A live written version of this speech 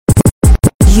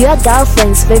Your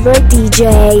girlfriend's favorite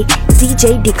DJ,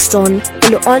 DJ Dixon.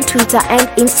 Follow on Twitter and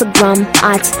Instagram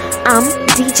at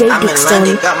DJ Dixon.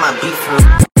 I'm got my beef from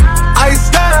Ice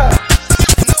Down.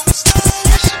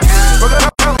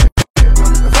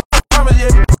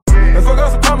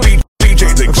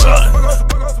 DJ Dixon.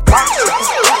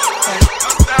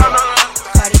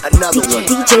 Another one.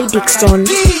 DJ Dixon.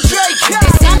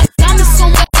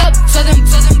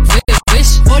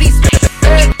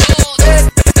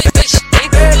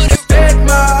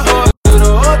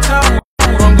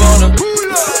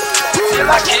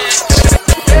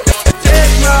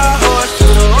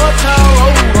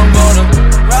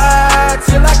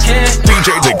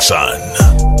 DJ Dixon.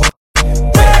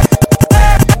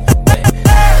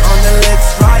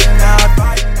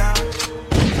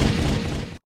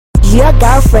 Your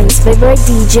girlfriend's favorite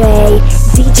DJ,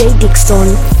 DJ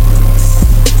Dixon.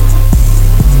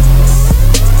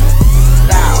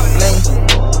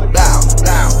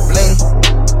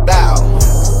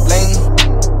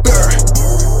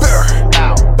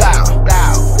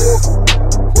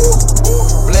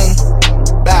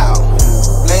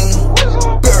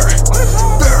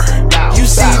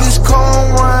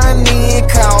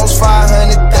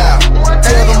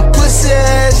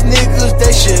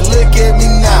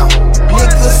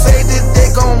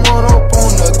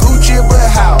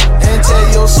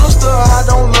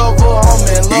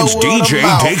 DJ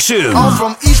Dixon. I'm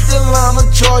from East Atlanta,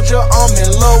 Georgia, I'm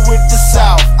in love with the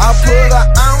South. I put an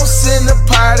ounce in the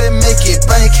pot and make it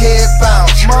bankhead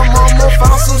bounce. My mama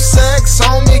found some sex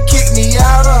on me, kicked me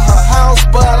out of her house,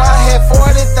 but I had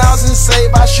 40,000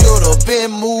 saved, I should've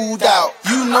been moved out.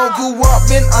 You know, grew up,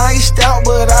 been iced out,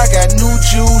 but I got new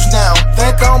jewels now.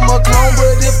 Think I'm a clone,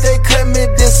 but if they cut me,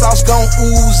 this sauce gon'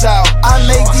 ooze out. I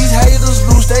make these haters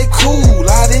lose, they cool,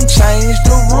 I done changed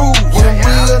the rules. When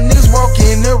real niggas walk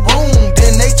in the room,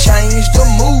 then they change the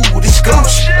mood. It's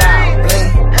Gucci,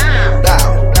 bling,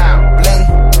 bow, bling,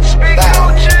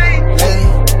 bow, bling,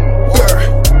 burr,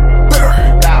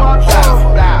 bow,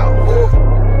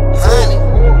 honey,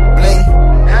 bling,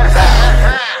 bow,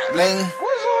 bling,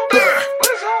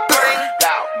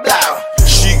 bow.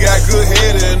 She got good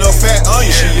head and a fat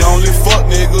onion. She only fuck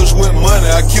niggas with money.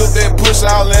 I killed that pussy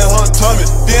all in her tummy.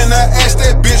 Then I asked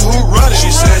that bitch who run it.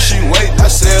 She said she wait. I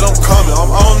said I'm coming.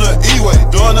 I'm on the E-way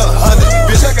doing 100.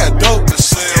 Bitch, I got dope to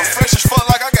sell. Fresh as fuck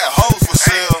like I got hoes for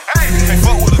sale. Can't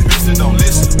fuck with a bitch that don't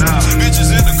listen. Two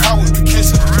bitches in the car with me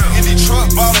kissing. In the truck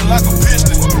ballin' like a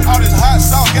piston. All this hot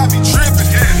sauce got me tripping.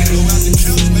 Go out the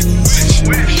killers, make a wish.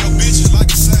 Your bitch is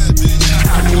like a side bitch.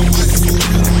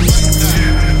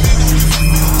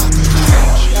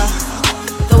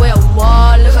 The way I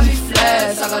walk, look at me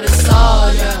flex, I got a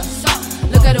soul, yeah.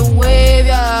 Look at the wave,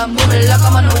 yeah, moving like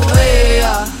I'm on the way,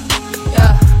 yeah.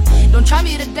 Don't try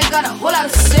me today, got a whole lot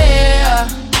to say, yeah.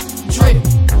 Drip,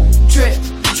 drip,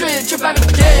 drip, drip every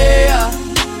day, yeah.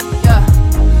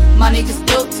 My niggas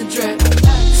built to drip,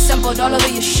 sampled all over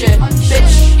your shit.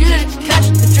 Bitch, you didn't catch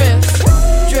the drip,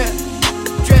 drip,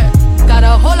 drip. Got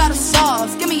a whole lot of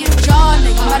sauce, give me a jar,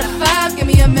 nigga. Matter of fact, give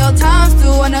me a meal times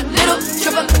two and a little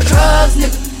trip of drugs,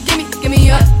 nigga. Give me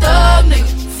a thug, nigga.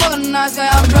 Fuck a nice guy,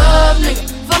 I'm rough, nigga.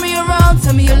 Fuck me around,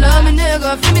 tell me you love me,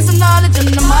 nigga. Feed me some knowledge and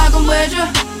the mic I'm with ya.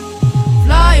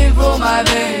 Flying through my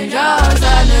veins, yeah.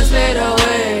 Sadness fade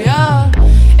away, yeah.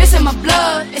 It's in my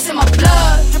blood, it's in my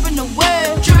blood. Dripping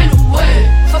away, dripping away.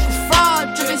 Fuck a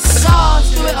fraud, dripping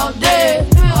sauce. Do it all day,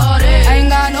 all day. I ain't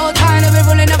got no time to be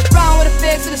rolling around with a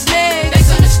fix and a snake. Fix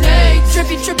and a snake.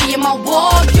 Trippy, trippy in my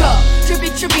walk, yeah.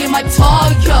 Trippy, trippy in my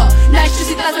talk, yeah. Nice to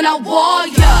see that when I walk,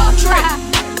 yeah.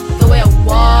 The way I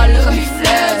walk, look at me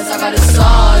flex, I got a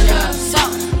soul, yeah.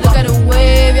 Look at the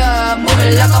wave, yeah.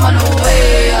 Moving like I'm on the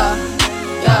way, yeah.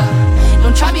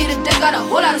 Don't try me today, got a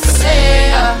whole lot to say,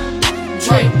 yeah.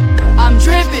 Drip, I'm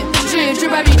dripping,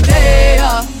 drip every day,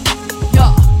 yeah.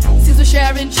 Since we're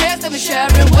sharing checks, then we're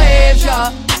sharing waves,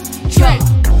 yeah.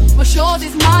 What's yours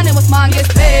is mine and what's mine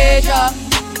gets paid, yeah.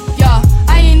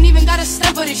 I ain't even got a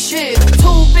step for this shit.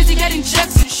 Too busy getting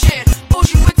checks and shit.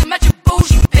 Bougie with the match,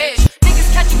 bougie bitch.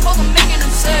 Niggas catching calls, I'm making them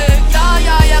sick.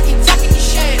 Yeah, keep talking your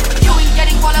shit. You ain't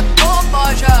getting all up broke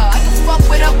boy, yeah. I can fuck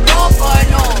with a broke boy,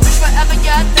 no. Rich forever,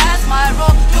 yeah, that's my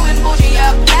role. Doing bougie,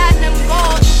 yeah, platinum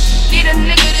gold. Need a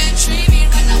nigga to treat me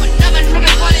right now, another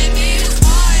nigga wanted me is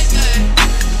mine, yeah.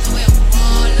 The way I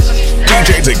roll, look at me.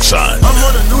 DJ Dixon. I'm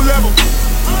on a new level.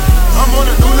 I'm on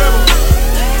a new level.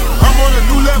 I'm on a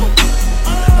new level.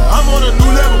 I'm on a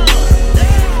new level.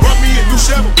 Brought me a new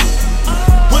shovel.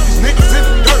 Put these niggas in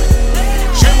the dirt.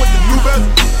 Chain with the new bezel.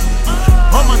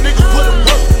 All my niggas put them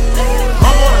work.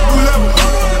 I'm on a new level.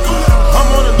 I'm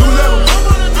on a new level.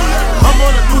 I'm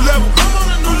on a new level.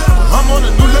 I'm on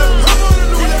a new level.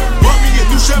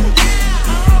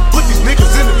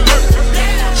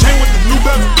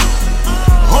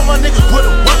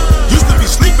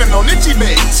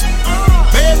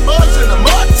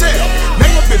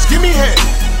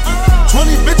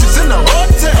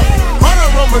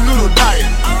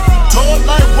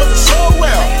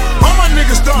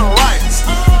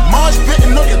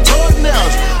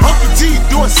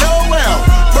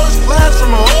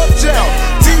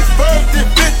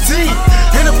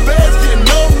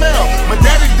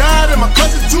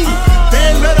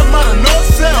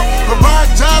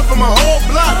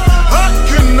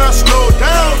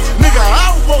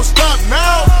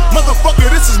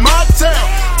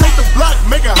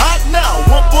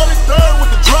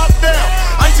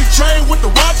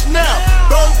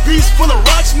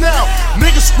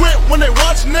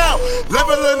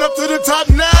 Leveling up to the top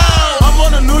now. I'm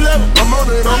on a new level. I'm on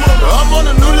it. I'm on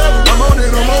a new level. I'm on it.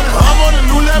 I'm on a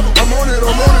new level. I'm on it.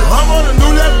 I'm on a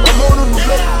new level. I'm on a new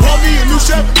level. Bought me a new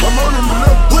Chevy. I'm on a new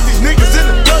level. Put these niggas in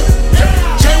the dirt.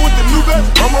 Chain with the new best.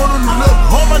 I'm on a new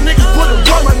level. All my niggas put it.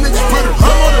 All my niggas put it.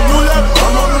 I'm on a new level.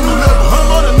 I'm on a new level.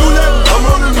 I'm on a new level. I'm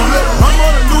on a new level. I'm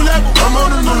on a new level. I'm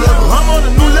on a new level. I'm on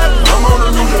a new level. I'm on a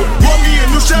new level. Bought me a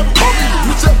new Chevy. Bought me a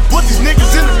new Chevy. Put these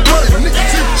niggas in the dirt.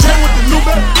 Chain with the new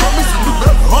best. Bought me some new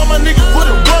best. All my niggas put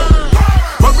it work.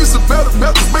 Bought me some better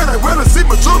methods, man. I wanna see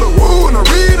my shoulder. Woo and a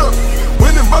reader.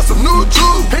 Went and bought some new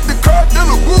jewels. Hit the car, then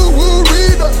a woo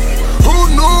reader. Who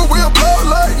knew we'll blow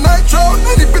like nitro?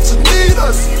 None these bitches need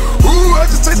us. Ooh, I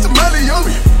just taste the money on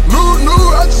me.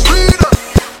 New, I just read up.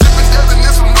 Different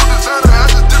definition, new designer. I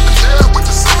just different jail with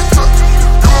the semi-tuck.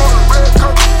 You on a red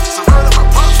cup, surrounded by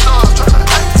pop stars, trying to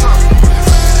act tough.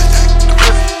 The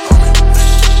rest on me.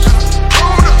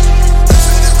 Hold up.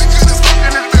 Say that we couldn't stop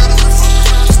in the middle.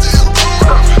 Still hold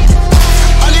up.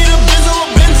 I need a benzo.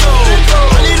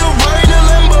 I need a ride in a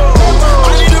Lambo.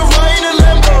 I need a ride in a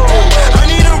Lambo. I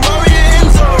need a Rari in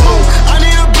Enzo. I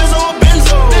need a benzo.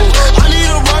 I need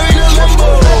a ride in a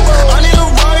Lambo. I need a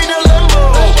ride in a Lambo.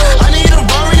 I need a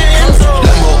Rari in Enzo.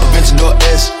 Lambo, Aventador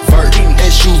S, Vert,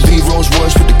 SUV, Rolls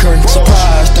Royce with the curtain.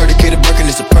 Surprise, 30K to Birkin,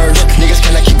 it's a purse. Niggas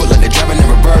cannot keep up like they driving in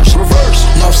reverse.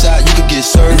 Northside, you could get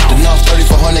served. The North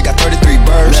 3400 got 33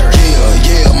 birds.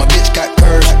 Yeah, my bitch got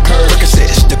curves.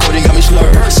 Percocets, the coding got me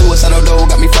slurred. Suicidal dough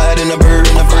got me fired in a bird.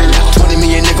 20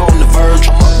 million nigga on the verge.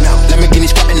 Lamborghini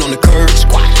squatting on the curb.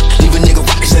 Leave a nigga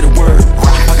rock instead of word.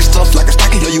 Pocket stuff like a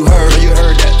stocking, you heard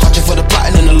that. Watching for the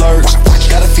plotting and alerts.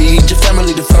 Gotta feed your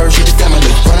family the first. Feed your family.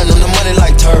 Running on the money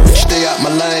like turds. Stay out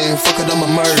my lane, fuck it, I'ma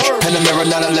merge. Panamera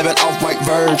 911 off-white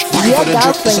verge. Looking for the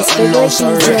drip, it's an unknown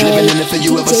surge. Living in it if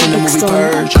you ever seen the movie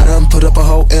Purge. I done put up a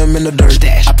whole M in the dirt.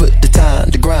 I put the time,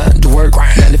 the grind, the work.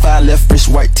 95 left wrist,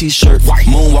 white t-shirt.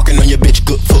 Moonwalking on your bitch,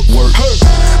 good footwork.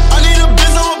 I need a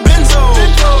benzo.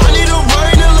 I need a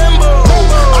ride in a Lambo.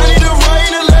 I need a ride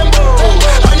in a Lambo.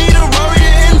 I need a Rari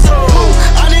in Enzo.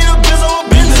 I need a benzo.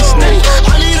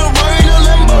 I need a ride in a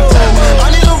Lambo. I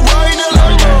need a ride in a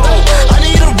Lambo. I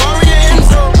need a Rari in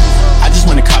Enzo. I just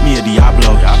wanna cop me a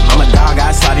Diablo. I'm a dog,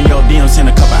 I slide in your DM, send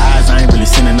a couple eyes. I ain't really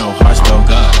sending no hearts though.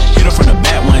 Hit her from the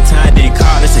back one time, then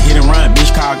call. That's a hit and run,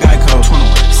 bitch, call Geico.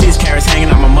 6 carats hanging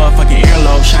out my motherfucking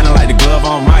earlobe, shining like the glove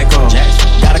on Michael.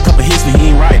 Got a couple hits, but he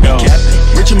ain't right though.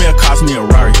 Richard Mille cost me a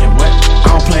Rari. I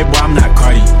don't play, boy, I'm not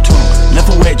Cardi. Left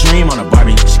a wet dream on a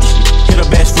Barbie. Hit her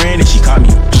best friend and she caught me.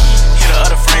 Hit her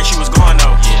other friend, she was going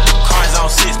though. Cars on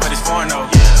 6, but it's foreign though.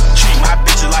 Treat my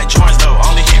bitches like Jordans though.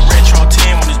 Only hit retro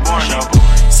 10 when it's born though.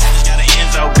 Savage got an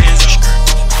Enzo, Benzo.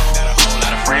 Got a whole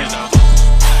lot of friends though.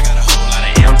 I got a whole lot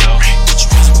of M's though.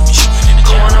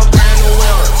 I want a brand new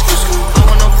wheel. I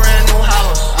want a brand new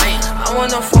house. I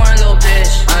want a foreign little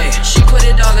bitch. She put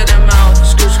it all in her mouth.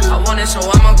 I want it, so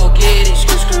I'ma go get it.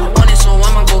 I want it, so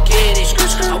I'ma go get it.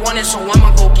 I want it, so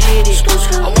I'ma go get it.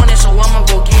 I want it, so I'ma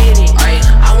go get it.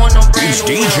 I want a brand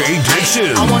new DJ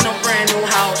Dixon. I want a brand new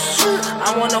house.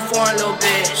 I want a foreign little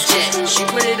bitch. She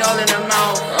put it all in her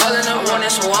mouth. I want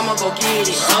it, so I'ma go get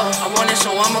it. I want it,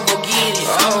 so I'ma go get it.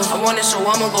 I want it, so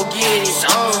I'ma go get it.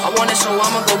 I want it, so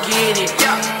I'ma go get it.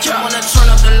 I wanna turn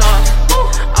up the loft.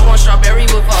 I want strawberry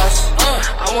with us.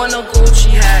 I want a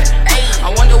Gucci hat.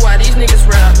 I wonder why these niggas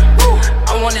rap.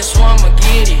 I want it, so I'ma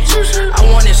get it. I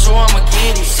want it, so I'ma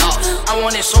get it. I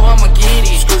want it, so I'ma get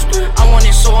it. I want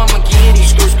it, so I'ma get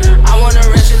it. I want a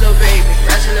ratchet little baby.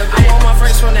 I want my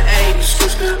friends from the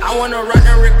 80s. I want to run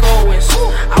the Rick Owens.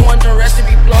 I want the rest to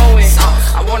be blowing.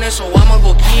 I want it, so I'ma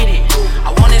go get it.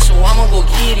 I want it, so I'ma go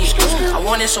get it. I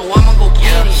want it, so I'ma go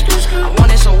get it. I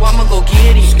want it, so I'ma go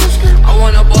get it. I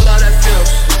wanna ball out that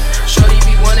filth. Shorty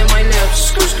be wanting my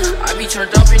lips. I be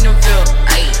turned up in the Ville.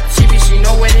 TBC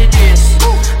know what it is.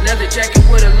 Leather jacket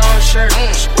with a long shirt.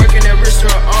 Working that wrist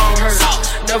till her arm hurt.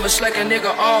 Never slack a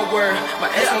nigga all word. My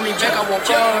ex want me back, I won't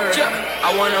call her.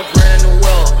 I want a brand new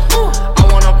world. I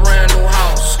want a brand new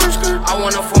house. I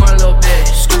want a foreign little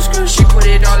bitch. She put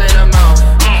it all in her mouth.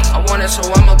 I want it, so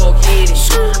I'ma go get it.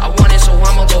 I want it, so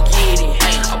I'ma go get it.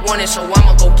 I want it, so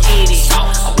I'ma go get it.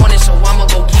 I want it, so I'ma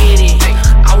go get it.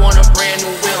 I want a brand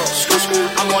new wheel.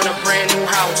 I want a brand new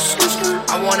house.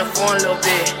 I want a foreign little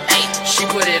bitch. She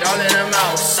put it all in her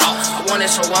mouth. I want it,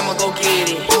 so I'ma go get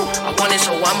it. I want it,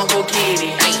 so I'ma go get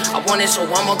it. I want it, so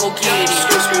I'ma go get it.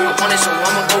 I want it, so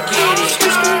I'ma go get it.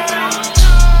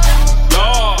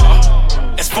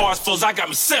 As far as flows, I got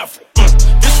me several.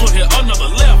 This one here, another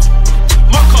level.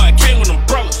 My car, it came with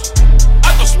umbrellas.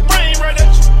 I throw some rain right at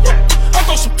you. I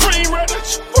throw some cream right at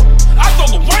you. I throw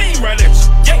the rain right at you.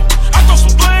 Yeah, I throw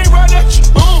some blame right at you.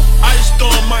 I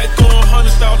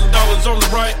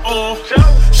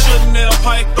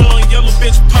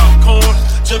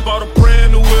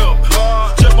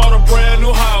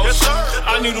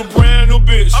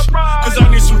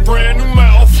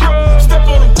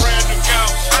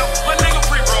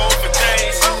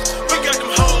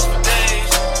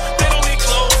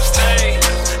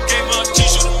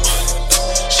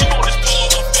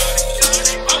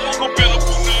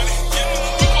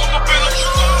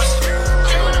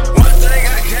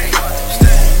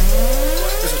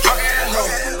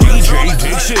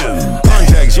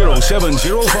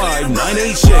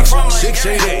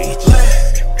 986-688.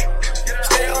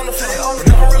 Stay on the floor, but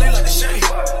don't really like the shade.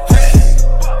 Hey,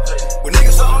 when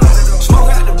niggas on it, smoke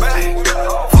out the bag,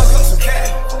 fuck up some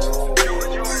cash.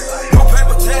 No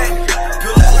paper tag,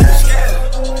 feel like a scam.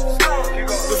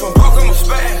 If I'm broke, I'ma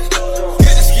spaz.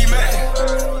 Get the ski mask.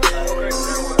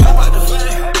 Pop out the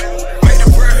van, make the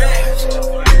prayer hands.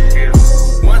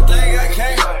 One thing I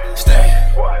can't stand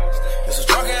is a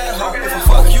drunk ass hoe. If I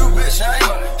fuck you, bitch, I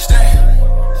ain't stand.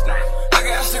 I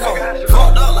got to go,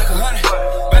 fucked up like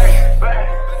 100, bang.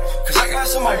 Cause I got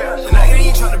some more, and I ain't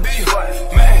even tryna be you,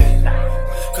 man.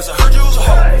 Cause I heard you was a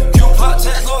hoe. You pop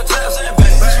tags, go tabs, and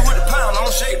bang. Bitch, you with the pound, I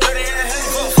don't shake dirty ass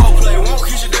hands. Fuck folk play, won't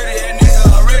keep your dirty ass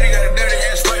nigga. Already got a dirty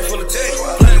ass straight full of tech.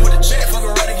 Playing with the check, fuck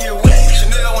around and get wet.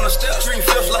 Chanel on a step, treat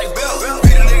flips like belt.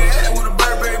 Beat a nigga head with a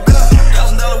Burberry belt.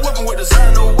 $1,000 whipping with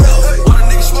design, no welt. What a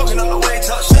nigga smoking on the way,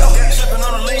 top shelf. Sipping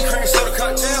on a lean cream soda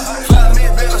cocktail. 5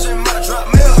 million bells in my drop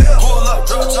mail. Pull up,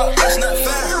 drop top, that's not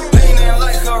fair. Lean in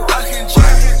like a rockin'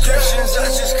 chair. Christians, I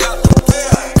just caught the pair.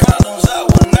 Condoms out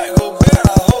when night go bad.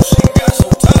 I hope she got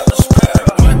some time to spare.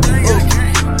 One thing I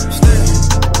can't stand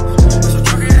is a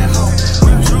drunk ass hoe.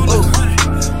 When I'm true like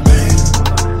 100, bang.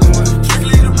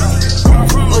 Strictly the block, where I'm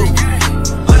from like gang.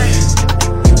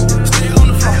 Stay on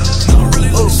the floor, don't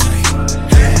really look the same.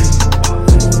 Hey,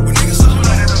 when niggas on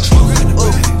it, smoke out the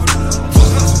bag,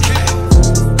 fuck up some cash.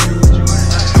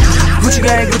 Gucci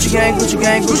gang, Gucci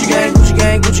gang, Gucci gang, Gucci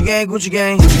gang, Gucci gang, Gucci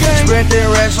gang, Gucci gang. Spread their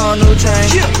racks on new chain.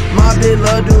 My bitch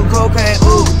love do cocaine.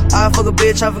 Ooh, I fuck a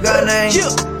bitch, I forgot name.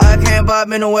 I can't buy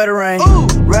me no wetter rain.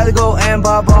 Rather go and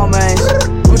buy ball mains.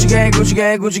 Gucci gang, Gucci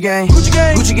gang, Gucci gang, Gucci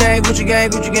gang, Gucci gang, Gucci gang,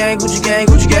 Gucci gang, Gucci gang,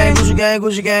 Gucci gang, Gucci gang,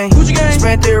 Gucci gang, Gucci gang.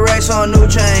 Spent 3 racks on new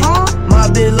chain. My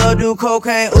bitch love do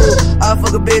cocaine. Ooh, I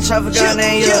fuck a bitch, I forgot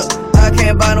name. Yeah, I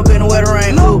can't buy no bitch no wetter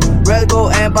rain. Ooh, rather go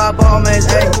and buy ball mains.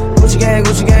 Ayy, Gucci gang,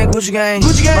 Gucci gang, Gucci gang,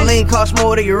 Gucci gang. My lean cost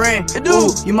more than your rent.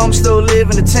 Ooh, your mama still live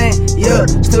in the tent. Yeah,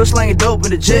 still slanging dope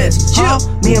in the jets.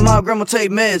 Me and my grandma take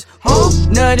meds.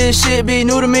 None of this shit be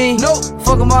new to me. Nope.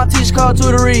 Fuck my teacher called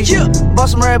tutory. Bought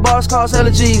some red bars, cost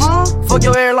hella G's. Fuck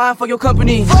your airline, fuck your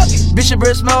company. Bitch, your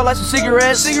breath smell like some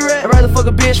cigarettes. I'd rather fuck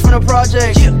a bitch from the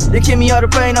project. They kick me out the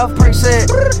plane off Perk set.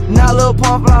 Now Lil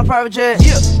Pump flying private jet.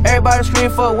 Everybody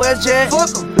scream for WestJet.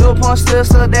 Lil Pump still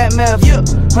that meth.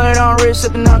 100 on wrist,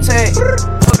 sipping on tag.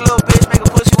 Fuck a little bitch, make a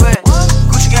pussy wet.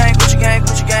 Gucci gang, Gucci gang,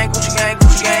 Gucci gang, Gucci gang,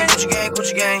 Gucci gang, Gucci gang,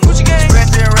 Gucci gang, Gucci gang. Spread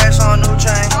their racks on new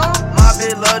chain. My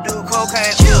bitch love do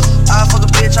cocaine. I fuck a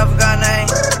bitch, I forgot name.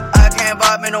 I can't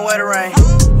buy me no wetter rain.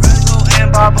 Rather go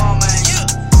and buy ball man.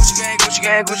 Gucci gang, Gucci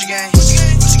gang, Gucci gang,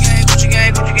 Gucci gang, Gucci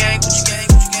gang, Gucci gang, Gucci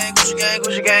gang, Gucci gang, Gucci gang,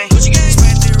 Gucci gang, Gucci gang.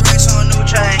 Spread their racks on new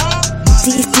chain.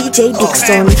 DJ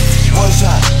Dixon. 1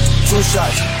 shot, 2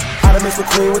 shots. I done mix the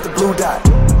queen with the blue dot.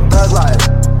 Thug life,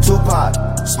 Tupac.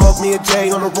 Smoke me a J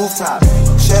on the rooftop.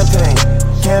 Champagne,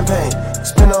 campaign.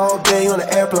 Spend the whole day on the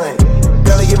airplane.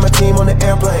 Barely get my team on the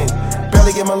airplane.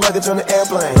 Barely get my luggage on the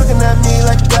airplane. Looking at me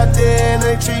like captain.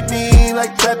 They treat me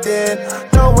like captain.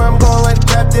 Know where I'm going like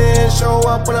captain. Show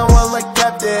up when I want like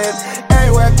captain.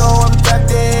 Everywhere I go, I'm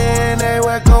captain.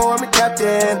 Everywhere I go, I'm a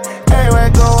captain. Everywhere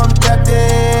I go, I'm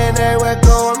captain. Everywhere I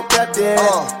go, I'm captain.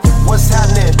 What's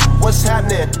happening? What's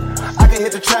happening? I can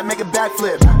hit the trap, make a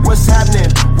backflip. What's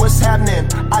happening? What's happening?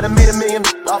 I done made $1 million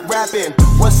off rapping.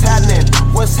 What's happening?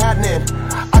 What's happening?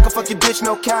 I can fuck your bitch,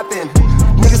 no capping.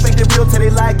 Niggas think they real till they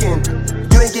lacking.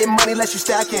 You ain't getting money unless you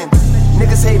stacking.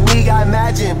 Niggas hate me, I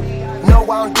imagine. No,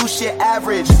 I don't do shit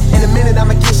average. In a minute,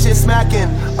 I'ma get shit smacking.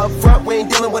 Up front, we ain't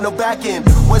dealing with no backing.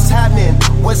 What's happening?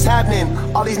 What's happening?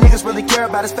 All these niggas really care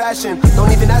about is fashion.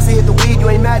 Don't even ask to hit the weed, you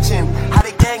ain't matching. How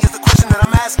they gang is the question that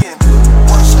I'm asking.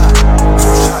 1 shot, 2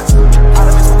 shots. I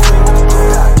done mix the queen with the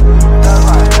blue dot. Thug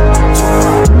life,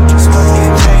 Tupac. Smoke me a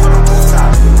J on the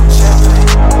rooftop. Champagne,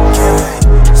 campaign.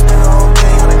 Spend the whole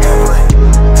day on the airplane.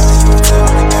 Still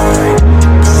on the airplane.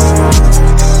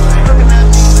 Looking at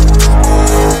me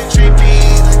like they treat me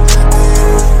like that.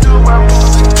 Know where I'm going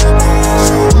like that.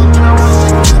 Show up when I want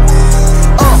like that.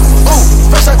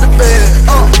 Fresh out the bed.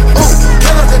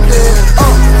 Can out the dead.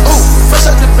 Fresh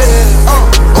out the bed.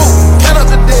 Can out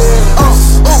the dead.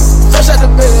 Fresh out the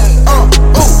bed.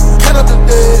 Can out the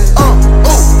dead.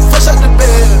 Fresh out the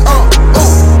bed.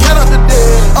 Can out the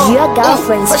dead. Your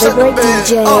girlfriend's favorite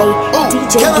DJ,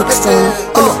 DJ Dixon.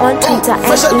 Follow on Twitter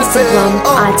and Instagram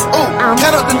at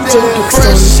DJ Dixon.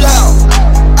 Fresh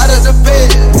out of the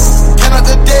bed. Can out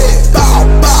the dead. Bow,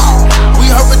 bow. We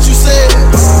heard what you said.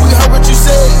 We heard what you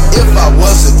said. If I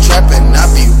wasn't trapping, I'd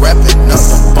be rapping up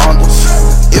the bundles.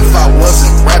 If I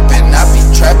wasn't rapping, I'd be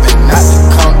trapping out the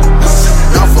condo.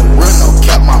 Now for real, no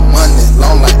cap, my money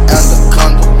long like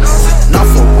anaconda. Now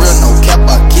for real, no cap,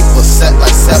 I keep a set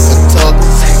like Sabaton.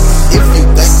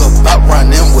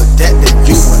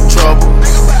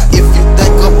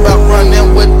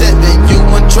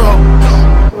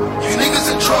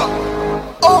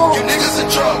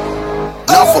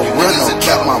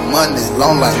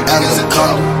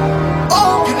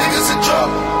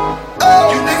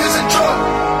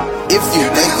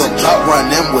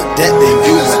 playing with that, then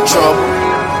you in trouble.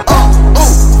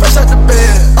 Fresh out the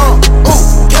bed,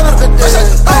 count up the dead.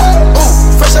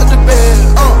 Fresh out the bed,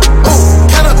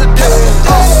 count up the dead.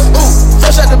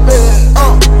 Fresh out the bed,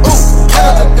 count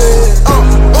up the dead.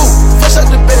 Fresh out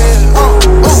the bed, count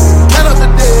up the dead. Fresh out the bed, count up the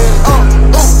dead.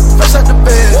 Fresh out the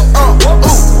bed,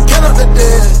 count up the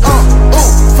dead.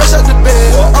 Fresh out the bed,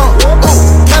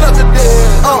 count up the dead.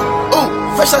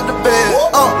 Fresh out the bed,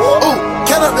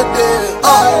 count up the dead.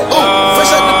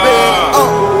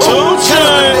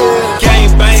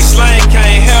 Gang bang slang,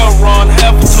 can't hell run.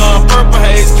 Half a ton, purple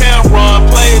haze, can't run.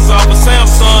 Plays off a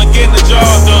Samsung, getting the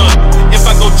job done. If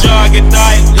I go jog at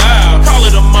night, call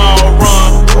it a mall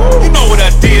run. You know what I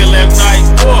did last night,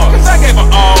 cause I gave her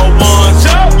all ones.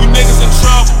 You niggas in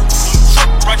trouble.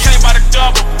 I came by the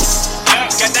double.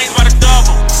 Got names by the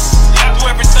double. Do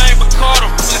everything but caught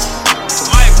them.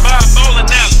 Might buy a bowling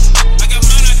alley. I got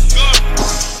mine at the gutter.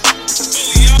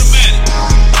 Fully automatic.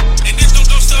 And this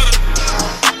don't sell it.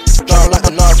 Drown like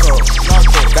a narco.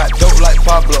 Got dope like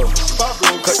Pablo.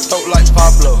 Cut throat like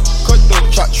Pablo.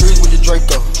 Chop trees with the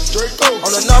Draco.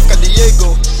 On the knob got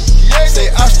Diego. Say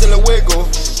hasta luego.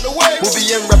 We'll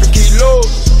be in rapping kilo.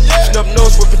 Snub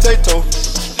nose with potato.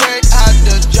 Straight out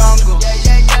the jungle.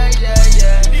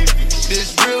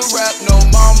 This real rap, no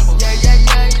mumble.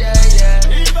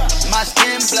 My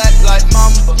skin black like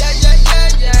mamba.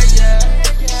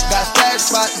 Got stash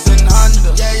spots in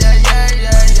Honda.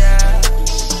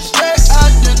 Straight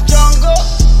out the jungle.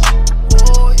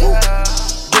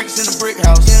 Bricks in the brick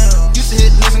house. Used to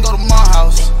hit this and go to my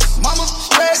house. Mama,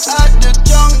 straight out the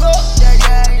jungle.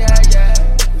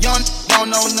 Young don't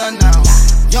know none now.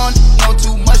 Young know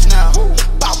too much now.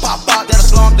 Bow, bow, bow, that'll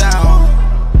slow him down.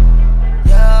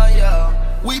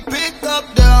 We pick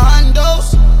up the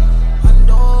hundos,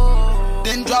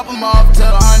 then drop them off to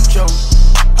Huncho.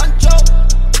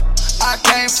 I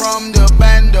came from the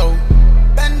bando.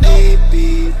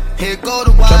 Here go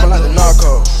the wild. Trapping like the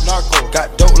narco.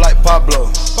 Got dope like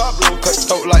Pablo. Cut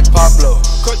throat like Pablo.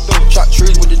 Chop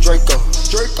trees with the Draco.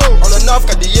 On the knob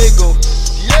got Diego.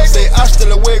 Say hasta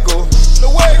luego.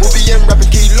 We'll be in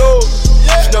rapping kilo.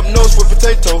 Snub nose with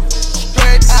potato.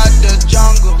 Straight out the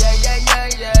jungle.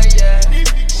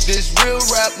 This real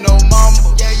rap, no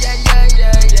mumble.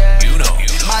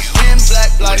 My skin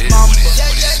black like mamba.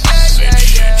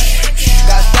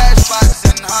 Got stash spots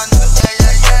in Honda.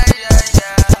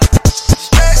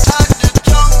 Straight out the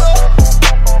jungle.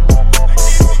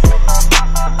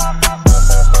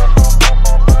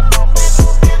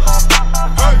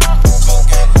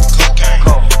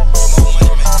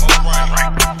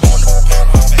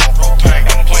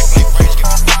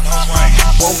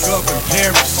 Woke up in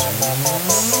Paris.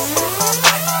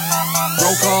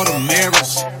 Broke all the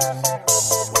mirrors.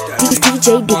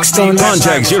 DJ Dixon.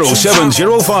 Contact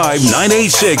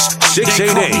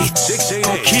 0705-986-688.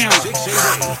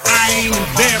 I ain't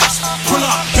embarrassed. Pull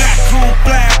up, back home,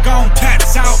 flag on,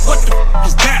 tats out. What the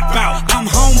is that about? I'm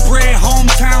homebred,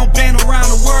 hometown, been around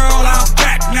the world. I'm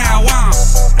back now.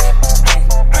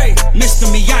 Hey, Mr.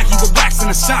 Miyagi with racks in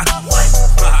a sock.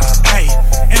 Hey,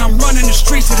 and I'm running the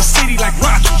streets of the city like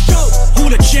Rocky. Who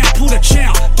the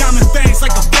champ? Diamond fangs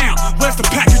like a bound. Where's the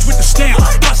package with the stamp?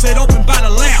 Bust it open by the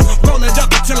lamp. Roll it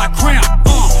up until I cramp.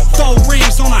 Throw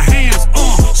rings on our hands.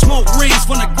 Smoke rings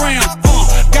from the grams.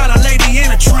 Got a lady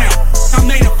and a tramp. I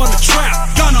made it for the trap.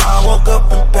 Gunner. I woke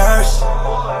up in Paris.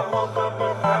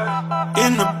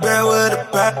 In the bed with a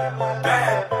bat.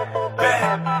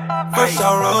 First I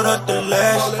rolled up the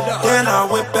legs, then I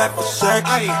went back for sex.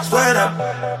 Swear that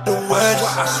the wedge.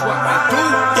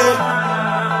 Yeah.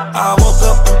 I woke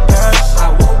up in Paris.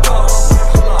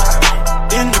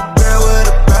 In the bed with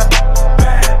a bat.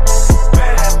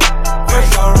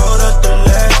 First I rolled up the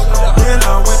legs, then I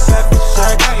went back for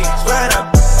sex. Swear that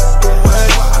the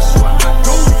wedge.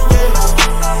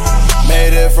 Yeah.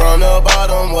 Made it from the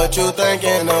bottom, what you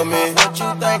thinking of me?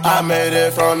 I made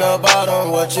it from the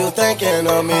bottom, what you thinking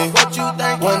of me?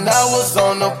 When I was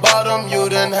on the bottom, you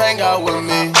didn't hang out with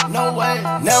me. No way.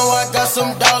 Now I got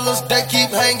some dollars, they keep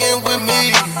hanging with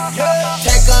me.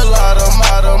 Take a lot of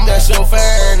them, that's your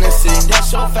fantasy.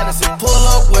 Pull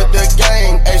up with the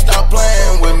gang, hey, stop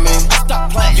playing with me.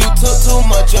 You took too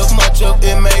much of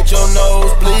it made your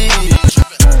nose bleed.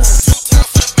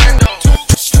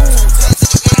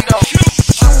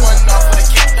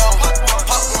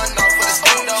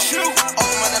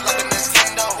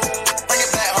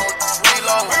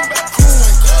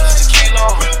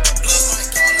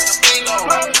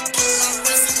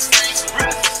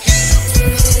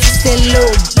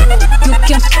 You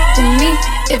can f with me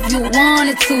if you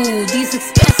wanted to. These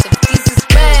expensive, these is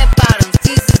red bottoms,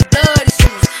 these is dirty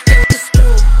shoes.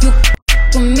 You f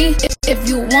with me if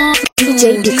you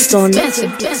DJ Dixon.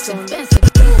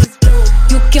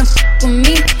 You can f with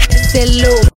me, say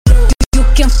low. You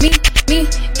can meet me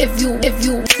if you to.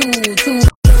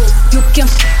 You can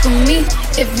f with me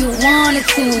if you wanted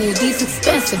to. These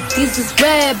expensive, these is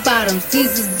red bottoms,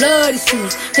 these is bloody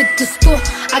shoes. Hit the store,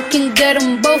 I can get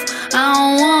them both. I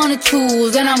don't wanna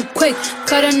choose, and I'm quick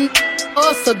cutting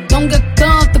off, so don't get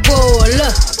comfortable.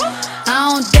 Look,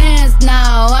 I don't dance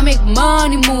now, I make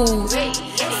money move.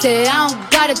 Say I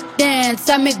don't gotta dance,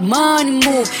 I make money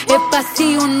move. If I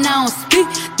see you now speak,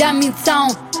 that means I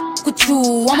don't with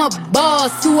you. I'm a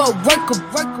boss, you a worker.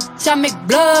 I make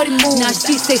bloody moves. Now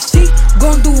she say she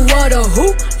gon' do what or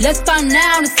who? Let's find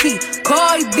out and see.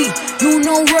 Cardi B, you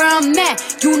know where I'm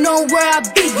at, you know where I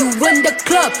be. You in the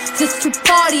club just to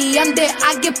party, I'm there,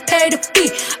 I get paid a fee.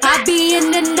 I be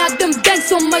in and out them banks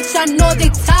so much, I know they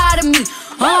tired of me.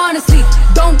 Honestly,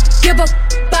 don't give a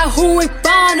about who in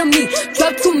front of me.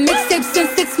 Drop 2 mixtapes in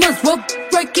 6 months, we're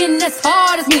breaking as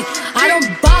hard as me. I don't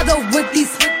bother with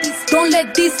these, don't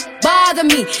let these bother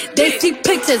me. They see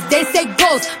pictures, they say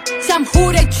ghosts, I'm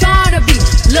who they tryna be.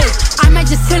 Look, I might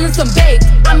just chill in some babe,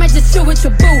 I might just chill with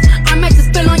your boo, I might just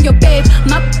spill on your babe.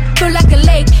 My feel like a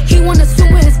lake, he wanna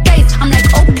swim with his face. I'm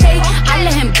like okay, I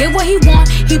let him get what he want.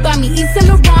 He buy me East Saint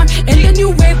Laurent in the new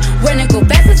whip. When it go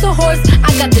fast as a horse,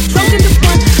 I got the trunk in the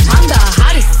front. I'm the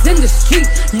hottest in the street,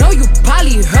 know you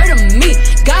probably heard of me.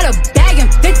 Got a bag and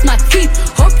fix my teeth,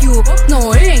 hope you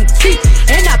know it ain't cheap.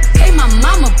 And I pay my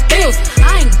mama bills,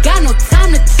 I ain't got no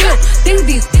time to chill. Think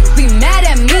these be mad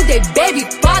at me, they baby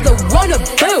father wanna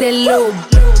build. Say low,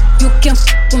 you can f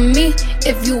with me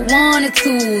if you wanted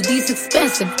to. These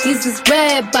expensive, these is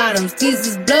red bottoms, these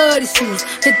is bloody shoes.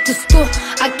 Hit the store,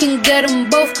 I can get them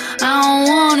both, I don't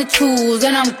wanna choose.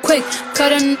 And I'm quick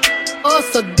cutting off,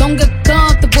 so don't get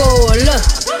comfortable. Look,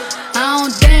 I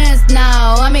don't dance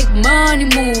now, I make money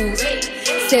move.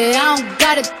 Say I don't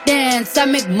gotta dance, I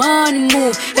make money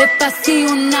move. If I see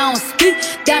you now speak,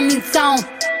 that means I don't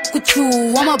with you.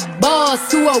 I'm a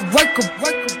boss, you a worker.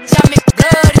 I make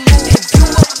bloody moves.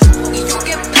 You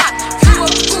get popped, you a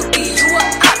cookie, you a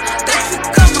op. Don't you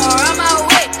come around my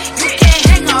way, you can't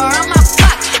hang around my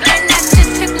block. And I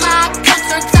just hit my account,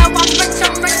 turns out I'm rich.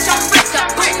 I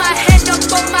put my hand up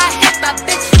on my hip, I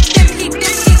bet you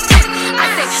dip. I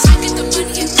say, I get the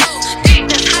money and go,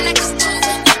 that's how I like a stove.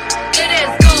 It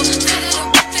is gold,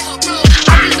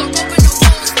 I just don't open the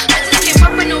walls, I just came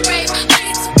up in the rave. I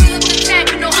need to fill up the tank,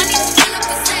 no, I need to fill up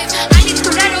the safe. I need to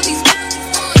let all these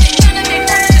none of them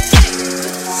have to take.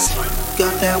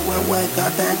 Got that wet,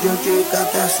 got that drip, got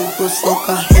that super soak.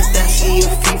 I hit that shit,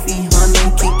 Fifi, honey,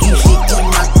 Kiki, she eat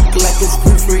my dick like it's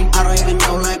free. I don't even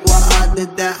know like why I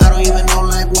did that. I don't even know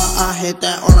like why I hit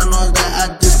that. All I know is that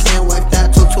I just can't wipe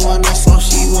that. Talk to her next so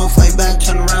she won't fight back.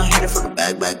 Turn around, hit it from the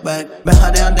back. Bend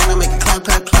her down, then I make it clap.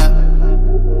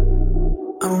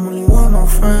 I don't really want no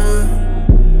friends.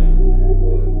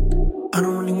 I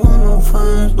don't really want no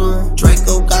friends, no.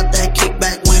 Draco got that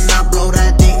kickback when I blow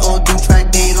that. They all do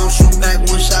track, they don't shoot back.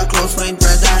 One shot, close range,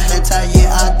 dreads, I head tie.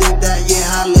 Yeah, I did that,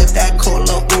 yeah, I lived that.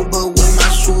 Cola Uber with my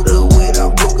shooter, with a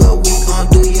Ruger. We gon'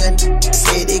 do ya.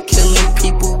 Say they killing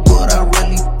people, but I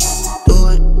really do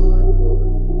it.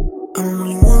 I don't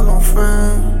really want no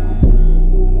friends.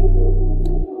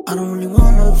 I don't really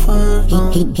want no friends,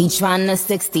 no. He tryna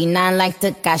 69 like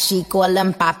Takashi, call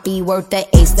him Papi, worth the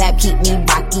ASAP, keep me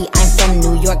rocky. I'm from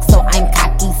New York, so I'm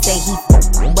cocky. Say he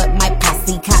but my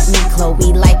posse caught me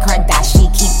Chloe like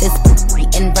Kardashian. Keep this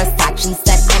in Versace,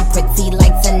 said I'm pretty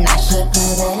like Tanashi.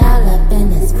 Put it all up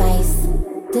in his face.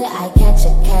 Did I catch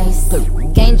a case?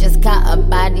 Gang just caught a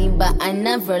body, but I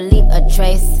never leave a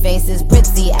trace. Face is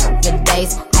pretty every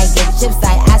days. I get chips,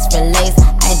 I ask for lace.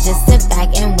 I just sit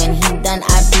back and when he done,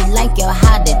 I be like, yo,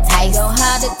 how it taste? Yo,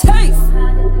 how it taste?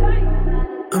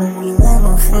 I don't really want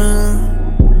no friends.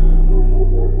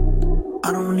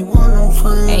 I don't really want no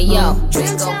friends. Hey yo,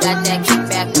 Draco got that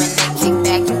kickback. When they kick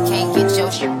back, you can't get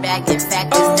your shit back. In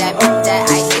fact, it's that beat that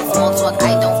I hit small talk.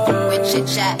 I don't fuck with chit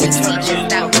chat. It's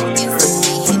just out.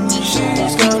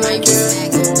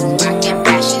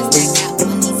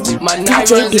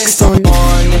 DJ Dixon.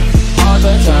 All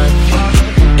the time,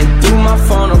 and through my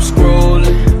phone I'm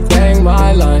scrolling, bang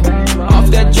my line. Off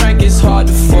that drink it's hard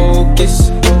to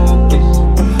focus.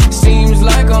 Seems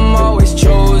like I'm always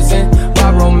chosen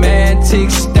by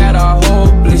romantics that are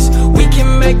hopeless. We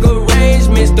can make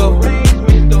arrangements though,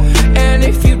 and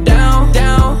if you down,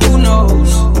 who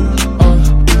knows?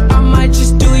 I might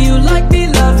just do you like me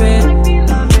loving,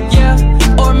 yeah,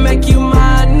 or make you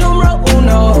my numero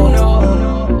uno.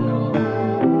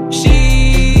 She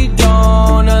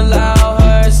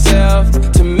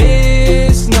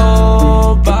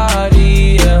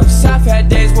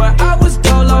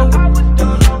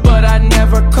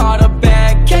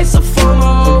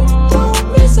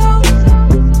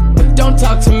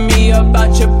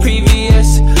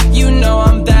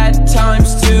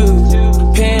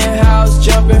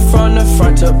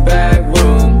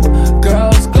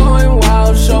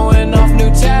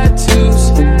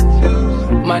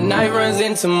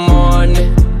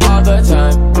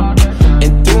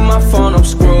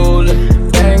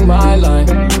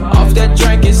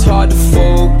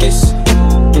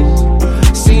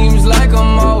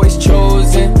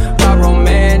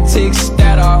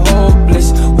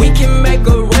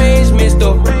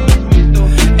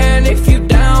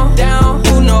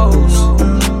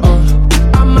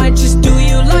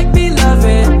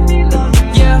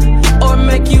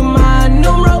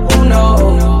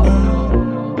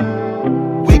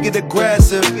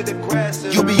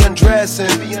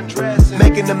undressing,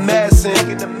 making a mess,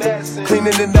 and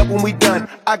cleaning it up when we done.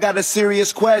 I got a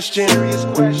serious question.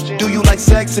 Do you like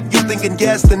sex? If you thinking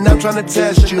yes, then I'm trying to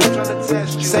test you.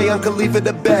 Say Uncle Khalifa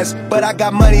the best, but I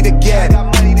got money to get.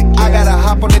 I gotta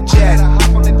hop on the jet.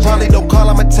 Probably don't call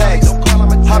him a text.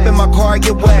 Hop in my car,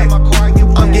 get wet.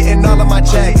 I'm getting all of my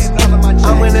checks.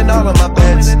 I'm winning all of my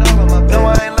bets. No,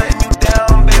 I ain't letting you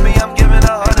down, baby. I'm giving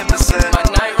 100%. My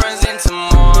night runs into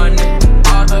morning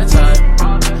all the time.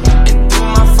 And through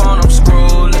my phone I'm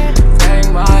scrolling,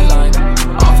 bang my line.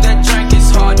 Off that drink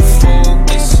it's hard to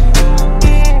focus.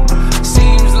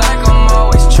 Seems like I'm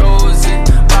always chosen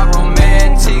by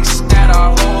romantics that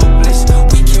are hopeless.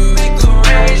 We can make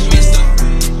arrangements though.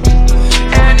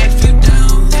 And if you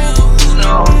down, who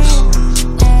knows?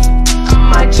 I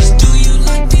might just do you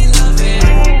like me love it.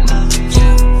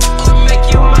 Yeah, or make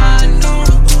you mine, no,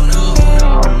 no.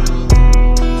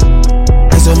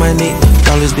 Ice on my neck,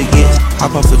 dollars begins.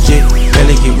 Hop off a jet,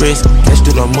 barely get rest. Cash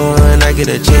through the mud, I get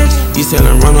a check. You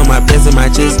sellin' run on my pants and my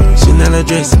chest. Chanel a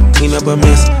dress, clean up a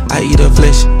mess. I eat her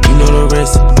flesh, you know the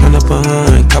rest. Run up a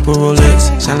hun, copper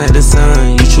Rolex. Shine like the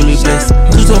sun, you truly blessed.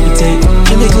 Who's on the tank?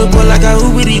 In the club boy like I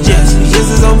hoop with these jets. Yes,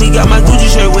 it's on me, got my Gucci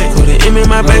shirt wet. Put an M in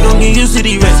my bag, don't get used to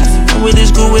these rats. I'm with this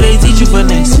school where they teach you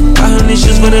finesse. 500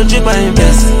 shoes for the drip, I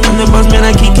invest. I'm the boss man,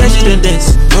 I keep cashing the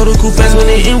desk. Know the cool fast when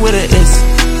they in with a S.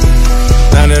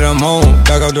 Now that I'm home,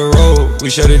 back off the road, we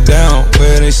shut it down,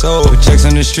 where they sold. Checks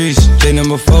on the streets, J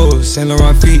number 4, Saint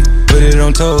Laurent feet, put it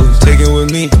on toes. Take it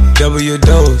with me, double your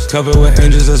dose. Covered with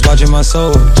angels that's watching my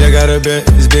soul. Jack out of bed,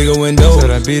 it's bigger window. Said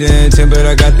I be the intent, but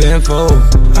I got the info.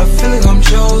 I feel like I'm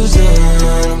chosen,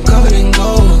 I'm covered in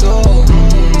gold.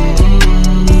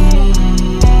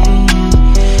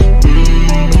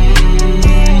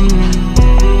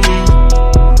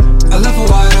 I left her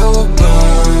wide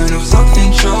open, it was all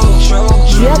control.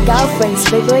 Your girlfriend's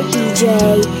favorite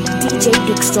DJ, DJ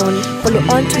Dixon. Follow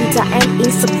on Twitter and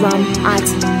Instagram at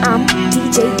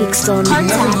DJ Dixon.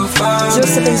 Contact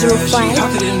 0705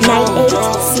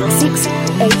 9866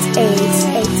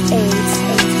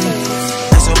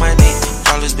 Ice on my neck,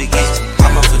 dollars begins.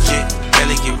 Hop off a jet,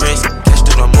 barely get rest. Cash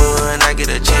through the mud, I get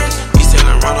a check. You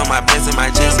sellin' run on my pants and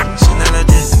my chest. Chanel a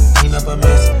dress, clean up a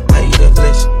mess. I eat a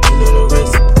flesh, you know the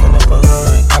rest. Run up a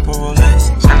hun, copper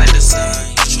Rolex. Shine like the sun,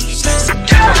 you truly blessed.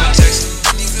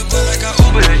 Like I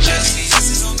Uber and Jesse.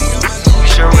 We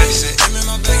sure with it. I'm in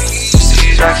my bag and get used to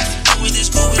these racks. With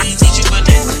this school, we didn't teach you for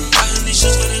that. 500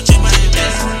 shoes for the drip, I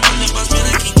invest. I'm the boss man,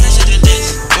 I keep cashing the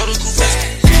desk. Know the cool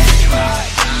fast.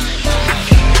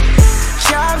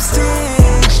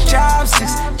 Chopsticks,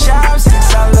 chopsticks,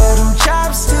 chopsticks. I love them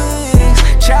chopsticks,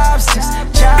 chopsticks,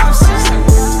 chopsticks.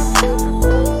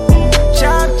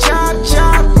 Chop, chop,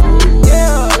 chop,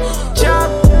 yeah. Chop,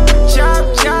 chop,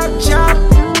 chop, chop.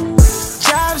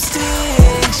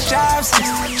 Chopsticks,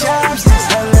 chopsticks, chopsticks.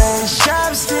 I love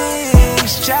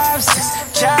chopsticks, chopsticks,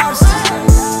 chopsticks.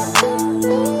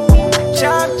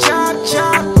 Chop, chop,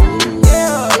 chop,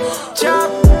 yeah. Chop,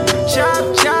 chop,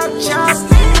 chop, chop.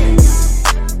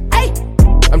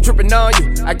 I'm tripping on you,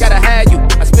 I gotta have you.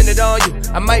 I spend it on you,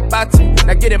 I might buy two.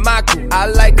 Now get in my crew. I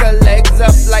like her legs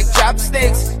up like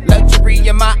chopsticks. Luxury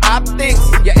in my optics.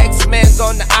 Your ex-man's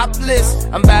on the op list.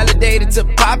 I'm validated to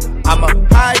pop. I'm a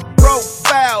high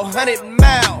profile,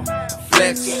 100-mile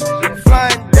flex.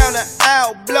 Flying down the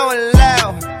aisle, blowing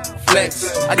loud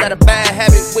flex. I got a bad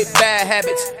habit with bad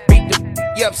habits. Beat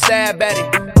the up, stab at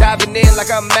it. Diving in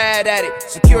like I'm mad at it.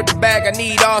 Secure the bag, I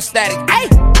need all static. Hey!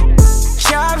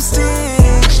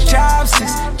 Chopsticks,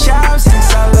 chopsticks,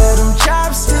 chopsticks. I love them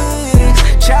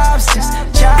chopsticks, chopsticks,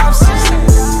 chopsticks.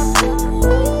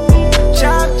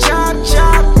 Chop, chop,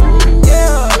 chop,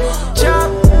 yeah.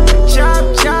 Chop, chop,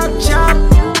 chop, chop.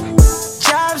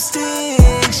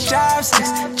 Chopsticks,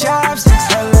 chopsticks, chopsticks.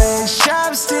 I love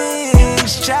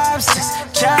chopsticks, chopsticks,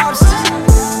 chopsticks.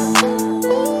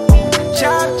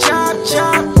 Chop, chop,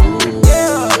 chop,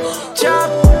 yeah. Chop,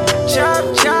 chop,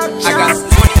 chop, chop. I got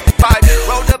 25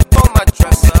 rolled up on my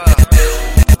dresser.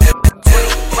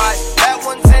 25, that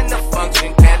one's in the function.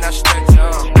 Can I stretch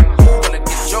them? Who wanna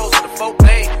get Joe's in the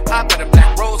 4-play? I bet a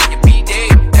black rose in your B-day.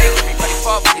 Hey, everybody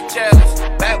fall for your jealous.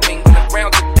 Bad wing on the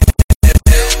ground.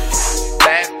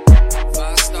 Bad,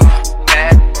 5-star,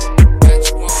 bad. What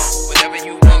you want, whatever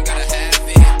you want, gotta have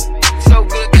it. So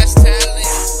good, that's talent.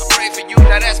 I pray for you,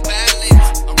 now that's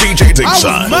balance. DJ Dixon.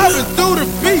 I was mobbing through the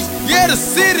beach, yeah, the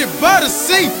city by the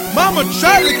sea. Mama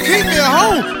tried to keep me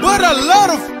home, but I love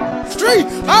the street.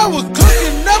 I was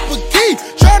cooking up a key,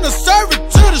 trying to serve it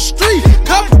to the street.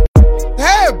 Couple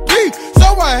had beef,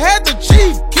 so I had the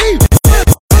cheat key.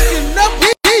 Cooking up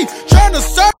a key, trying to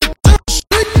serve it to the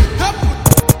street. Couple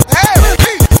had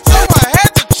beef, so I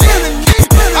had the cheat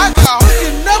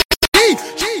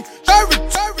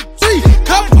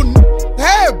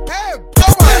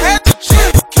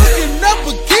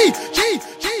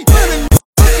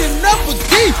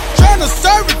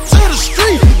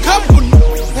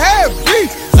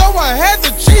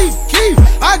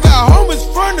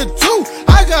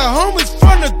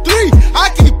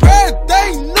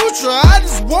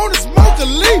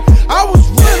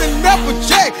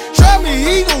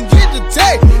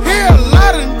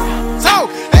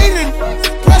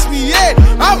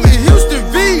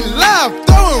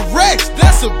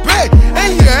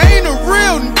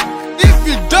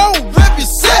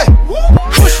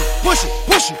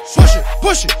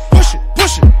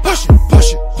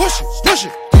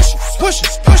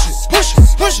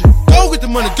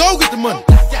money, go get the money.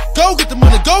 Go get the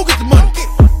money, go get the money.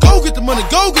 Go get the money,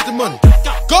 go get the money.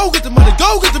 Go get the money,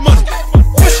 go get the money.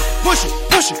 Push it, push it,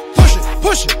 push it, push it,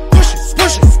 push it, push it,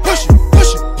 push it, push it,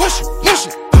 push it, push it, push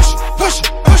it, push it, push it,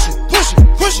 push it, push it,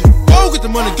 push it. Go get the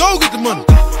money, go get the money.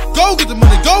 Go get the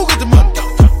money, go get the money.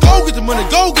 Go get the money,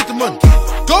 go get the money.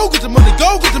 Go get the money,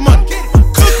 go get the money.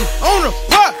 Cooking on a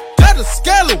pot, got a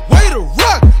scale way to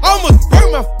rock. Almost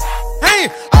burnt my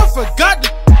hand, I forgot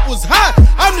the was hot.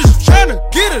 I'm just trying to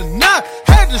get a knot.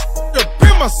 Had this up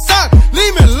in my sock.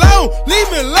 Leave me alone,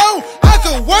 leave me alone. I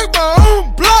could work my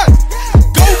own block.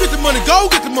 Go get the money, go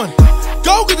get the money.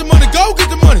 Go get the money, go get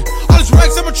the money. All this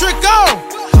racks, I'm a trick on.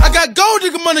 I got gold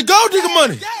digger money, gold digger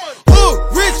money. Hood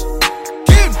rich,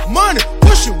 getting money,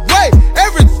 pushing weight.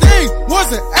 Everything was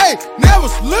an A, now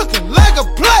it's looking like a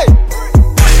play.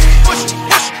 Push it,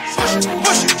 push it, push it,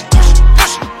 push it,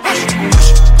 push it, push it,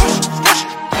 push it, push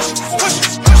it, push it, push it, push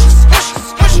it, push it, push it,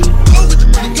 push it. Go get the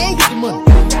money, go get the money.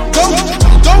 Go get the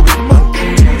money, go get the money.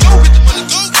 Go get the money, go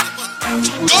get the money.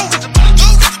 Go get the money, go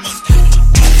get the money.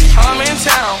 I'm in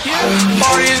town,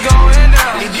 party's going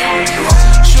down.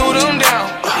 Shoot 'em down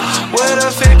with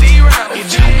a 50 round.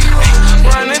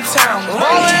 Run the town,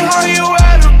 ballin' how you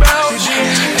at about.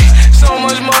 So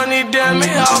much money, damn it,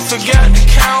 I forgot to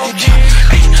count.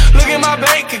 Look at my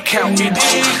bank account,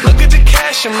 look at the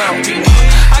cash amount.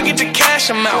 I get the cash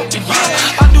amount,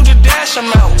 I do the dash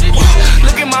amount.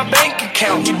 Look at my bank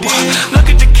account, look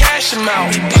at the cash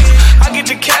amount. I get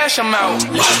the cash amount,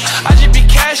 I just be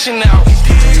cashing out.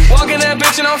 Walking that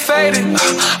bitch and I'm faded,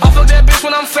 I fuck that bitch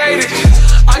when I'm faded.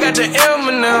 I got the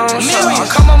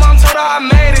M&M's, come on mom told her I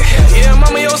made it. Yeah,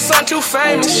 mama, your son too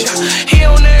famous. He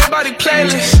on everybody's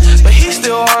playlist, but he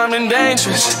still armed and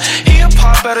dangerous. He a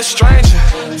pop at a stranger,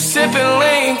 sipping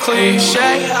lean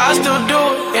cliche. I still do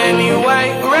it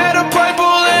anyway. Red or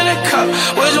purple in a cup,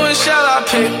 which one shall I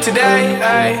pick today?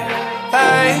 Hey,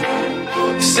 hey,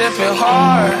 sipping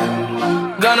hard,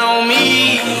 gun on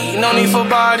me, no need for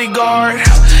bodyguard.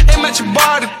 Aim at your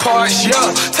body parts,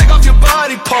 yeah. Take off your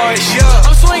body parts, yeah.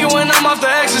 I'm swinging when I'm off the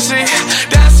ecstasy.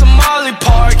 That's a Molly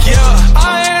Park, yeah.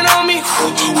 Iron on me,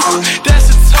 that's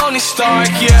a Tony Stark,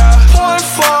 yeah. Pouring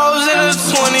falls in a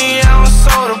 20-ounce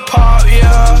soda pop,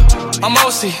 yeah. I'm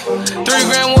OC, 3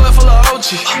 grand wood full of OG.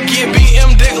 Get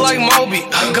BM dick like Moby.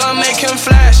 Gun make him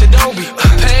flash Adobe.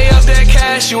 Pay up that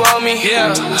cash you owe me,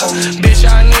 yeah. Bitch,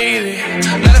 I need it.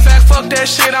 Matter of fact, fuck that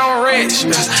shit, I'm rich.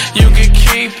 You can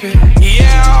keep it,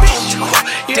 yeah.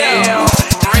 Damn,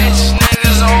 rich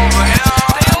niggas over here.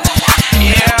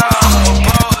 Yeah,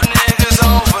 broke niggas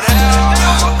over there.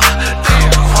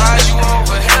 Damn, why you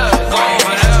over here?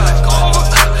 Over there.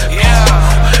 Yeah,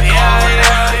 yeah,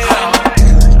 yeah.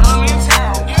 I'm in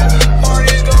town.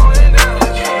 Party's going down.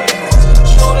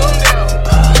 Shoot 'em down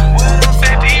with a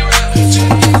 50 round.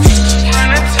 Run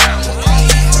the town.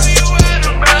 Who you at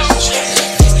about?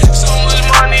 So much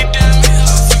money, damn it,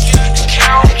 I forgot to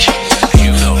count.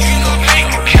 You know, make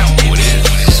a count. What is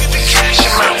it? The cash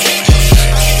amount.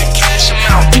 The cash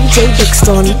amount. DJ Dixon.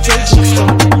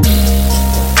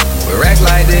 We rack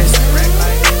like this.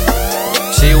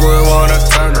 She would wanna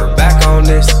turn her back on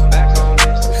this.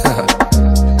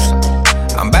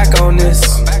 I'm back on this.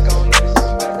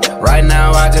 Right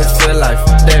now I just feel like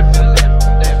that.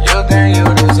 You think you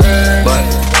deserve. But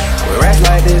we rack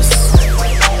like this.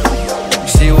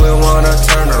 She would wanna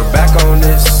turn her back on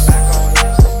this.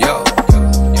 Yo,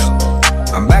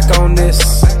 I'm back on this.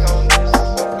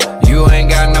 You ain't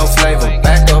got no flavor,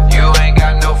 back up. You ain't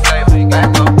got no flavor,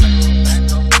 back up.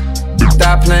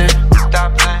 Stop playing.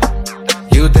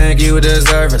 You think you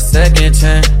deserve a second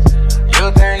chance.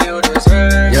 You think you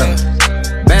deserve. Yeah,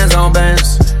 bands on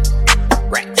bands.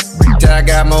 I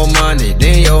got more money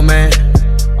than your man.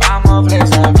 I'm a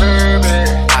flex on bourbon.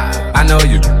 I know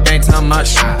you ain't talking my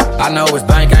shit. I know his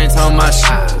bank ain't talking my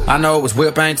shit. I know his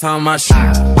whip ain't talking my shit.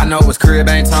 I know his crib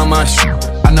ain't talking my shit.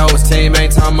 I know his team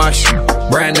ain't talking my shit.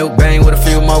 Brand new bang with a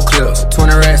few more clips.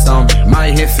 20 racks on me,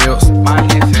 might hit feels.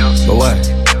 But what?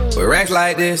 With racks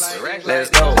like this, let's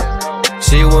go.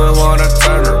 She wouldn't wanna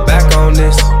turn her back on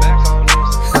this.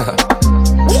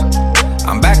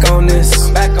 I'm back on this.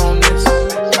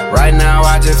 Right now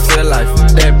I just feel like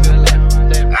that.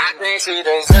 I think she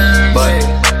deserves. But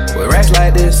with racks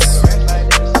like this,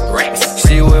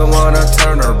 she would wanna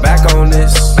turn her back on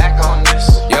this.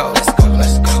 Yo,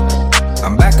 let's go.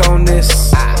 I'm back on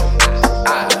this.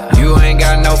 You ain't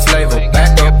got no flavor,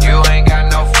 back up. You ain't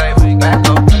got no flavor, back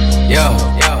up. Yo,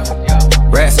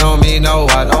 rats on me, no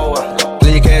I know.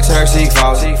 Please catch her, she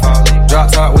fall. Drop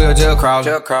top, we'll just crawl.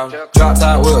 Drop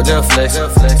top, we'll just flex.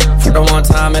 From one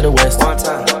time at the west. One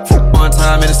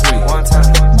time in the street.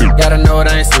 Gotta know it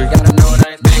ain't sweet.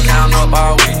 Big count up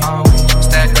all week.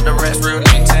 Stack up the rest real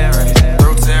neat. 10 racks.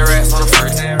 Throw 10 racks on the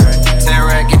first 10 racks. 10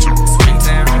 racks, get you sweet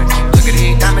 10 racks. Look at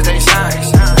these diamonds, they shine.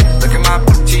 Look at my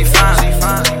she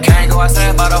fine. Can't go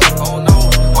outside by the oh no.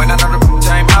 When I know the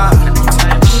ain't mine.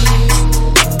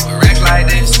 Racks like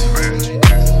this.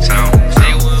 So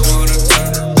they would wanna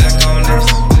turn back on this.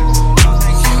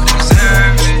 You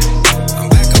deserve it. I'm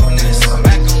back on this.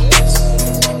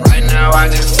 Right now I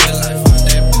just feel like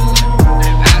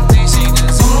I think she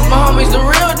deserves it. My homie's the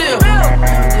real deal.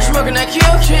 You smoking that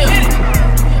kill.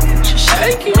 She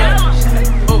shaking.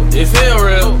 Oh, it feel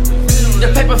real. The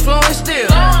paper flowing still.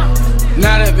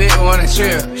 Now that bitch wanna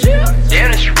chill.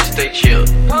 Damn, she stay chill.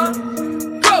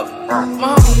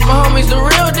 My homie's the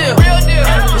real deal.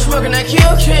 You smoking that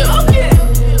kill.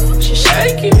 She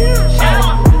shaking.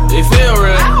 It feel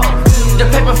real. The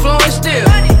paper flowing still.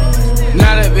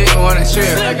 Now that bitch wanna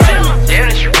chill.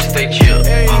 Damn, she stay chill.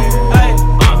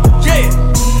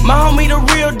 My homie the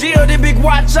real deal, that big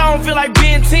watch on feel like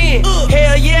Ben 10.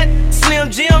 Hell yeah,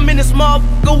 Slim Jim in this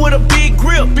motherfucker with a big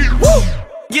grip. Woo!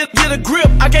 Get a grip,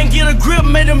 I can't get a grip,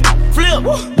 made them flip.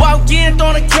 Walk in,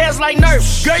 throwing the cash like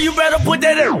Nerf. Girl, you better put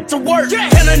that in to work.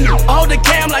 And a new, hold the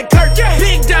cam like Kirk.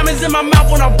 Big diamonds in my mouth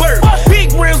when I burp.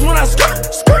 Big rims when I skirt.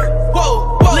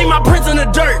 Whoa, leave my prints in the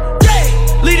dirt.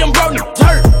 Leave them broke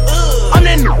hurt. I'm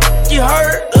that new, you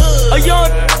heard? A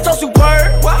young so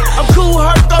superb. I'm cool,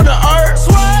 hurt, throw the earth.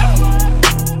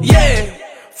 Yeah,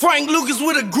 Frank Lucas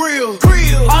with a grill.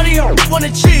 All these hoes wanna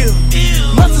chill.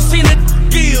 Must have seen the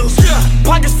gills.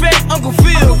 Pockets fat, Uncle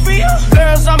Phil.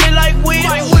 Girls on me like Will.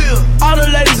 All the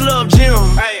ladies love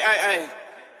Jim. Hey.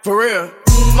 For real.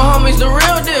 My homie's the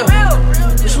real deal.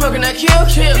 You smoking that kill.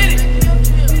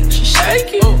 She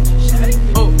shaking.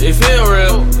 Oh, it feel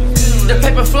real. The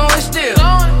paper flowing still.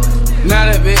 Now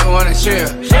that bitch wanna chill.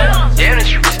 Damn,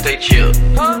 she stay chill.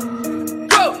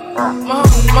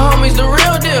 My homie's the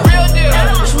real deal.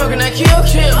 You smoking that kill.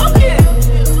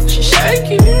 She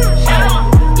shaking.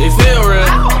 It feel real.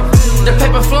 The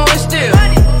paper flowing still.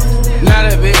 Now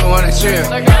that bitch wanna chill.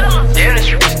 Damn,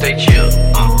 she stay chill.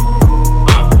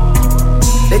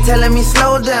 They telling me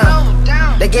slow down.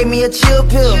 They gave me a chill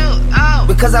pill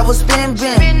because I was spin.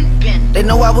 They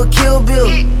know I would kill Bill.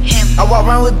 I walk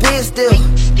around with big still.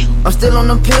 I'm still on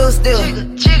them pills still.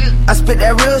 I spit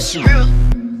that real shit.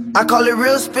 I call it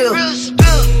real spill.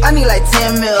 I need like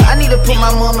 10 mil. I need to put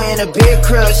my mama in a big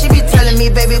crib. She be telling me,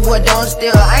 baby boy, don't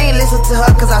steal. I ain't listen to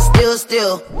her cause I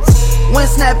still. Went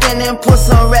snapping and put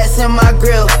some rats in my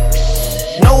grill.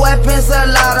 No weapons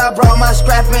allowed, I brought my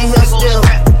strap in here still.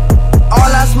 All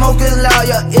I smoke is loud,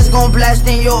 yeah, it's gon' blast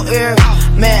in your ear.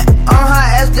 Man, I'm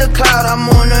high as the cloud, I'm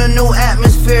on a new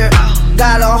atmosphere.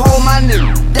 Gotta hold my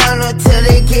nigga down until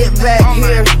they get back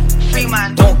here.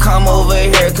 Don't come over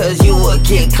here cause you will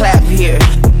get clapped here.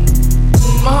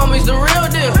 My homie's the real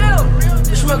deal.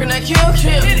 You smoking that kill.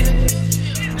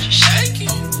 She shaking.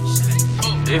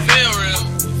 It feel real.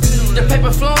 The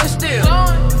paper flowing still.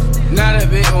 Now that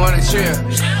bitch wanna chill.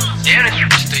 Damn, you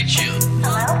stay chill.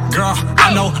 Girl,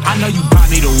 I know you bought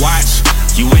me to watch.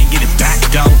 You ain't get it back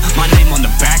though. My name on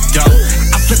the back door.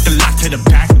 I flipped the lock to the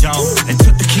back door and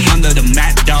took the key under the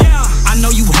mat though. I know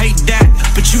you hate that,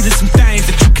 but you did some things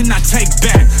that you cannot take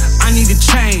back. I need to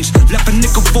change. Left a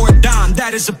nickel for a dime,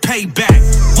 that is a payback.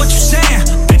 What you saying?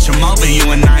 Bitch, I'm over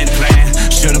you and I ain't playing.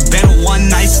 Should've been a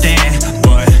one night stand,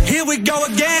 but here we go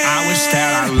again. I wish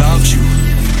that I loved you,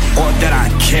 or that I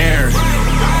cared,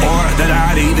 or that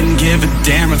I'd even give a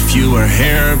damn if you were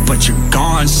here. But you're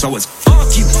gone, so it's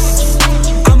fuck you.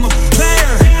 I'm a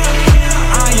player.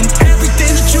 I am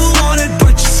everything that you wanted,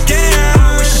 but you're scared.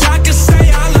 I wish I could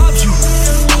say I loved you,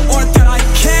 or that I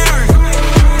cared,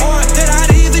 or that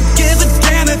I'd even give a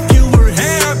damn if you were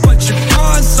here. But you're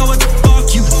gone, so it's fuck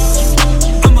you.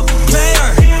 I'm a player.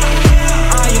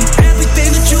 I am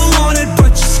everything that you wanted,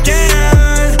 but you're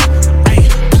scared. Hey,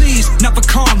 please never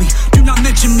call me. Do not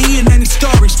mention me in any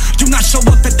stories. Do not show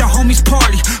up at the homies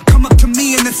party. Come up to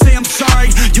me and then say I'm sorry.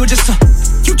 You just a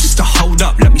hold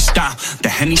up, let me stop. The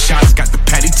Henny shots got the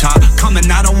petty top. Coming,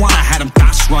 I don't wanna have them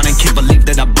thoughts running. Can't believe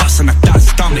that I bust in a thought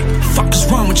stomach. Fuck is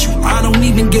wrong with you? I don't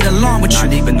even get along with you.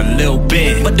 Not even a little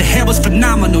bit. But the hair was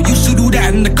phenomenal. Used to do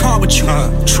that in the car with you.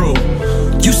 True.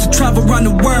 Used to travel around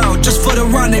the world just for the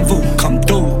rendezvous. Come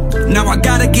through. Now I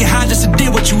gotta get high just to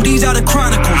deal with you. These are the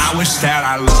chronicles. I wish that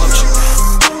I loved you,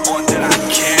 or that I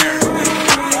cared.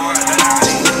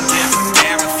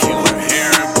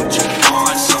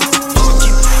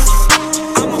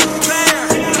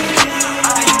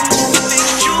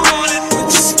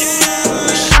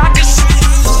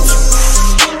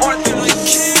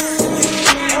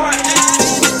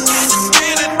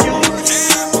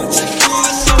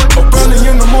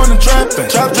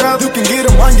 trapping. Chop, you can get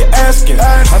them when you're asking.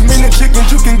 How many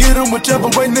chickens you can get them, whichever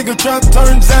way nigga trap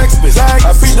turn Zaxby's.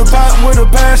 I beat the pot with a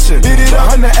passion. Did it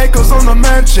 100 acres on a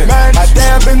mansion. I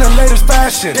dab in the latest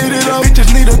fashion. Did it up, bitches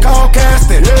need a call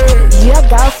casting. Your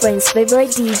girlfriend's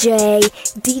favorite DJ,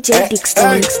 DJ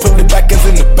Dixon. Put the backers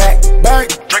in the back.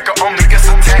 Drinker on me gets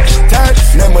attached.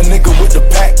 Name a nigga with the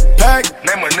pack.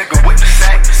 Name a nigga with the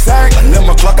sack. 11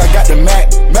 o'clock, I got the Mac.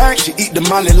 She eat the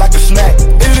molly like a snack.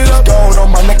 Eat it up, gold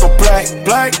on my neck, a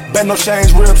black. Bend no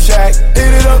chains, rib shack.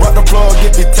 Eat it up, rock the plug,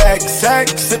 get me tax.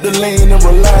 Sip the lean and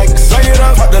relax. Lay it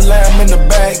up, put the lamb in the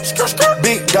bag.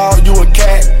 Big dog, you a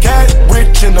cat.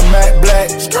 Rich in the matte black.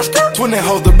 20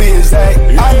 hoes to be exact.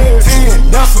 I need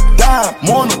 10, that's a dime.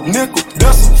 Want a nickel,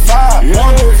 that's a 5.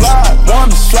 Wanna fly,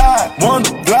 wanna slide,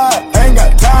 wanna glide. Ain't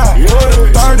got time. Put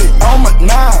a 30 on my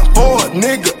 9. For a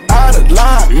nigga out of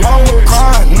line. Mama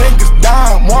crying, niggas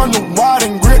dying. Wonder why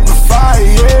they grip the fire,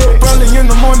 yeah. Early in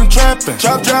the morning trapping.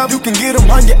 Chop, you can get them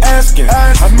when you're asking.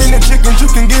 How many chickens you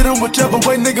can get them, whichever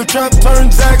way nigga trap turn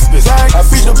Zaxby's. I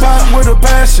beat the pot with a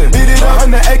passion. Beat it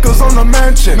 100 acres on a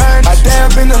mansion. I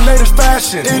dab in the latest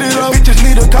fashion. Eat it up, bitches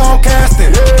need a call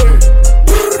casting.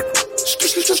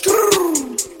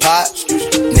 Pot,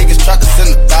 niggas try to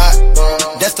send a thought.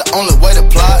 That's the only way to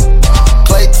plot.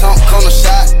 Clay Tunk on a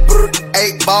shot.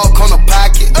 8 ball on a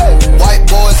pocket. White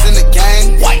boys in the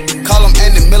game. Call him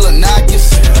Andy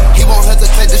Milonakis. He won't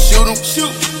hesitate to shoot him.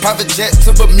 Private jet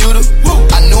to Bermuda.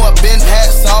 I knew I been had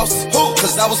sauce.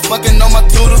 Cause I was fucking on my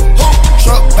tutor.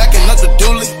 Truck backing up the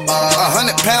dually.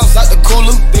 100 pounds out the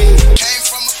cooler. Came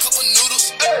from a couple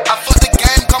noodles. I fucked the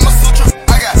game, call my sutra.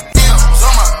 I got M's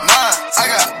on my mind. I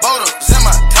got Bodas in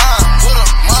my time. Put a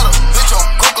model, bitch on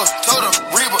Coca, told her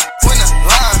Reba, win the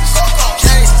lines.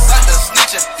 Case like the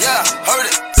snitching, yeah, heard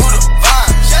it through the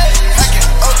vine. Packing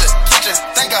up the kitchen,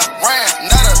 think I ran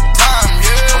out of time,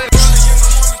 yeah.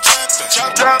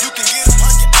 Chop, you can get them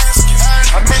when you're asking.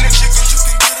 How many chickens you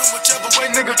can get them, whichever way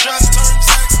nigga try to turn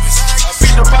Zaxby's. I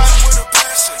beat the pot with a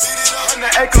passion.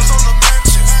 100 acres on the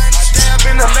mansion. I dab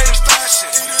in the latest fashion.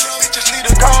 Bitches need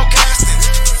a call casting.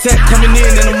 Set coming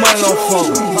in and the money on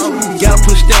fold. Gotta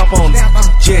put a stamp on it.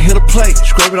 Jet hit a plate,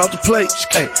 scrape it off the plate.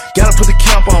 Hey, gotta put the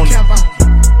camp on it.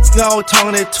 Always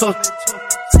talking that tough.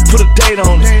 Put a date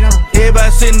on it.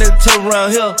 Everybody sitting at the table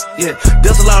around here. Yeah,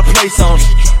 there's a lot of place on it.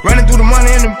 Running through the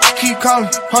money and the keep calling.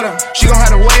 Hold up, she gon'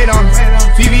 have to wait on it.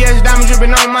 VVS diamond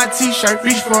dripping on my t-shirt.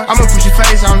 Reach for it, I'ma put your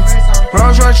face on it.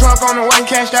 Rolls Royce truck on the way,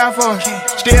 cashed out for it.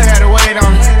 Still had to wait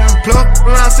on it. Plug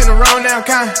around, sitting around down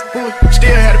kind.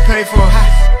 Still had to pay for it.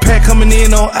 Pack coming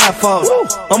in on iPhone.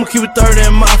 I'ma keep it 30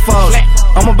 in my fault.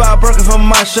 I'ma buy a burger from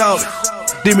my shop.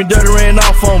 Did me dirty, ran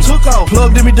off on me. Took off.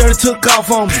 Plug did me dirty, took off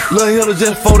on me. Lil' Hilda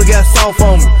just folded, got soft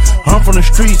on me. I'm from the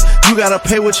streets, you gotta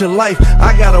pay with your life.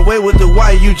 I got away with the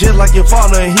white, you just like your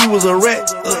father, and he was a rat.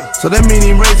 So that mean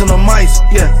he raising the mice,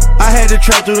 yeah. I had to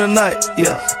trap through the night,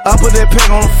 yeah. I put that pack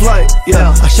on the flight,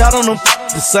 yeah. I shot on them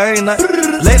the same night.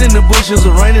 Late in the bushes,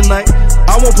 a rainy night.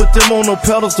 I won't put them on no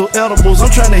pedals or edibles. I'm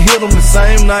trying to hit them the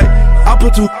same night. I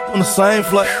put 2 on the same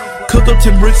flight. Cooked up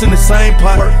 10 bricks in the same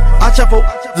pot. I chop up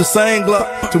the same Glock.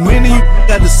 Too many of you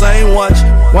got the same watch.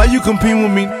 Why you compete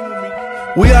with me?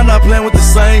 We are not playing with the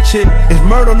same chick. It's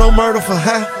murder, no murder for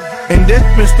high. And that's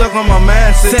been stuck on my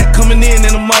mindset. Set coming in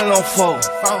and the money on fold.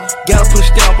 Gotta put a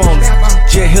stamp on it.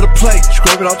 Jet hit a plate,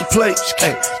 scrape it off the plate.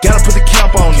 Hey, gotta put the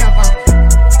camp on it.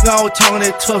 Always talking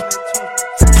that tough.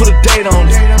 Put a date on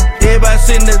it. Everybody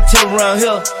sitting at the table around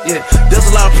here. Yeah, there's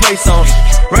a lot of place on it.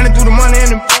 Running through the money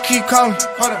and the keep calling.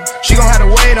 Hold up, she gon' have to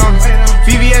wait on it.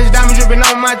 VVS diamond dripping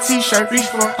on my t-shirt. Reach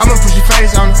for it, I'ma put your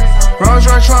face on it. Rolls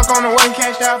Royce truck on the way,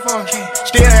 cashed out for it.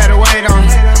 Still had to wait on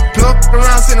it. Plug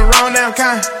around, sitting around down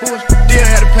kind. Still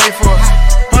had to pay for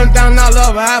it. $100,000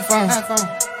 of an iPhone.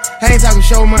 I ain't talking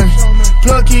show money.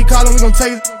 Plug keep calling, we gon'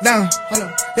 take it down. Hold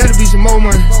up, there'll be some more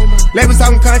money. Labels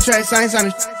talking contracts, I ain't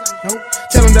signing. Nope.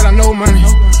 Tell them that I know money.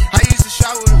 I used to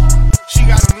shop with her. She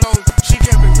got them low. She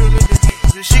kept it real with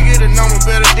the she get a number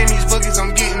better than these buckets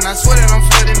I'm getting. I swear that I'm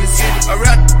flooding the city. A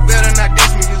rap better not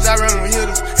diss me, cause I run with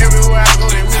hitters. Everywhere I go,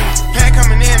 they with me. Pack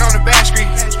coming in on the back street.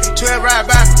 12 ride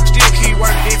by, still keep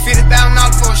working. They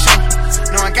 $50,000 for a show.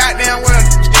 No, I goddamn well,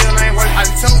 still ain't working. I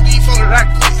told these folks that I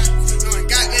quit. No, I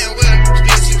goddamn well,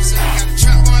 still super. Got the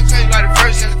trap one crazy like the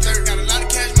first and the third. Got a lot of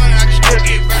cash money, I can still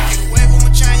get back. Get away with my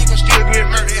chain, you gon' still get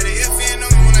murdered. Had a FN on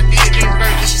me when I did get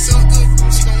murdered. She so good,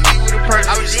 she gon' leave with a purse.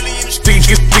 I was really in the street.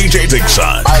 DJ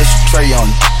Dixon. Ice tray on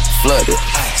flooded.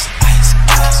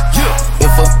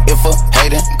 If a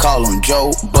hatin', call him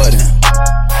Joe Budden.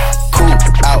 Cool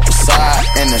outside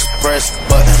and express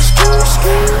button.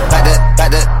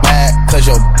 Back that bag, cause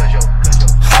your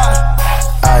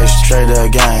ice trader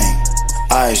gang.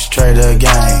 trader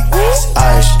gang,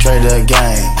 ice trader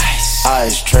gang,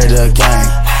 ice trader gang,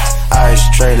 ice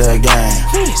trader gang,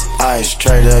 ice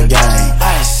trader gang,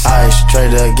 ice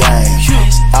trader gang,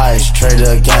 ice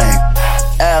trader gang.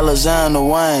 Alexander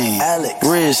Wayne,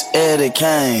 Rich Eddie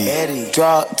Kane,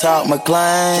 drop top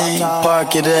McLean,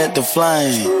 park it at the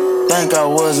Flame. Think I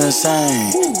was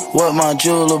insane. What my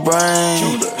jeweler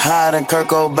brain? Hiding Kurt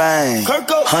Cobain.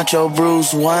 Huncho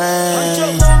Bruce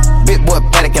Wayne. Big boy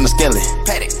Paddock in the skelly.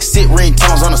 Sit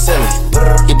ringtones on the celly.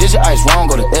 You did your ice wrong,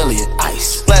 go to Elliot.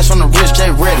 Ice. Splash on the wrist,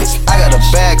 J Reddick. I got a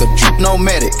bag of drip, no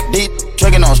medic. Deep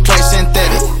drinking on straight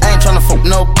synthetic. I ain't tryna fuck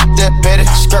no that petty.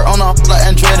 Skirt on off like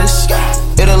Andretti's.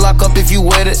 It'll lock up if you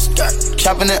wet it.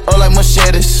 Chopping it up like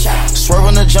machetes. Swerve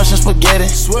on the junction spaghetti.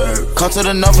 Come to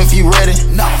the north if you ready.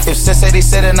 If Seth said he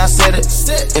said it, and I said it.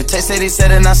 If Tay said he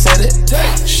said it, and I said it.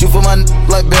 Shoot for my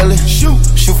like belly. Shoot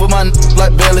for my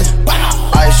like belly.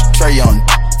 Ice tray on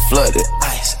flooded.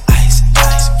 Ice.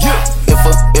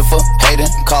 If a hatin',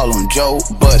 call him Joe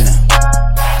Budden.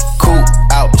 Cool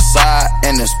outside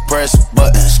and this press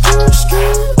button.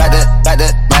 Like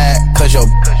that mad, cause yo.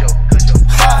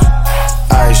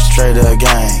 Ice trader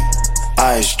gang,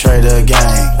 ice trader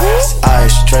gang,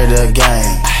 ice trader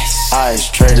gang, ice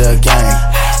trader gang,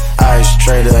 ice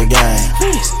trader gang,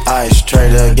 ice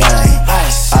trader gang,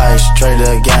 ice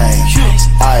trader gang,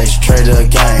 ice trader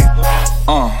gang.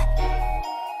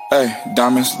 Hey,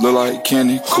 diamonds look like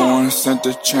candy corn. Sent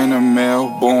the chain of mail,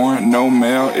 born. No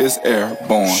mail is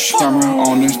airborne. Camera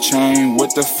on the chain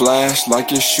with the flash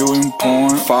like you're shooting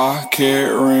porn.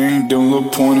 5-carat ring, them little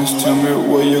pointers. Tell me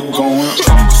where you're going.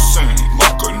 I'm the same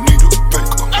like a needle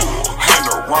baker. Hand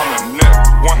around the neck,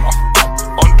 wanna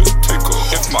Undertaker.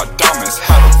 If my diamonds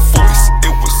had a voice,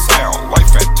 it would sound like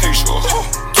Fantasia.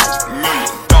 $2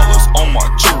 million on my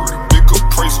jewelry, big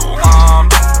appraisal.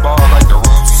 I'm ball like the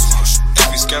roses.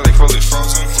 Scallop fully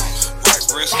frozen. Right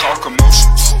wrist, call commotion.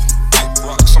 Big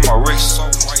rocks on my wrist, so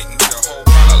white and need a whole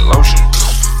kind of lotion.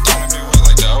 Don't be wet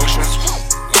like the ocean.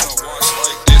 Once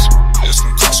like this can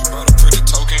cost you about a pretty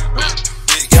token.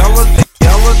 Yellow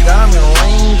diamond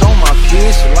rings on my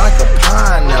fist like a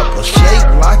pineapple,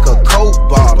 shaped like a Coke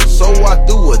bottle. So I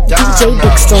threw a dime DJ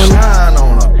Dixon. Shine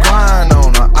on her, grind on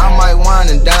her. I might wine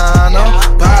and dine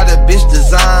her. Buy the bitch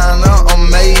designer, a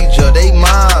major, they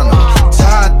minor.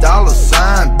 Dollar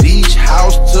sign, beach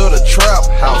house to the trap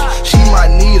house. She might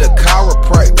need a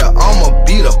chiropractor, I'ma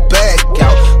beat her back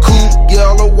out. Coupe,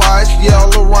 yellow, white,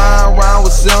 yellow, round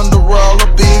with Cinderella.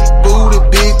 Big booty,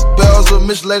 big bells, a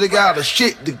Miss Lady got her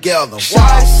shit together.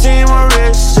 Shawty see my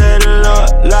wrist, set it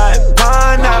up like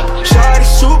pineapple. Shawty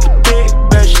super thick,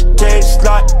 bet she tastes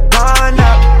like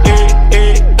pineapple.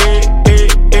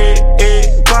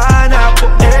 Pineapple,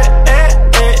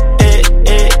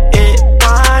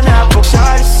 pineapple.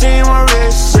 Shawty see my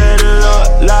wrist, set it up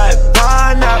like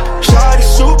pineapple. Shawty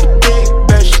super thick,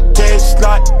 bet she tastes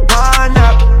like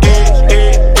pineapple.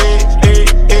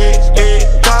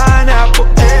 Pineapple,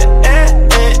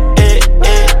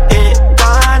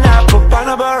 pineapple,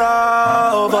 pineapple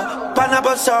rover,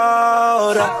 pineapple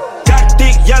soda. Got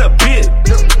thick yellow bitch,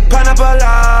 pineapple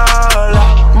lala.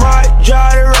 Might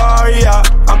drive the Rari, yeah,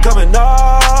 I'm coming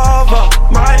over.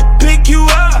 Might pick you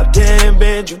up, then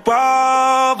bend you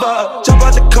over. Jump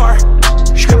out the car,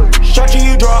 shot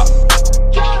you drop.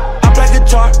 I play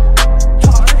guitar,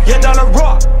 yeah, dollar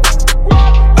rock.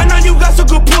 I know you got some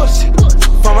good pussy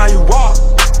from how you walk.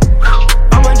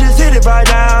 I'ma just hit it right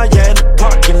now, yeah, in the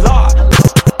parking lot.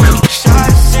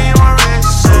 Shawty see my wrist,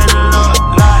 set it up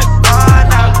like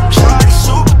pineapple. Shawty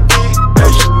super thick,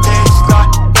 bet she tastes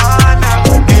like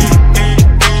pineapple.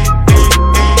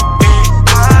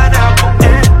 Pineapple,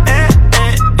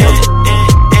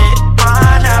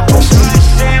 pineapple. Shawty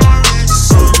see my wrist,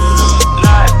 set it up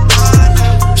like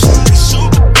pineapple. Shawty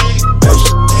super thick, bet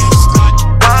she tastes like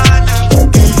pineapple.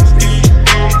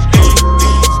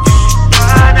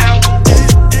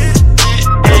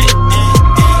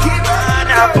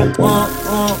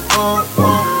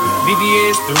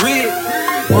 VVS the rig.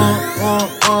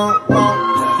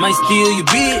 Might steal your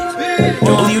bitch.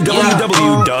 www.djdixon.com.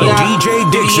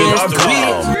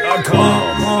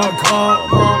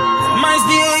 Might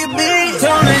steal your bitch.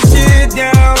 Tone that shit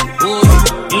down.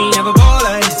 You ain't never ball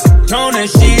like this. Tone that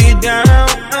shit down.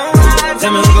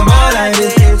 Tell me who can ball like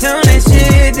this. Tone that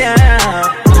shit down.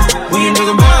 We ain't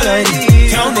nigga ball like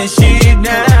this. Tone that shit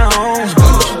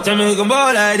down. Tell me who can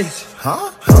ball like this.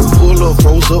 Pull up,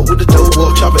 froze up with the dough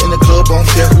up. Chopper in the club on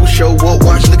fair. Who show up?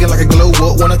 Watch looking like a glow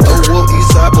up. When I throw up,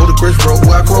 east side, bow the Chris Road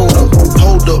where I growed up.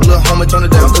 Hold up, little homie, turn it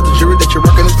down. Cause the jury that you're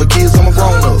rocking is for kids, I'm a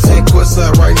grown up. Same court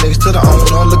side, right next to the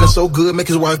owner. Looking so good, make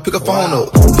his wife pick a phone up.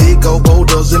 Big old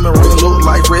boulders in my ring, look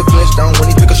like Red Flintstone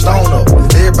when he pick a stone up.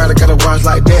 Everybody gotta watch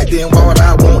like that, then why would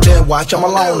I want that? Watch, I'm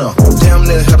alone up. Damn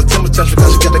near had a temper tantrum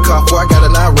cause she got the car before I got it,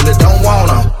 now I really don't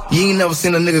want her. You ain't never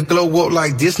seen a nigga glow up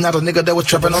like this, not a nigga that was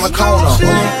trapping on the corner.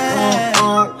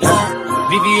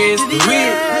 VVS the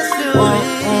real.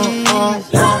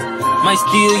 Might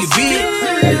steal your bitch.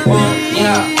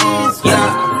 Yeah.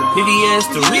 VVS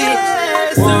the real.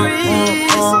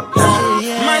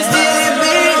 Might steal your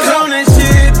bitch. Tone that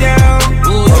shit down.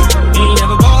 You ain't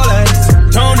never ball like this.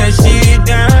 Tone that shit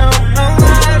down.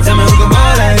 Tell me who can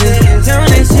ball like this.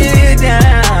 Tone that shit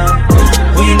down.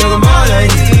 Who you know can ball like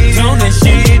this? Tone that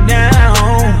shit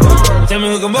down. Tell me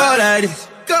who can ball like this.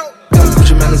 Put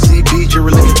your man in CB,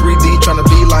 jury looking 3D, tryna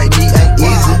be like me ain't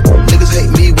easy. Niggas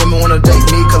hate me, women wanna date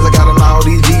me, cause I got on all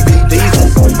these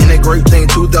DVDs. In that great thing,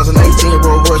 2018,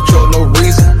 Rolls Royce truck, no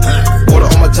reason. Water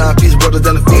on my timepiece, brother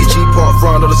than the Fiji, part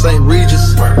front of the St.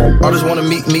 Regis. Artists wanna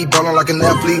meet me, ballin' like an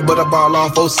athlete, but I ball all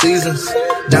 4 seasons.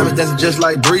 Diamonds dancing just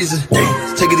like breezy.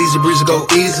 Take it easy, breezy, go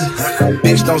easy.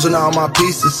 Big stones in all my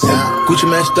pieces. Gucci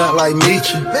man stunt like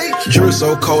Meechie. Jury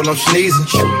so cold, I'm sneezing.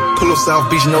 Pull up South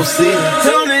Beach, no ceiling.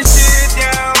 Tone that shit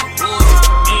down. You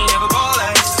ain't never ball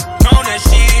like this. Tone that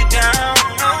shit down.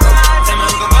 Tell me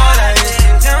who can ball like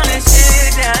this. Tone that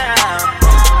shit down.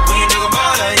 Who you nigga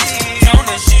ball like this? Tone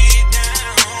that shit down.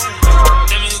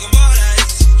 Tell me who can ball like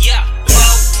this. Yeah.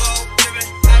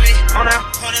 On that.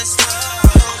 On that slow.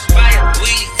 Fire. We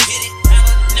hit it.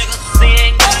 Nigga.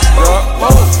 Sing.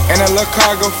 And that little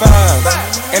car go fast.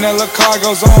 And that little car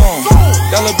goes on.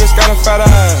 That little bitch got a fat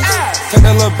ass. Take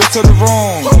that little bitch to the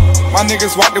room. My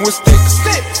niggas walking with sticks.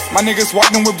 My niggas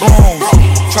walking with brooms.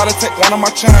 Try to take one of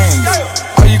my chains.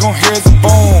 All you gon' hear is a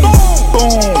boom.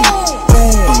 Boom.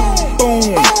 Boom.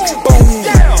 Boom. Boom.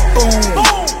 Boom.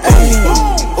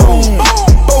 Boom.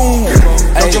 Boom.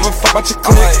 Don't give a fuck about your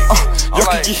click. Y'all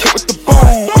can get hit with the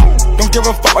boom. Don't give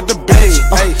a fuck about the bitch.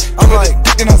 I'm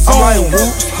like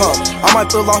whoops, I might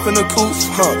pull off in the coops,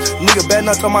 nigga better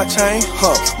not on my chain,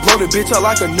 blow the bitch up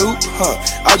like a nuke,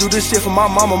 I do this shit for my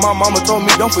mama told me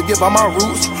don't forget about my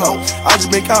roots, I just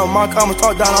been counting my comments,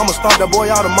 talk down, I'ma stomp that boy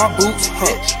out of my boots,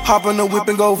 hop in the whip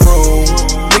and go vroom,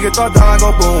 nigga talk down, I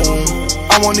go boom,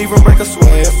 I won't even break a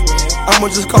sweat,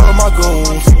 I'ma just call on my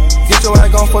goons, get your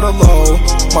ass on for the low,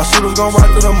 my shooters gon'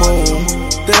 ride to the moon,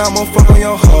 then I'ma fuck on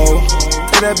your hoe,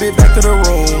 take that bitch back to the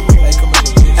room.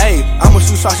 Hey, I'ma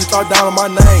shoot shots, she talk down on my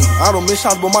name. I don't miss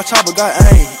shots, but my chopper got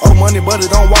aim. Old money, but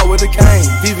it don't walk with a cane.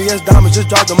 VVS diamonds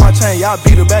just dropped on my chain. Y'all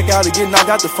beat her back out and get knocked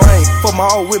out the frame. For my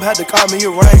old whip, had to call me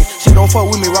a rain. She don't fuck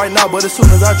with me right now, but as soon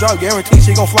as I drop, guarantee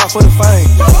she gon' fly for the fame.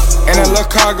 And that little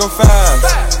car go fast.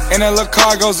 And that little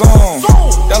car goes on.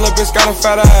 That little bitch got a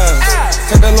fat ass.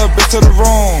 Take that little bitch to the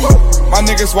room. My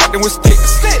niggas walking with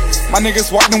sticks. My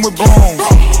niggas walking with brooms.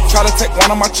 Try to take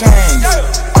one of my chains.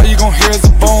 All you gon' hear is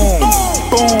a boom.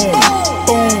 Boom,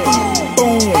 boom,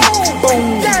 boom,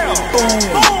 boom, boom,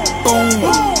 boom,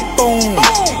 boom,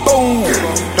 boom.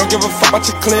 Don't give a fuck about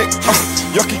your click.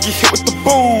 Y'all can get hit with the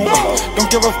boom. Don't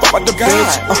give a fuck about the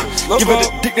bitch. Give it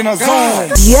a dick in a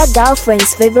zone. Your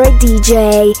girlfriend's favorite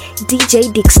DJ, DJ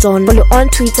Dixon. Follow on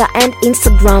Twitter and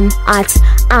Instagram at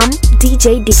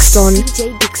DJ Dixon.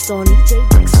 DJ Dixon. DJ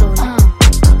Dixon.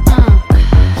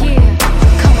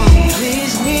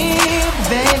 Please me,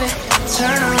 baby.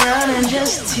 Turn around and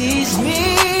just tease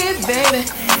me, baby.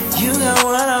 You got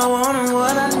what I want and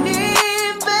what I need,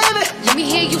 baby. Let me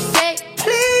hear you say,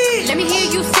 please. Let me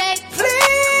hear you say, please.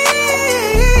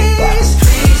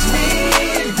 Please me,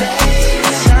 baby.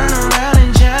 Turn around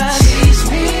and just tease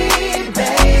me,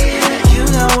 baby. You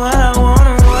got what I want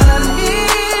and what I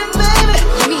need, baby.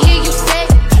 Let me hear you say,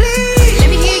 please. Let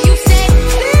me hear you say,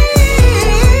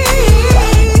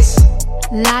 please.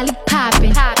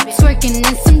 Lollipopping, twerking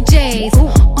in some J's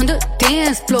on the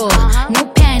dance floor. No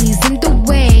panties in the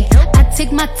way. I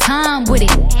take my time with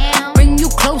it. Bring you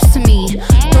close to me.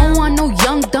 Don't want no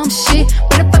young dumb shit.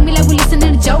 Better fuck me like we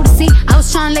listening to Jodeci. I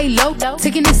was trying to lay low,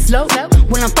 taking it slow.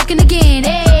 When I'm fucking again,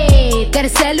 hey, gotta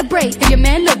celebrate. If your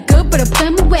man look good, better put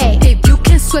him away. If you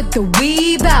can sweat the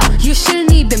weave out, you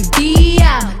shouldn't even be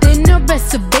out. There no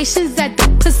reservations at the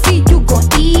pussy, you gon'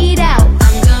 eat out.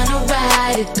 I'm gonna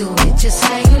ride it, do it just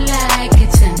how you like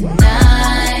it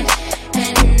tonight.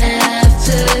 And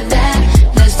after that,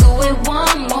 let's do it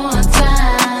one more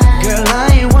time. Girl, I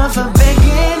ain't one for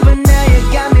begging, but now you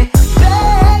got me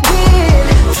begging.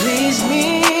 Please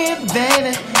me,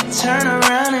 baby. turn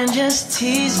around and just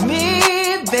tease me,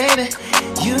 baby.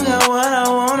 You got what I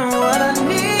want and what I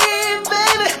need,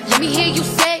 baby. Let me hear you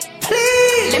say,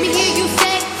 please. Let me hear you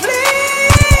say,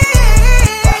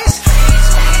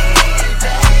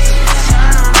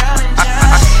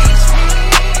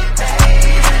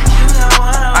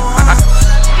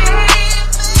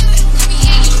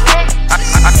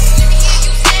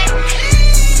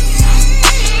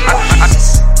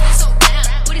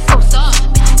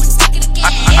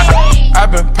 I've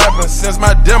been poppin' since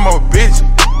my demo, bitch.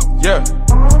 Yeah.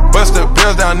 Bust the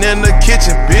bills down in the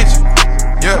kitchen, bitch.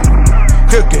 Yeah.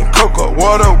 Cooking cocoa,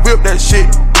 water, whip that shit.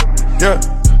 Yeah.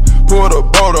 Pull the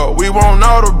boat up, we want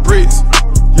all the bricks.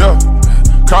 Yeah.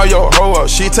 Call your hoe up,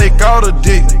 she take all the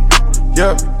dick.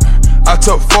 Yeah. I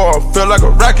took 4, feel like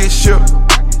a rocket ship.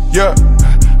 Yeah.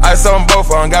 Ice on both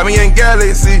of them, got me in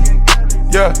Galaxy.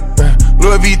 Yeah.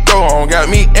 Louis V throw on, got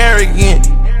me arrogant.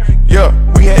 Yeah,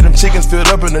 we had them chickens filled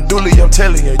up in the dually, I'm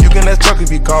telling you, you can ask Chuck if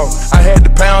he called. I had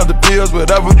the pounds, the pills,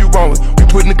 whatever you want. We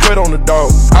putting the cut on the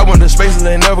dog. I went to space and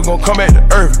they never gonna come back to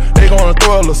earth. They gonna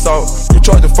throw a little salt. You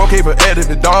charge the 4K for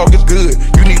additive, dog, it's good.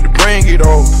 You need to bring it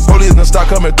on. Police done start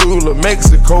coming through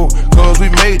Mexico, cause we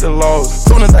made the laws.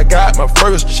 Soon as I got my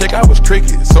first check, I was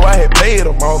tricky, so I had paid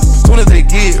them off. Soon as they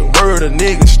get word of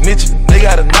niggas snitching, they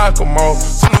gotta knock them off.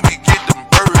 Soon as we get them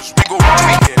birds, we go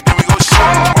tweaking, then we go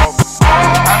shoot them off.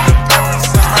 I've been poppin'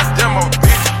 since my demo,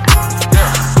 bitch.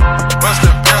 Yeah. Bust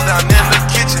the bills down in the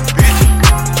kitchen, bitch.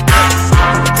 Yeah.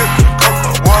 Cooking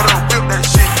cocoa, water, whip that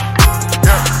shit.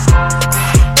 Yeah.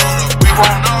 We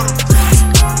want all the bricks.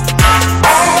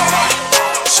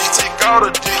 She take all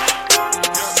the dick.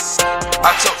 Yeah.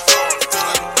 I took 4 and feel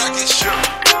like a rocket ship.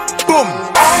 Boom.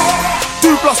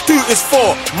 2 + 2 is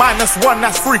 4. -1,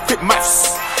 that's 3. Quick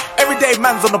maths. Everyday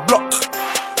man's on the block.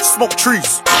 Smoke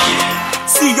trees.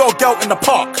 See your girl in the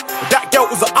park. That girl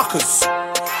was a uckers.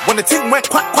 When the thing went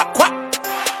quack, quack, quack,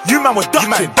 you man were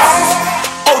ducking.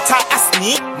 Hold tight,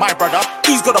 Asney, my brother.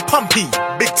 He's got a pumpy,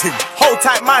 big thing. Hold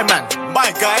tight, my man,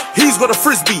 my guy. He's got a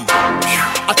frisbee.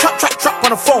 I trap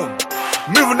on the phone.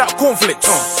 Moving that cornflakes.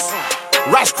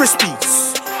 Rice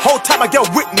Krispies. Whole time I get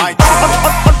with me.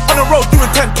 On the road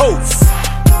doing 10 toes.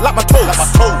 Like my toes.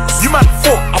 You man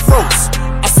thought I froze.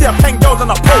 I see a pen girl on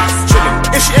a pose.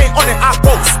 Chillin'. If she ain't on it, I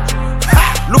post.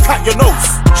 Look at your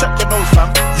nose. Check your nose,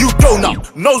 fam. You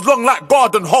donut. Nose long like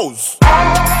garden hose.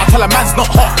 I tell a man's not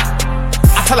hot.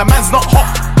 I tell a man's not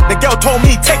hot. The girl told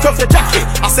me, take off your jacket.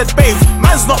 I said, babe,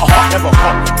 man's not hot. Never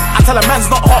hot. I tell a man's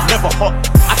not hot. Never hot.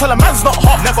 I tell a man's not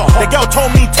hot. Never hot. The girl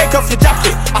told me, take off your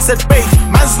jacket. I said, babe,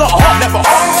 man's not hot. Never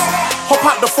hot. Hop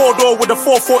out the 4-door with the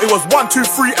 440. It was 1, 2,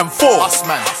 3, and 4. Us,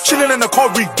 man. Chilling in the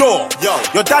corridor. Yo,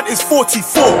 your dad is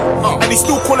 44. And he's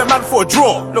still calling man for a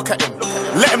draw. Look at him.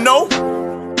 Let him know.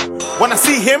 When I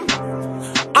see him,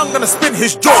 I'm gonna spin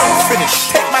his jaw.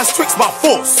 Finish. Take man's Twix by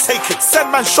force. Take it. Send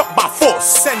man shot by force.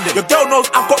 Send it. Your girl knows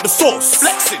I've got the sauce.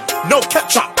 Flexing. No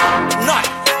ketchup. None.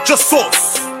 Just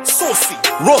sauce. Saucy.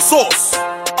 Raw sauce.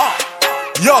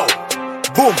 Yo.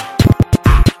 Boom.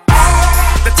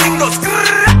 The thing goes.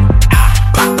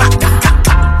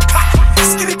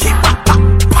 Skitty keep.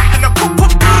 And I pop.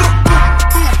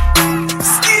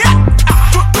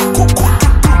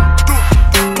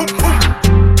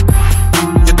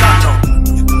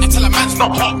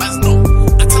 Not hot, man's not.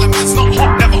 I tell a man's not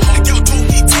hot, never hot. The girl told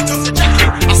me take off the jacket.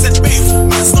 I said, babe,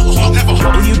 man's not hot, never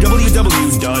hot.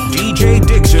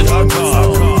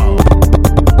 www.djdixon.com.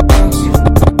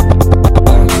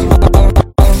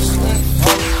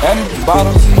 Any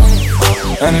bottles,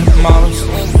 any models,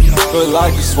 feel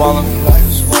like you swallow.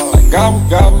 Like gobble,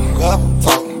 gobble,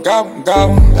 talking gobble,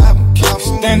 gobble. Keep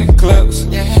extending clips,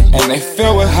 and they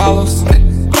fill with hollows.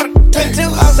 22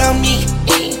 hoes on me,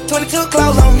 22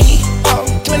 clothes on me.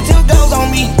 22 goes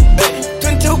on me,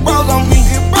 22 bros on me.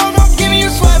 Give me a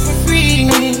sweat for free.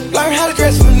 Learn how to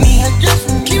dress for me.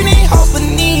 Keeping these hoes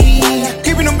beneath.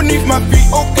 Keeping them beneath my feet.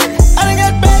 Okay. I done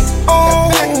got back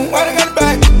on. I done got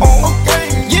back on. Okay.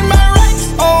 Get my rights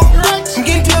on. I'm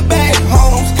getting to a bag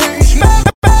home. Smack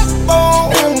my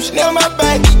backbone. Snap my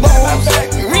backbone.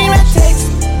 Read my text.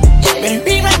 Better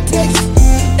read my text.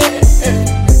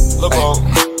 Look up.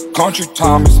 Country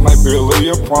Thomas might barely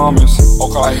a promise.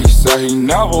 Okay, he said he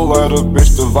never let a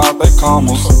bitch divide their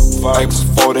commas.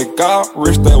 Before they got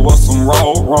rich, they was some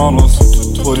road runners.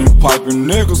 Putting piping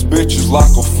niggas, bitches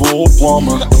like a full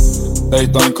plumber. They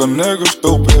think a nigga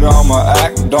stupid, I'ma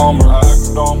act dumber.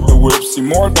 The whip see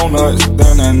more donuts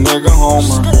than that nigga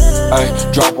Homer. Ay,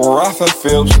 drop her off at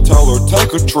Phillips, tell her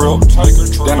take a trip.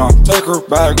 Then I take her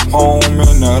back home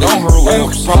and that on her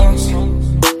lips.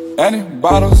 Any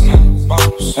bottles,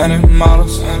 and it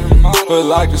models, but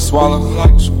like to swallow. I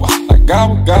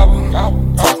gobble,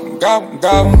 talking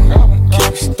gobble, keep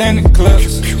extending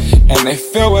clips, and they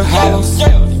fill with hollows.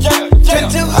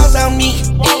 22 hoes on me,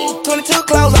 22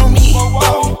 clothes on me,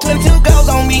 22 goals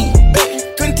on me,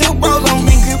 22 bros on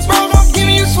me. Bro, don't give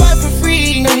me a swipe for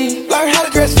free. Learn how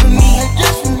to dress for me.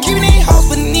 Keeping these hoes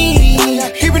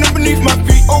beneath, keeping them beneath my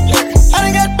feet. I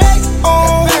done got back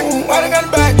on, I done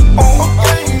got back on.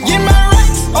 Get my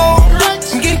racks on,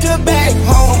 I'm getting to a bag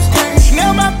home.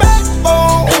 Snap my back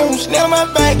on, snap my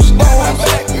back on.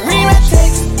 Read my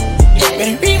text,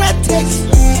 better read my text.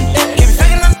 Keep it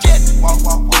flying on jet,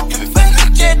 keep it flying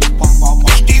on jet.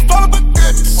 These fall but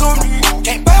good, so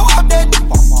can't buy what I bet.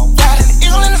 Got an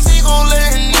eagle and a seagull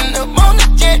laying in the on the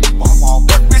jet.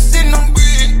 We're sitting on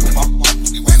bread,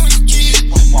 working with the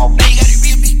kid. Now you got a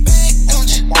real big bag, don't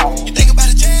you? You think about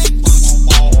a check,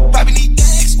 probably need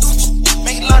tax,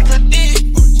 make it lot of dick.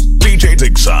 DJ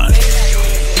Dixon.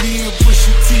 Me and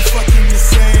Pusha T fucking the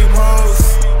same hoes.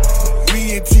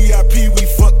 Me and T.I.P. we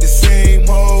fuck the same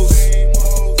hoes.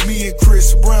 Me and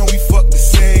Chris Brown we fuck the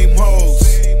same hoes.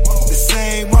 The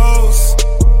same hoes,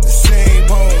 the same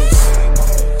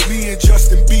hoes. Me and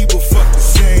Justin Bieber fuck the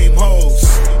same hoes.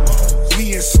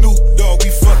 Me and Snoop Dogg we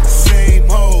fuck the same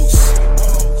hoes.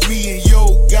 Me and Yo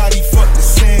Gotti fuck the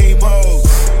same hoes.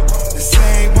 The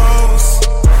same hoes,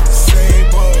 the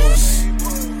same hoes.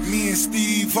 Me and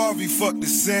Steve Harvey fuck the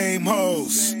same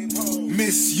hoes.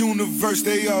 Miss Universe,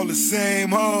 they all the same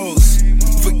hoes.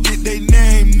 Forget they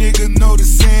name, nigga, know the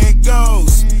saying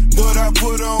goes. But I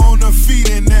put her on her feet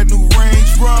in that new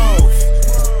Range Rover.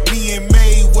 Me and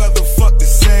Mayweather fuck the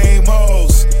same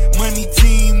hoes. Money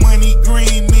team, money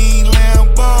green, mean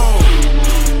Lambo.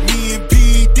 Me and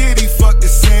P. Diddy fuck the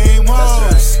same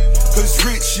hoes. Cause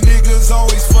rich niggas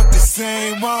always fuck the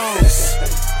same hoes.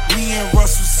 Me and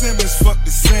Russell Simmons fuck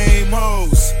the same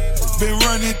hoes. Been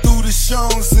running through the show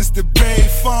since the Bay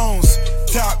phones.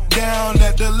 Top down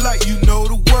at the light, you know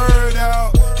the word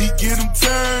out. He get them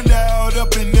turned out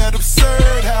up in that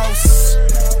absurd house.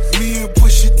 Me and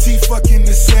Pusha T fucking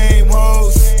the same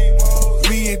hoes.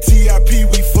 Me and T.I.P.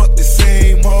 we fuck the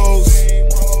same hoes.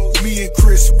 Me and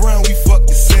Chris Brown we fuck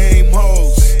the same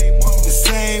hoes. The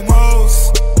same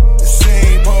hoes, the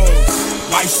same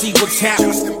hoes. I see what's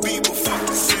happening. Justin Bieber fuck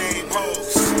the same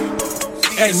hoes.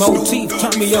 Hey, Motif,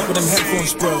 turn me up with them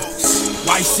headphones, bro.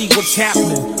 I see what's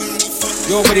happening.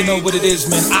 You already know what it is,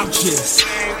 man. Out here,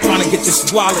 trying to get this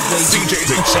guala, baby. DJ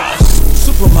Dixon.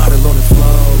 Supermodel on the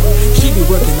floor. She be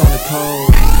working on the pole.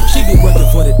 She be working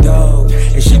for the dough,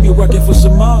 and she be working for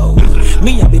some more.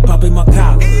 Me, I be popping my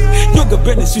collar. You got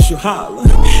business, you should holler.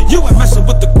 You ain't messing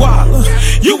with the guala.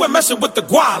 You ain't messing with the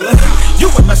guala. You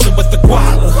ain't messing with the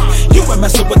guala. You ain't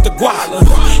messing with the guala.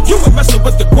 You ain't messing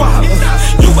with the guala.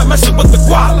 You ain't messing with the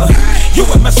guala. You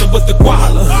ain't messing with the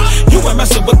guala. You ain't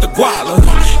messing with the guala.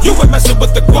 You ain't messing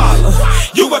with the guala.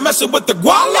 You ain't messing with the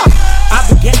guala. I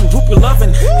began groupie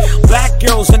loving black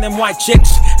girls and them white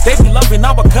chicks. They be loving,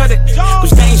 I would cut it,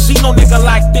 cause they ain't seen no nigga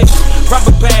like this.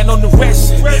 Rubber band on the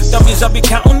wrist, that means I be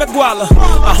counting the guala.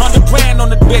 100 grand on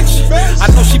the bitch, I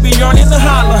know she be yearning to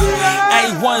holler.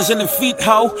 A1s in the feet,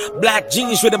 ho. Black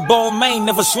jeans with a bold mane.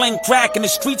 Never sling crack in the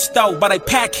streets though, but I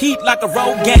pack heat like a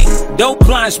road gang. Dope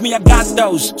lines, me I got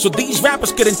those, so these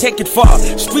rappers couldn't take it far.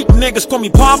 Street niggas call me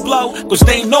Pablo, cause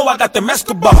they know I got them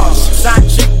Escobars. Side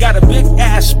chick got a big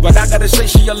ass, but I gotta say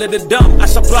she a little dumb. I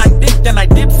supply dick, then I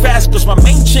dip fast, cause my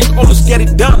main chick always get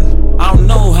it done. I don't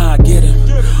know how I get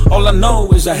him, all I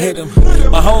know is I hit him.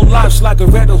 My whole life's like a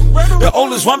riddle, the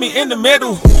oldest want me in the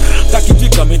middle.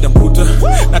 Kakijika mi damputa,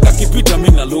 nakakipita mi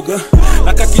na luga,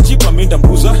 nakakijipa mi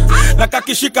dambuza,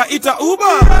 nakakishika ita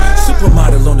uba.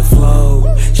 Supermodel on the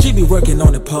floor, she be working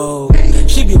on the pole.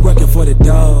 She be working for the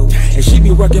dog, and she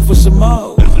be working for some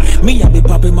more. Me, I be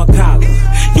popping my collar.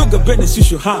 You got business, you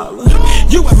should holler.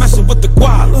 You ain't messing with the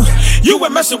guala. You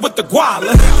ain't messing with the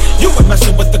guala. You ain't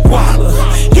messing with the guala.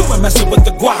 You ain't messing with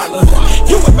the guala.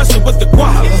 You ain't messing with the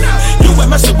guala. You ain't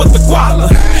messing with the guala.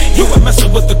 You ain't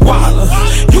messing with the guala.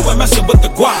 You ain't messing with the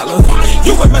guala.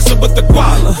 You ain't messing with the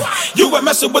guala. You ain't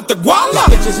messing with the guala.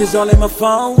 Bitches is all in my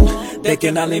phone. They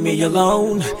cannot leave me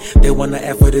alone. They wanna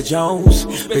F with the Jones.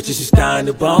 Bitches is dying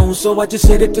to bone. So I just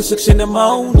hit it to 6 in the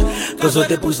morning. Cause of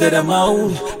the boost that I'm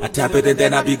on. I tap it and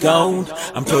then I be gone.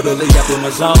 I'm totally up in my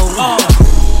zone.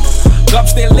 Club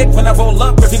stay lit when I roll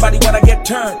up. Everybody wanna get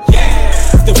turned. Yeah.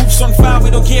 If the roof's on fire, we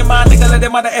don't care, my nigga. Let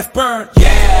them mother F burn.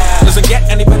 Yeah. Doesn't get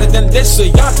any better than this, so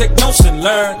y'all take notes and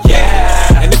learn.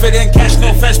 Yeah. And if it ain't cash,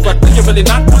 no offense, but you're really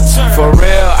not concerned. For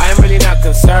real, I'm really not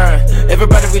concerned.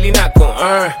 Everybody really not gon'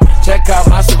 earn. Check out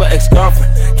my super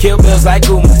ex-girlfriend. Kill bills like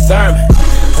Uma Thurman.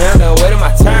 I'm done waiting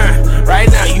my turn. Right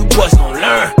now, you boys gon'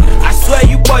 learn. I swear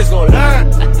you boys gon'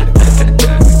 learn.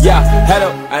 Yeah,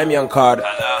 hello, I'm Young Carter.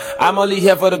 I'm only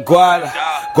here for the guala.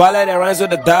 Guala that rhymes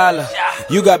with the dollar.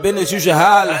 You got business, you should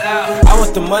holler. I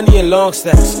want the money in long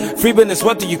stacks. Free business,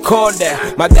 what do you call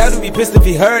that? My dad would be pissed if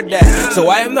he heard that. So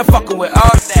I am not fucking with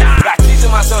all that. Got cheese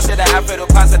in my sauce, said I feel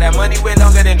the pasta. That money way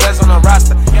longer than dress on a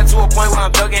roster. Get to a point where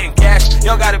I'm done getting cash.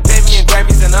 Y'all gotta pay me in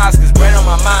Grammys and Oscars. Bread on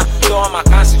my mind, so on my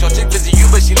conscience. Your chick visit you,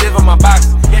 but she live on my box.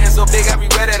 Getting so big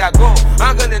everywhere that I go.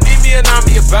 I'm gonna need me an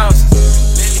army of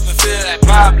bouncers. Feel like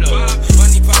Pablo,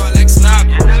 money power like Snap.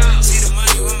 See the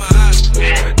money with my eyes.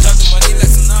 Talk the money like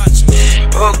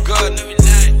Sinatra. Oh God, let me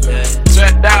lie.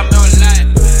 Sweat down, no lie.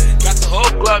 Got the whole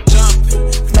club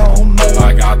jumping. I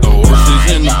got the horses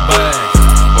in the back.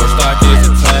 Horse stock is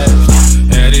attached.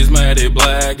 Head is matted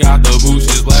black. Got the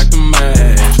bushes black to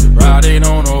match. Riding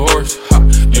on a horse,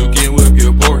 you can whip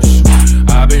your Porsche.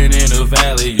 I've been in the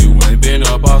valley, you ain't been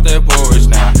up off that porch.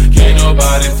 Now can't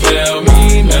nobody tell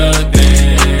me nothing.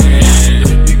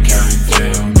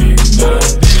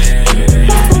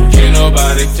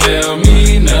 Nobody tell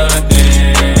me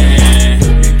nothing.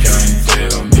 You can't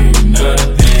tell me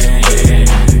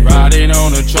nothing. Riding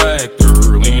on a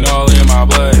tractor, lean all in my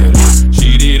bladder.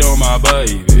 Cheated on my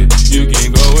baby, you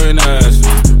can go and ask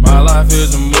her. My life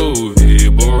is a movie,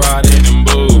 but riding in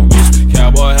boobies.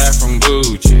 Cowboy hat from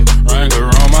Gucci, Wrangler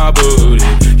on my booty.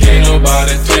 Can't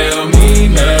nobody tell me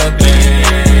nothing.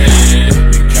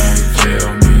 You can't tell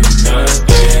me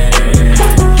nothing.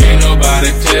 Can't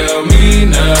nobody tell me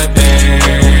nothing.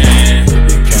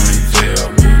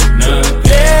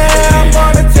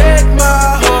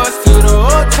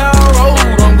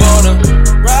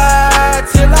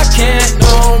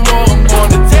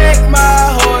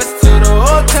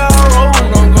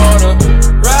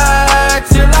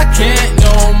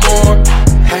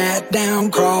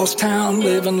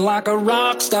 Like a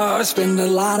rock star, spend a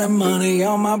lot of money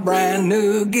on my brand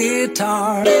new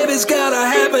guitar. Baby's got a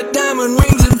habit, diamond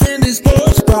rings and Fendi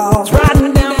sports bras.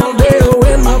 Riding down Rodeo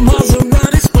in my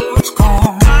Maserati sports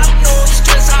car. I know the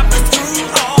stress I've been through,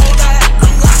 all that.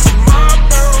 I'm like a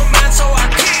Marlboro man, so I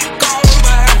keep going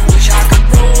back. Wish I could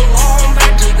roll on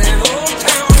back to that old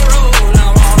town road. I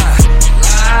wanna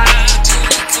ride to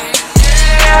the king.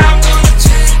 Yeah, I'm gonna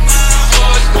take my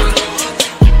horse to the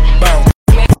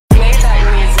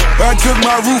I took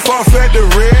my roof off at the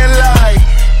red light.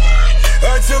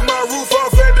 I took my roof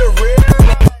off at the red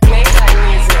light.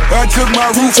 I took my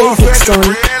roof off at the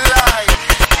red light.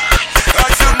 I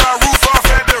took my roof off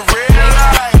at the red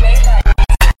light.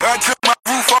 I took my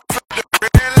roof off at the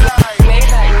red light.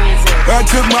 I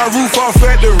took my roof off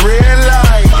at the red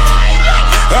light.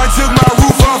 I took my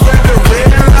roof off at the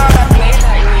red light.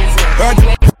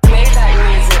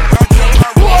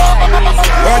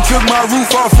 I took my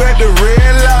roof off at the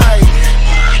red light.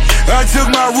 I took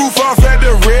my roof off at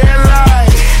the red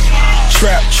light.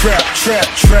 Trap, trap, trap,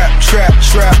 trap, trap,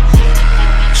 trap.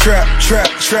 Trap, trap,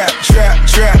 trap, trap,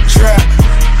 trap, trap.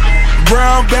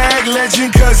 Brown bag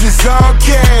legend cause it's all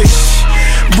cash.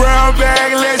 Brown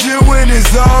bag legend when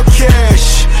it's all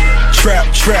cash.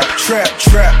 Trap, trap, trap,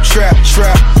 trap, trap,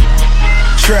 trap.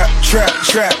 Trap, trap,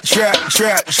 trap, trap,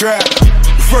 trap, trap.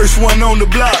 First one on the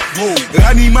block.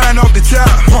 I need mine off the top.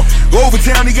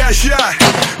 Overtown he got shot,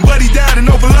 but he died in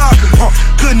Opa-locka.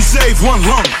 Couldn't save one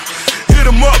lung. Hit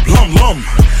him up, lum lum.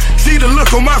 See the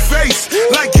look on my face,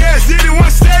 like Cash did in one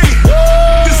state.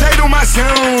 Just hate on my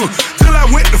sound, till I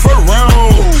went the first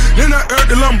round. Then I earned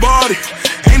the Lombardi.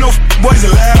 Ain't no boys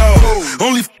allowed.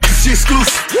 Only she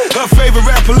exclusive. Her favorite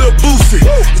rapper, Lil Boosie.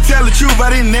 To tell the truth, I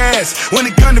didn't ask. When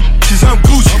it come to bitches, I'm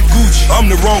Gucci. I'm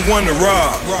the wrong one to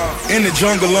rob. In the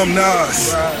jungle, I'm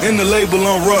Nas. In the label,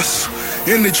 I'm Russ.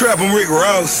 In the trap, I'm Rick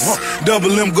Ross.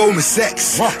 Double M Goldman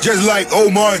Sachs. Just like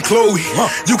Omar and Chloe.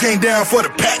 You came down for the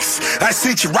packs. I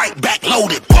sent you right back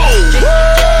loaded.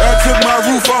 I took my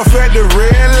roof off at the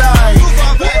red light.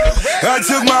 I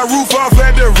took my roof off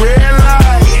at the red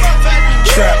light.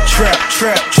 Trap, trap,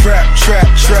 trap, trap, trap,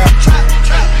 trap.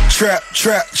 Trap,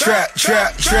 trap, trap,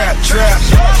 trap, trap, trap.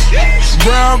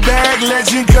 Brown bag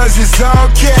legend cause it's all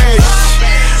cash.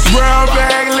 Brown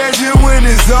bag legend when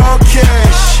it's all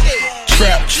cash.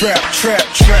 Trap, trap, trap,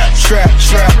 trap, trap,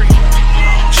 trap.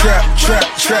 Trap,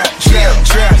 trap, trap, trap,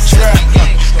 trap, trap.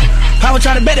 I was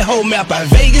trying to bet the whole map out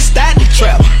Vegas, start the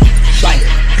trap. Like,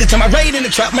 good time I raid in the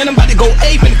trap, man, I'm about to go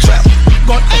ape in the trap.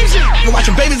 Going Asian, you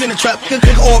watching babies in the trap, cook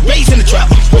or base in the trap.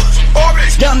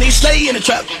 Down they slay in the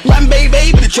trap, riding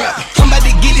baby in the trap. I'm about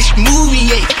to get this movie,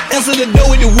 yeah. Answer the door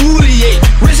with the woolly, yeah.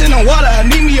 Rich in the water, I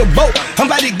need me a boat. I'm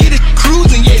about to get it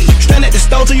cruising, yeah. Stand at the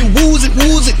stove till you wooze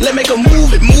it. Let make a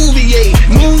move it, yeah.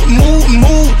 Move.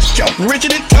 Jump richer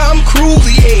than Tom Cruise,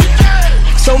 yeah.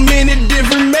 So many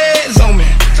different meds on me.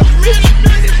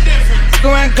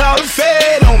 Go and call the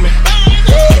Fed on me.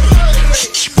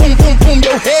 Boom, boom, boom,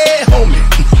 your head, homie.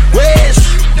 West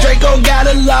Draco got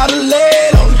a lot of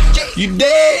lead on it. You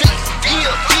dead?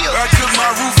 I took my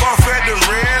roof off at the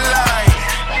red light.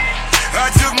 I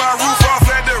took my roof off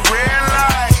at the red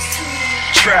light.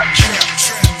 Trap.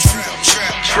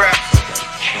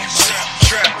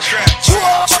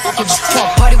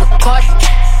 Party with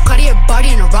Cartier body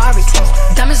in a Rari.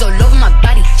 Diamonds all over my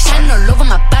body, shining all over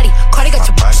my body. Cartier got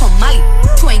your bitch on Molly.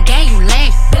 Two ain't gang, you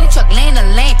lame. Billy truck laying the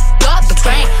lane. Blow up the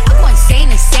brain. I go insane.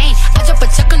 I drop a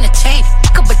check on the chain.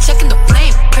 Pick up a check in the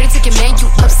flame. Credit ticket man, you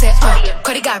upset.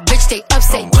 Cartier got rich, they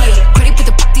upset. Yeah. Cartier put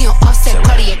the booty on offset.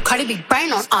 Cartier be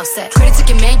brain on offset. Credit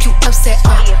ticket man, you upset.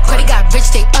 Cartier got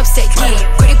rich, they upset. Yeah.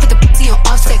 Cartier put the booty on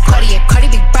offset. Cartier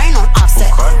be brain on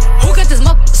offset. Who got this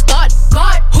motherfucker started?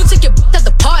 God. Who took your bitch at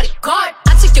the party? God.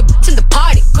 I took your bitch in the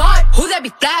party. God. Who that be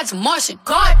fly as a Martian?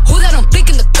 God. Who that don't flick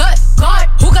in the cut? God.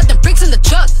 Who got them bricks in the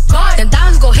truck? God. Them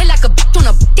diamonds go hit like a bitch on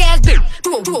a big ass bitch.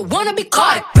 Do a wanna be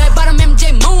caught. Red bottom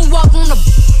MJ moonwalk on the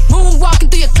moonwalking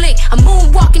through your clique. I'm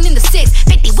moonwalking in the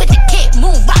 650 with the kick.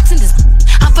 Moonboxing this.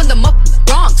 I'm from the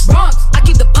Bronx. I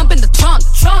keep the pump in the trunk.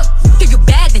 If you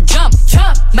bad, then jump.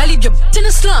 Might leave your bitch in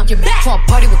the slum. You're back for a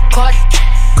party with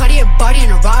Cartier body in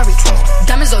a Rari.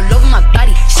 Diamonds all over my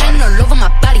body, shining all over my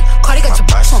body. Cartier got your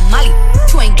bitch on Molly.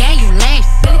 Two ain't gang, you lame.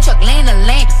 Billy truck laying the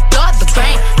lane. Blow up the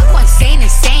brain. I go insane.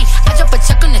 I drop a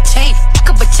check on the chain. Pick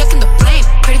up a check in the flame.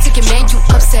 Credit ticket man, you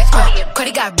upset.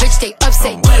 Cartier got rich, they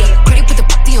upset. Yeah. Cartier put the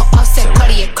booty on offset.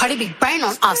 Cartier be brain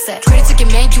on offset. Credit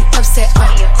ticket man, you upset.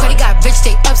 Cartier got rich,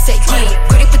 they upset. Yeah.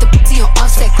 Cartier put the booty on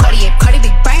offset. Cartier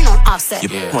be brain on offset. You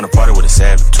wanna party with a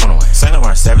savage, 21. Saint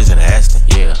Laurent Savage in the Aston,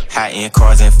 yeah. High end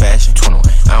cars and fashion, 21.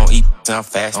 I don't eat, I'm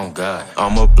fast, on God.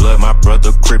 I'm a blood, my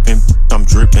brother crippin', I'm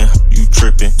drippin', you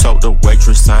trippin'. Told the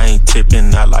waitress I ain't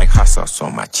tippin', I like hot sauce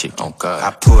on my chick, on God.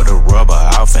 I put a rubber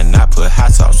off and I put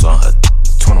hot sauce on her.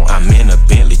 21. I'm in a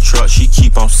Bentley truck, she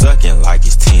keep on sucking like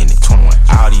it's 10 and 21.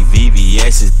 Audi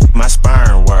VVS's, my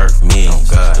sperm worth millions.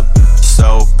 God.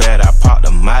 So bad I popped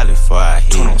a molly before I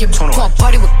hit 21.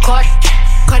 Party with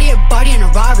Cartier body in a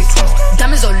Rari.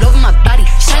 Diamonds all over my body,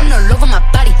 shining all over my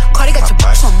body. Cartier got your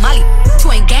bitch on Molly. Two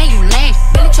ain't gang, you lame.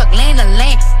 Billy truck laying the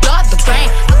lane. Blow up the brain.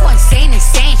 I go insane. I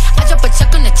drop a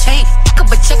check on the chain. Pick up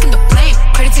a check in the flame.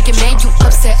 Credit ticket man, you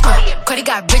upset. Cartier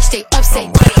got rich, they upset.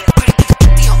 Cartier put the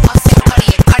booty on offset.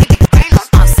 Cartier be brain on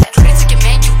offset. Credit ticket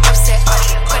man, you upset.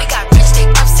 Cartier got rich, they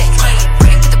upset.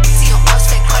 Cartier put the booty on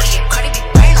offset. Cartier be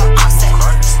brain on offset.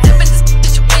 Step in this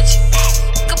bitch, you bitch.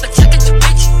 Pick up a check at your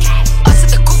bitch. Us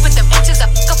at the coupe and them inches.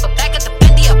 I pick up a bag at the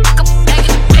Fendi. I pick up a bag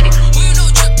at the Fendi. Who you know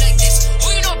drip like this? Who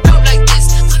you know built like this?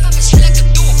 I pop a shit like a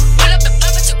duo. Pull up and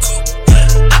pop at your crew.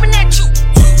 I been at you.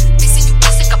 They say you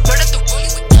basic. I blurred out the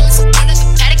rollie with diamonds. I blurred out the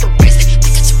Patek and bracelet.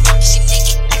 Pick at your bitch, she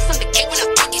naked. Ice on the cake when I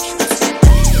pick it.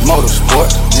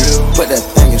 Motorsport, put that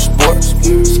thing in sports.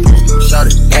 Shot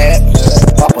it bad,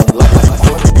 pop a like a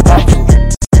court.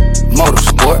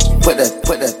 Motorsport, put that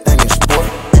thing in sport.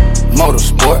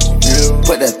 Motorsport,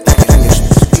 put that thing in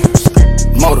sport.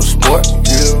 Motorsport,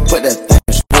 put that thing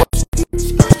in sports.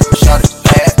 Shot it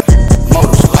bad,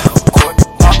 motorsport, court.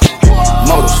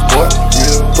 Motorsport,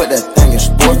 put that thing in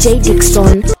sports. DJ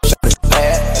Dixon. Shot it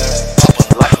bad, pop a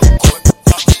like a court.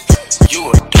 You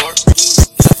a dork.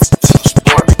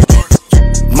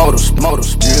 Motorsport,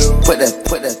 put that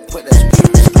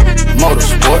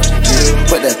motorsport,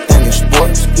 put that thing in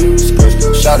sports.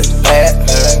 Shot it bad,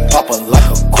 pop a like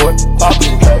a court.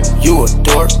 You a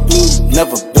dork,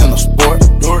 never been a sport.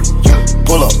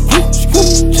 Pull up,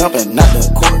 jumping out the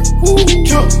court.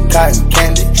 Cotton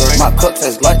candy, my cup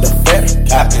tastes like the fair.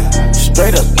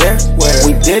 Straight up there,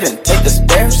 we didn't take the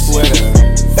stairs.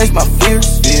 Face my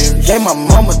fears, gave my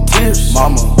mama tears.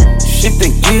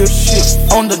 Shifting gears,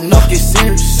 on the nuff get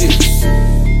serious.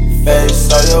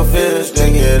 Face all your fears,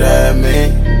 then get at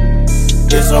me.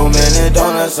 Get so many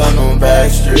donuts on them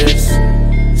back streets.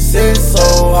 Sit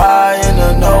so high in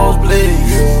the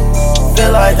nosebleeds.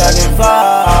 Feel like I can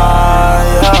fly,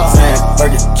 yeah. Saying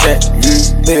burger check,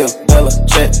 Bill, Bella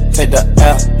check. Take the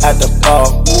L at the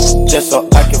ball, just so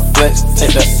I can flex.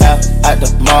 Take the L at the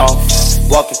mall,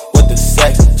 walking with the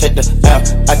sex. Take the L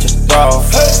at your bra,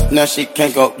 now she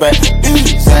can't go back.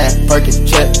 Saying burger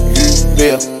check,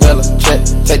 Bill, Bella check.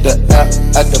 Take the L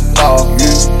at the ball,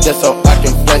 just so I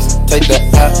can flex. Take the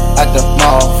L at the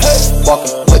mall,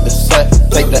 walking with the sex.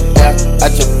 Take the L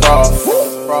at your bra.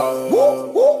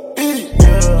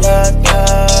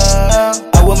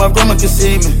 I wish my grandma could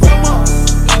see me.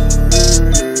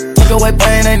 away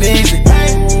pain ain't easy.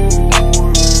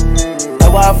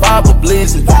 That's why I vibe with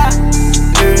blizzard.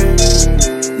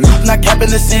 Not capping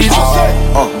the season.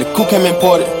 The coupe came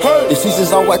imported. The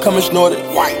seasons all white, coming snorted.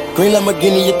 Green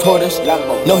Lamborghini, your tortoise.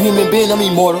 No human being, I'm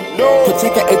immortal.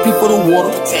 Protect the AP for the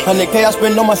water. 100K I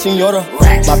spend on my senora.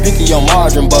 My pinky on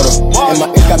margarine butter. And my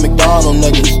ink got McDonald's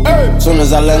nuggets. Soon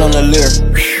as I land on the lyre,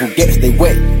 who gets they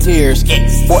wet tears.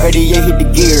 488 hit the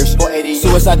gears.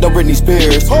 Suicide don't Britney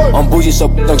Spears. I'm bougie so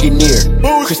don't get near.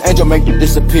 Chris Angel make it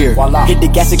disappear. Hit the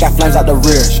gas, it got flames out the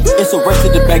rear. It's a race to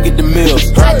the back of the mills.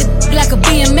 Like a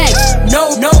BMX.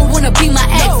 No, wanna be my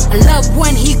ex. I love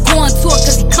when he go on tour,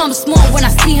 cause he comes small when I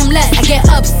see him less. I get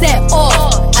upset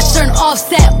off, I turn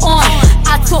offset on.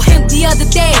 I told him the other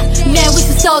day, man, we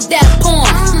should sell that porn.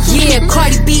 Yeah,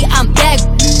 Cardi B, I'm back.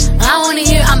 I wanna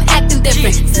hear I'm acting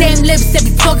different. Same lips that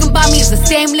be talking about me is the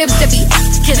same lips that be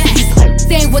kissing.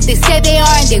 Saying what they say they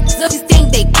are and they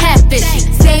think they catfish.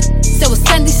 Same, so with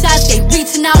Sunday shots, they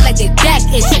reaching out like they back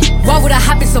itching. Why would I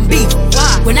hop in some beef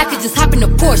when I could just hop in a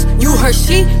Porsche? You heard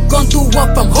she gon' do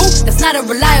what from who? That's not a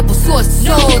reliable source.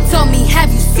 So tell me,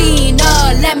 have you seen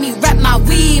her? Let me wrap my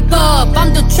weave up.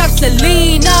 I'm the trap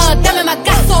Selena. Dame my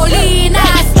gasolina.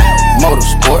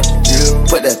 Motorsport,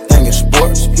 put that thing in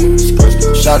sports.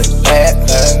 Shout it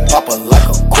bad, pop her like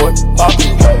a court.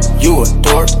 You a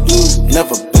dork,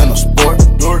 never been a sport.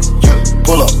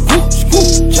 Pull up,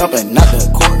 jumping out the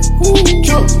court.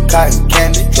 Cotton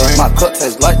candy, my cup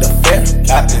tastes like the fair.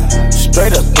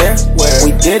 Straight up there,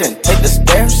 we didn't take the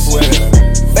stairs.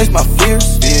 Face my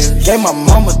fears, gave my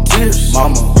mama tears.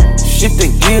 Mama,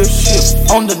 shifting gears,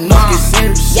 on the nugget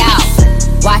serious. Yo,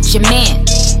 watch your man,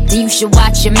 then you should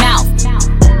watch your mouth.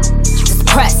 Just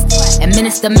press,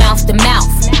 administer mouth to mouth.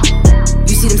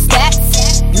 You see them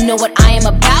stats? You know what I am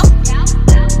about?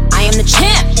 I am the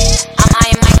champ. I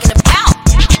am Mike and about.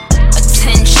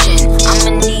 Attention,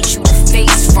 I'ma need you to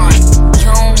face front.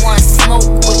 You don't want smoke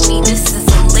with me, this is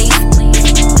a late.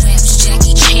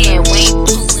 Jackie Chan, we ain't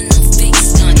pulling no fake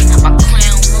stunt. My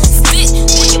crown won't fit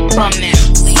when you bum at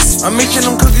least. I'm mixing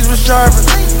them cookies with sherbet.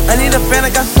 I need a fan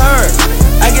that got served.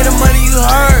 I get the money you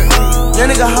heard. Your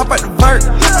nigga hop out the vert.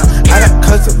 I got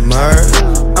customers.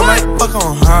 I might fuck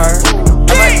on her.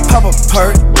 I might pop a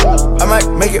perk. I might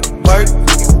make it work.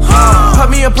 Pop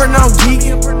me a perk, now I'm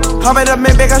geeking. Hop at that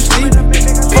man back, I sleep.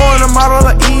 Pouring a model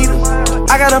of eater.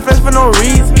 I got a flex for no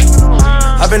reason.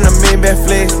 I been a man back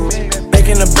flexing. Back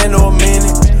in the band a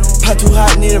minute. Pot too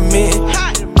hot, need a minute.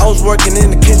 I was working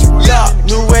in the kitchen. Yeah,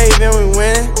 new wave and we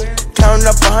winning. Counting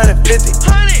up 150.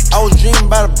 I was dreaming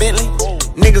about a Bentley.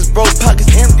 Niggas broke,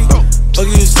 pockets empty. Fuck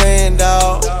you saying,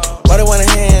 dawg? Why they want a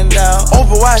hand out?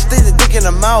 Overwatch, stay the dick in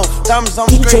the mouth. Diamonds on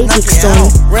straight, knocking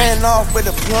out. Ran off with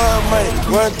the plug money.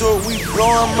 Run through it, we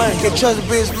blowing money. Can't trust a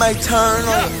bitch, might turn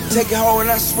on you. Take it home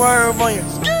and I swerve on you.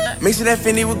 Mixing that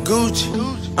Fendi with Gucci.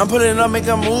 I'm putting it up, make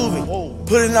a movie.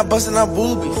 Put it up, busting up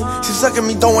boobies. She sucking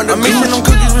me, don't want to. I'm mixing them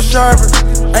cookies with sherbet.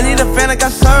 I need a fan that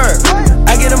got served.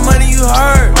 I get the money you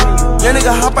heard. Your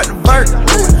nigga hop out the vert.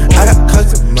 I got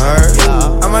customers.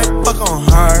 I might fuck on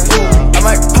her. I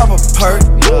might pop a perk.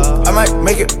 I might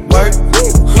make it work.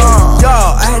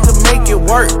 Y'all, I had to make it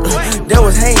work. That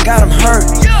was Hank, got him hurt.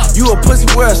 You a pussy,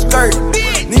 wear a skirt.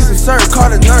 Need some syrup, call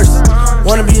the nurse.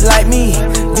 Wanna be like me?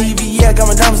 DV, yeah, got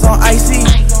my diamonds on icy.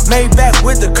 Made back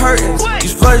with the curtains. You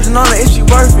splurging on it, is she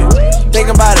worth it? Think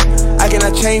about it, I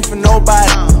cannot change for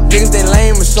nobody. Niggas, they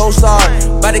lame and so sorry.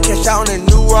 About to cash out on a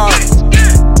new Rari.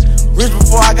 Rich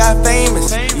before I got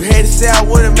famous. You had to say I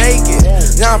wouldn't make it.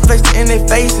 Now I'm flexing in their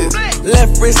faces.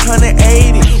 Left wrist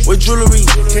 180 with jewelry.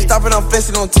 Can't stop it, I'm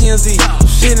flexing on TMZ.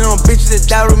 Shitting on bitches that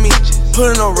doubted me.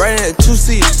 Putting on right in a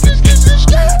 2-seat.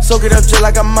 Soak it up just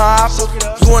like a mop.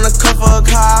 You wanna cover a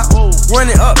car? Run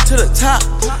it up to the top.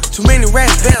 Too many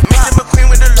rats, better mix it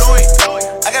McQueen with the Louis.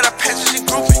 I got a patch, she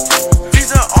groupie.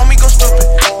 Visa on me, go stupid.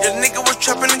 Your nigga was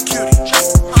trapping a cutie.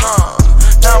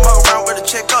 Now I'm walking around with a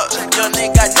check up. Young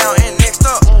nigga got down and next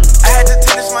up. I had to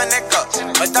tennis my neck up.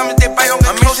 My diamonds, they bite on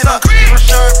me close up. I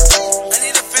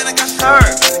need a fan that got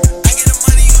served. I get the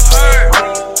money you heard.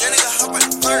 Your nigga hop at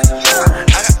the flirt.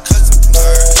 I got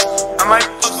customers. I might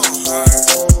fuck on her.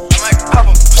 I might pop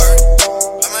a perk.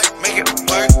 I might make it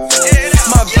work.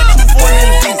 My bitch was born in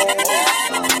the beat.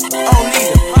 I don't need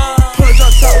it. Pull a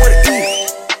drop top with an E.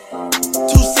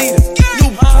 2-seater. New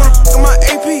wanna fuck on my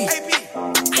AP.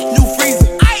 New freezer.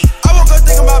 I woke up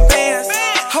thinking about bands.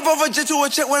 Hop off a jet to a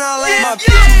check when I land. My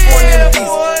bitch was born in the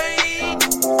beast.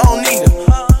 I don't need it.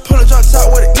 Pull a drop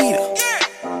top with an eater.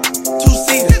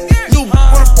 2-seater. New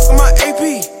wanna fuck on my AP.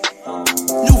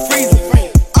 New freezer.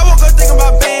 I woke up thinking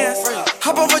about bands.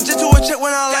 Hop off a jet to a check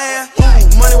when I land.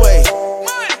 Money way.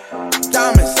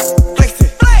 Diamonds.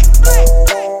 Flexing.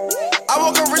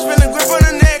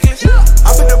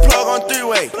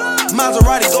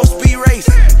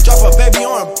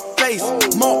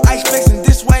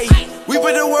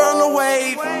 on a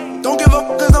wave. Don't give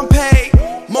up cause I'm paid.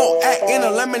 More act in a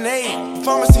lemonade.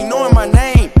 Pharmacy knowing my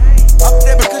name. Up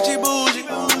there because she bougie.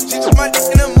 She took my dick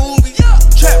in a movie.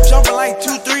 Trap jumping like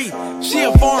 2-3. She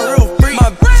a foreign real free. My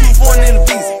bitch 2 foreign in the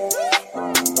visa.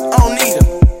 I don't need her.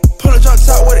 Pull a drop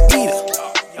top with a eater.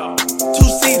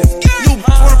 2-seater. New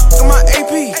bitch wanna fuck my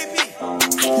AP.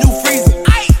 New freezer.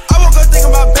 I woke up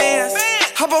thinking about bands.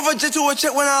 Hop off a jet to a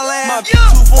check when I land. My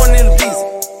bitch 2 foreign in the visa.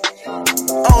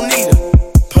 I don't need her.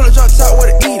 Pull a drop top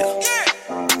with a eater.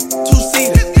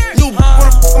 2-seater. New bitch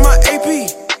wanna fuck my AP.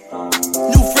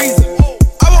 New freezer.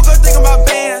 I woke up thinking about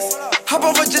bands. Hop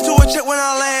off a jet to a check when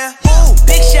I land. Ooh,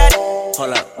 big shot.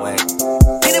 Hold up, wait.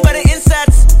 Peanut butter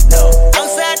insides. No.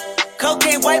 Outside.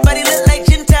 Cocaine white body look like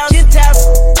Gentiles.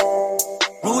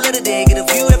 Rule of the day, get a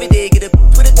view every day. Get a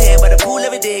with a tan by the pool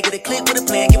every day. Get a clip with a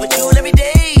plan, give a jewel every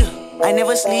day. I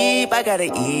never sleep, I gotta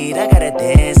eat, I gotta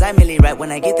dance. I merely rap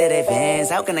when I get that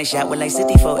advance. How can I shop with like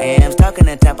 64 amps? Talking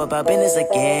to top about business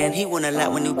again. He want a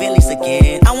lot with new Bentleys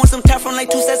again. I want some top from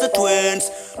like 2 sets of twins.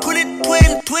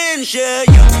 Twins, yeah.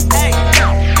 Hey,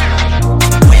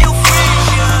 where you friends,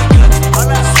 yeah. All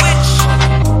I switch,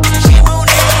 she won't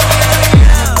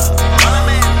yeah. All I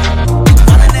man,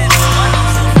 all of that,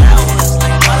 some flowers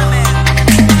like all I man.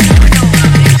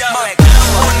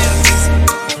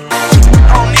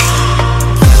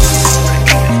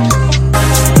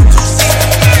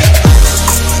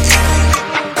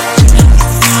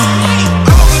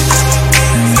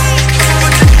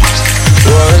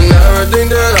 Think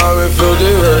that I been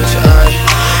filthy rich,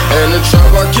 in the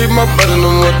trap I keep my button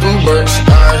on with them bricks,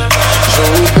 so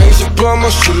basic plumb,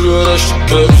 I shoot it with extra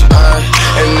clips,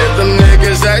 and if them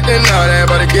niggas acting out, they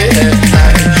about to get hit,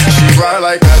 She ride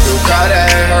like a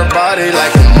Ducati, her body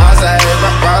like a Mazda,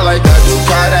 ride like a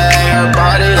Ducati, her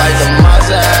body like a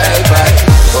Mazda,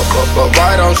 but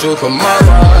why don't you come my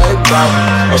right back?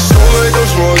 I swear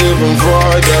those more even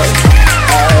farther.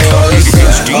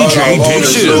 It's DJ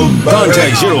Dixon.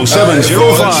 Contact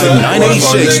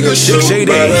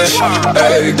 0705-986-688.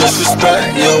 Hey,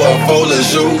 disrespect, yo, I fold as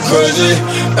you crazy.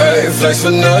 Hey, flex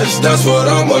finesse, that's what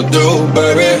I'ma do,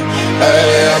 baby.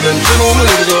 Hey, I've been doing my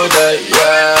niggas all day,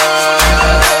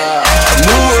 yeah. I'm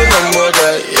moving them all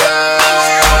day, yeah.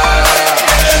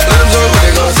 Let them know what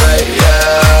they gon' say,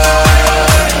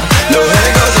 yeah. No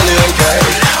handguns in the AK.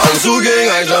 I'm too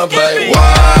gang, I don't play,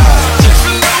 wow.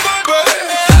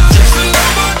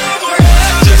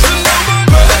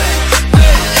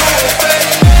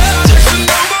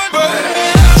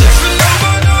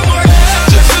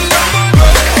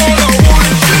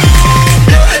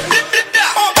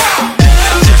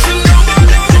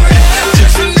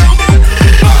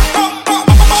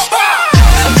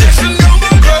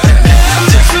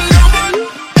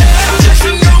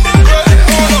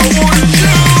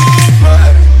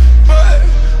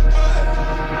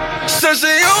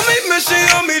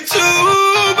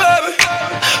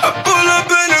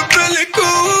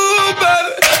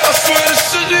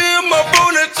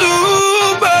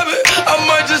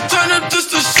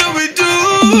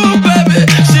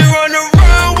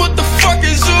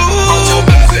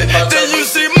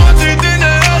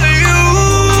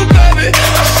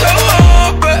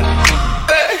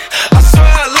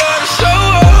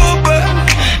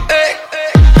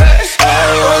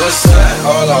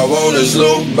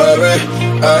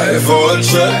 Ayy, for a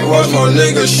check, watch my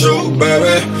nigga shoot,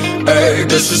 baby. Ayy,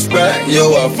 disrespect,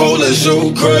 yo, I fold as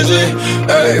you crazy.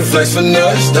 Ayy, flex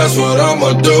finesse, that's what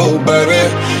I'ma do, baby.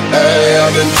 Ayy,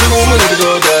 I've been doing my niggas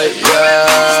all day,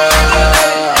 yeah.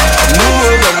 I'm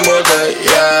moving them all day,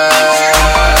 yeah.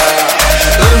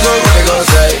 Let them know what they gon'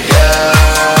 say,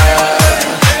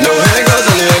 yeah. No handguns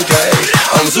in the AK.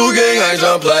 I'm too gang, I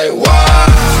don't play, wow.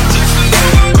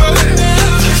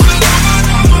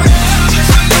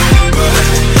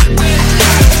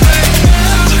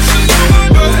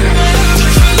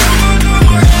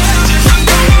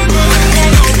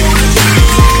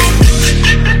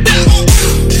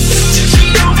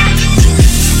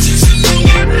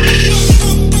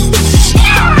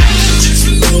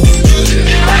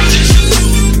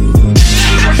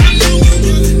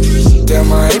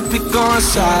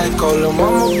 Psycho, lil'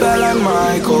 mama bad like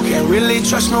Michael. Can't really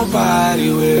trust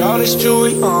nobody with all this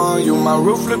jewelry on you. My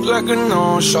roof look like a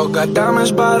no-show. Got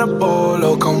diamonds by the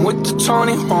bolo. Come with the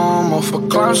Tony Homo for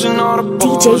clowns and all the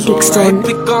balls. DJ Dixon.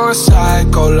 Right, going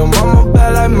psycho, lil' mama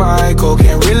bad like Michael.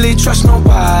 Can't really trust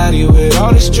nobody with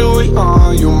all this jewelry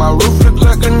on you. My roof look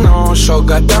like a no-show.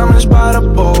 Got diamonds by the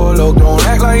bolo. Don't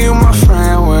act like you my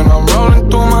friend when I'm rolling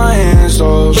through my hands.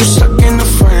 Oh, you stuck in the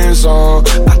friend zone.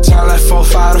 I tell like 4,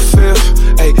 5 to 5th.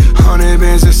 Ayy, 100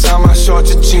 bands inside my short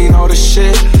jean, all the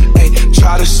shit. Ayy,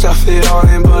 try to stuff it all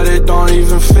in, but it don't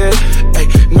even fit. Ayy,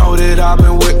 no know that I've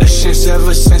been with the shits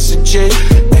ever since a jit.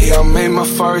 Hey, I made my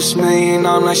first million,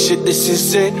 I'm like, shit, this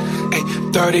is it. Hey,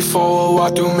 34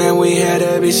 walk through, man, we had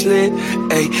that bitch lit.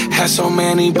 Hey, had so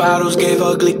many bottles, gave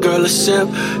ugly girl a sip.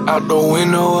 Out the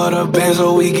window of the Benz,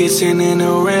 so we get sitting in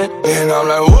the rent. And I'm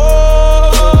like,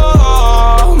 whoa,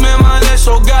 man, my legs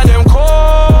so goddamn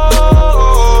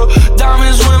cold.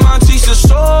 Diamonds when my teeth are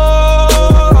sore.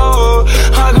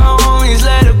 I can always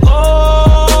let it go.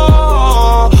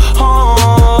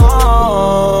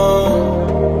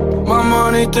 My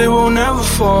money, they will never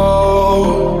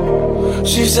fall.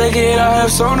 She said, kid, I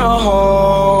have some to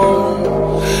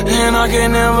hold, and I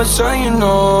can never tell you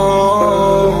no.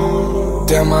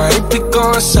 Damn, I ain't pick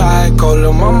on psycho.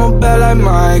 Lil' mama bad like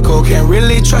Michael. Can't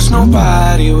really trust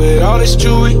nobody with all this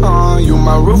jewelry on you.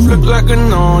 My roof look like a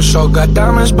no-show. Got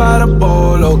diamonds by the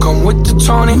bolo. Come with the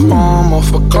Tony Momo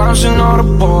for clowns and all the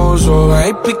balls. Oh, I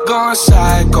ain't pick on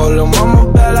psycho. Lil'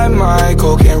 mama bad like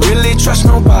Michael. Can't really trust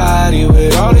nobody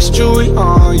with all this jewelry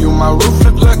on you. My roof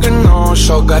look like a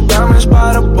no-show. Got diamonds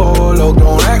by the bolo.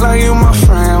 Don't act like you my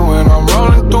friend when I'm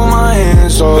rolling through my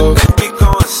hands. So I ain't pick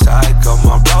on psycho.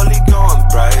 My rollie going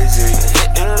crazy.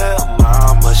 Hitting little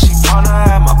mama, she wanna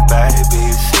have my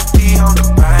baby. 50 on the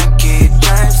banky,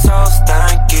 James so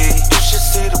stanky. You should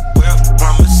see the whip,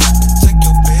 promise. Take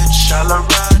your bitch, all I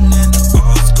riding in the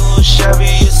old school Chevy.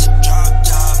 It's a drop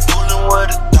top, fooling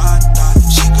with a dot dot.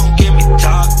 She gon' give me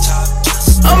top top.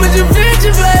 I'm a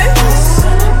Javinci, babe.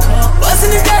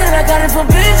 Bustin' this gun and I got it from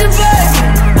Vinci, babe.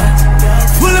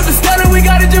 Pull up and start it, we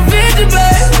got a Javinci,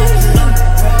 babe.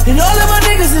 And all of my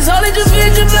niggas is all in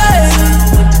Javinci, babe.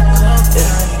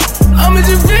 I'm a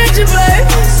Javinci, babe.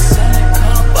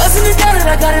 Bustin' this gun and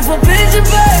I got it from Vinci,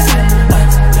 babe.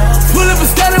 Pull up and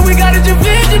start it, we got a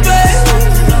Javinci, babe.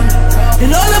 And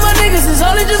all of my niggas is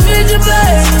all in Javinci,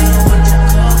 babe.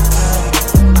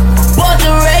 Bought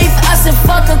the Wraith, I said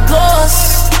fuck a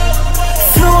ghost.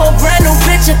 Flew a brand new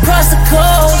bitch across the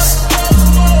coast.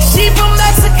 She from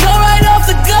Mexico right off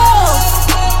the Gulf.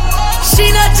 She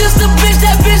not just a bitch,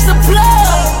 that bitch the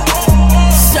plug.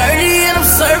 30 and I'm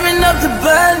serving up the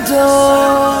bando.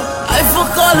 I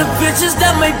fuck all the bitches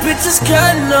that my bitches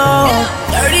can't know.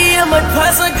 30 in my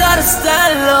pants, I gotta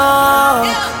stand low.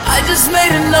 I just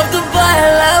made enough to buy a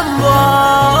Lambo.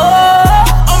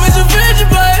 I'm in the kitchen,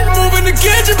 babe, moving the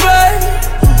kitchen, babe.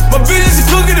 My bitch is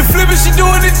cooking and flipping, she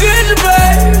doing the digital,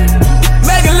 babe.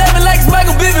 Mac 11 likes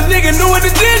Michael Bivens, nigga new in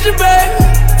the digital, babe.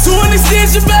 2 in the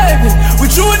extension, baby. We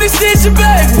true in the extension,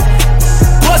 baby.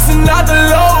 Bustin' out the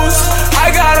lows. I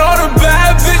got all the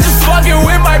bad bitches fucking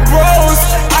with my bros.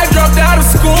 I dropped out of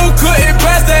school, couldn't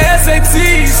pass the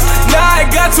SATs. Now I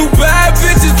got 2 bad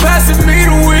bitches passing me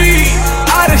the weed.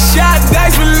 I done shot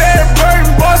dice with Larry Bird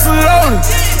in Barcelona.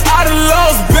 I done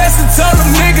lost bets and told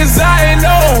them niggas I ain't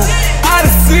know. I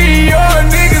done see your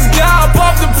niggas got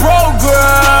off the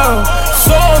program.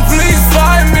 So please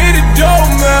find me the dope,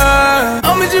 man.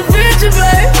 I'm a Javinci,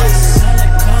 baby.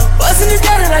 Bustin' this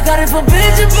gun and I got it from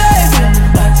Vinci, baby.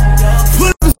 Pull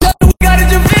up and start it, we got a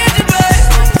Javinci, baby.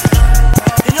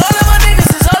 And all of my niggas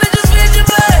is all in Javinci,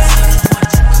 baby.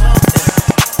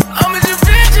 I'm a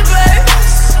Javinci, baby.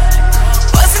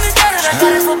 Bustin' this gun and I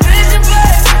got it from Vinci,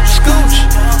 baby.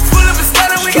 Pull up and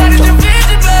start it, we got a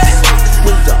Javinci, baby.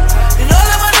 And all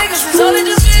of my niggas is all in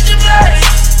Javinci, baby.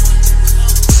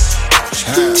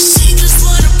 She just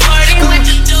wanna party with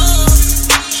the dogs.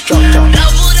 Double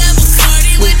that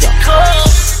Bacardi with the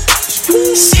coke.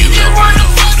 She just wanna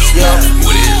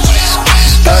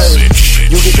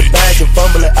You get the bag and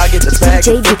fumble it, I get the bag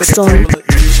and flip it and tumble it.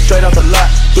 Straight off the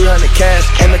lot, 300 cash,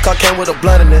 and the car came with a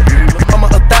blunt in it. I'm a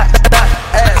thot,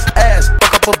 ass,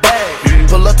 fuck up a bag.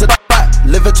 Pull up to the spot,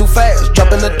 living too fast,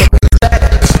 dropping the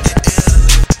dash.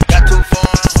 Got too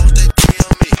far, hoes they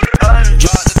kill me.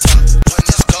 Draw the top, when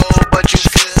it's cold, but you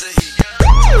feel the heat.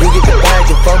 You get the bag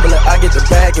and fumble it, I get the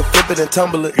bag and flip it and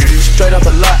tumble it. Straight off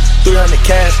the lot, 300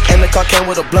 cash, and the car came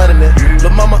with a blunt in it.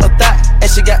 Lil' mama a thot,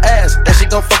 and she got ass, and she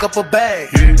gon' fuck up a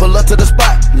bag. Pull up to the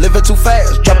spot, living too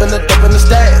fast, dropping the dope in the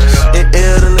stash. In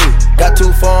Italy, got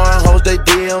too foreign hoes, they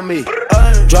DM me.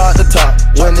 Draw the top,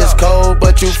 when it's cold,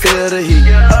 but you feel the heat.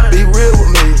 Be real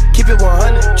with me, keep it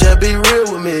 100, just be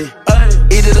real with me.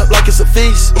 Eat it up like it's a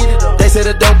feast, they say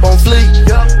the dope on fleek.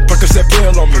 Percocet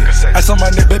pill on me, ice on my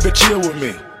neck, baby, chill with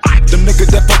me. Them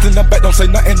niggas that fucked in the back don't say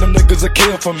nothing, them niggas a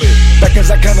kill for me. Back as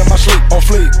I can in my sleep, on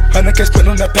fleek. 100K spit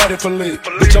on that patty for leave.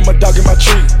 Bitch, I'm a dog in my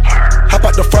tree. Hop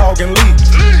out the frog and leave.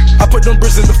 I put them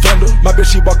bricks in the fender. My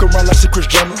bitch, she walk around like she Kris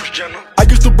Jenner. I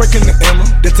used to break in the Emma,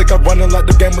 then take out running like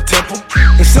the game of Temple.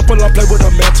 It's simple, I play with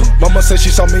a mantle. Mama said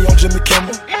she saw me on Jimmy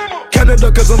Kimmel.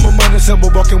 Canada, cause I'm a money symbol.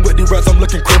 Walking with these rats, I'm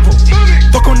looking crippled.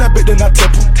 Fuck on that bitch, then I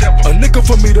tip em. A nickel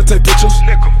for me to take pictures.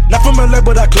 Not from LA,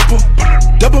 but I clip em.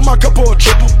 Double my cup or a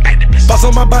triple. Boss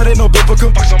on my body, no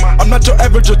biblical. I'm not your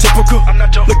average or typical.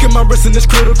 Look at my wrist and it's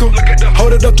critical.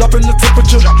 Hold it up, dropping the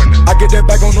temperature. I get that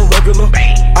bag on the regular.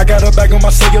 I got a bag on my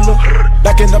cellular.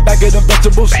 Back in the bag of them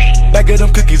vegetables. Bag of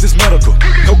them cookies, it's medical.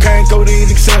 Cocaine,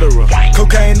 codeine, etc.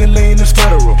 Cocaine and lean is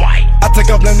federal. I take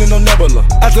off landing on Nebula.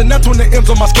 As a net when the M's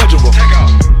on my schedule.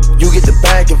 You get the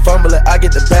bag and fumble it, I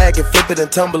get the bag and flip it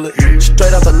and tumble it.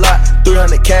 Straight off the lot,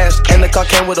 300 cash, and the car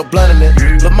came with a blunt in it.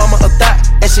 Lil' mama a thot,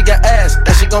 and she got ass,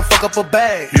 and she gon' fuck up a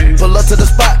bag. Pull up to the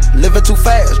spot, living too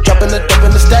fast, dropping the dope in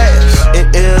the stash. In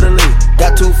Italy,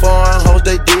 got 2 foreign hoes,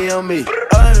 they DM me.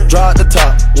 Draw at the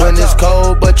top, when it's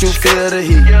cold, but you feel the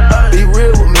heat. Be real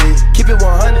with me, keep it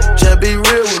 100, just be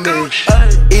real with me.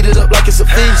 Eat it up like it's a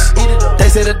feast, they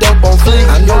say the dope on fleek.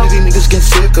 I know that these niggas get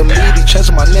sick of me, they chains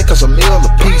on my neck cause a meal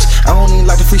a piece. I don't even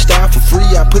like to freestyle for free.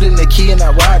 I put in the key and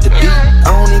I ride the beat.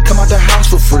 I don't even come out the house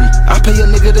for free. I pay a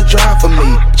nigga to drive for me.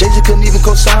 Jay-Z couldn't even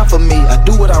co-sign for me. I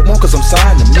do what I want cause I'm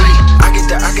signed to me. I get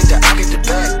the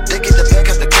bag. They get the bag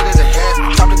cause they cut it in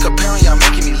half. Stop the comparing, y'all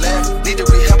making me laugh. Need to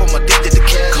rehab, I'm addicted to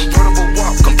cash. Convertible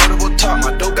walk, convertible talk.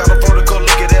 My dope got a vertical,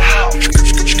 look at it how.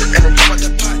 And I jump out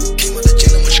the pot, came out the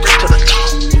jail and went straight to the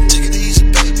top. Take it easy,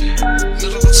 baby.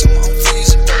 Middle of summer, I'm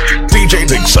freezing, baby. DJ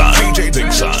Dixon. DJ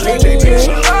Dixon. DJ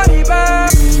Dixon.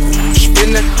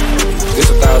 Spin it, it's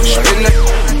 1,000.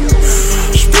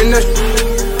 Spin it,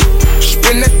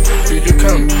 spin it, spin it. Did you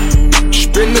come?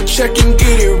 Spin the check and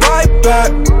get it right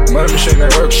back. Let me shake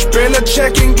that work. Spin the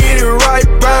check and get it right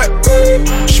back.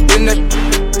 Spin it,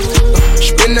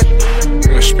 spin it,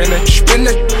 spin it, spin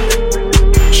it,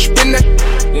 spin it.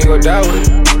 You ain't gon' die with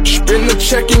it. Spin the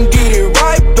check and get it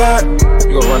right back.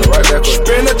 You gon' run it right back.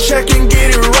 Spin the check and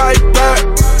get it right back.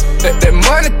 Let that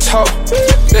money talk,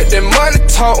 let that money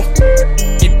talk.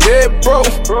 You dead broke,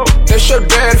 that's your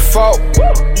dad's fault.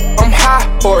 I'm high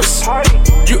horse,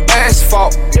 you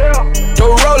asphalt.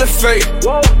 No roller fake,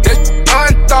 that's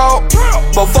unthought.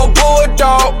 Before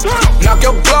bulldog, knock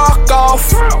your block off.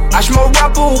 I smoke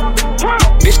rapper,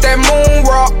 this that moon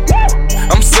rock.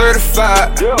 I'm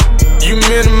certified, you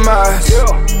minimize,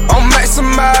 I'm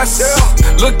maximize.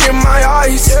 Look in my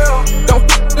eyes, don't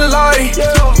lie,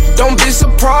 don't be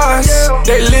surprised.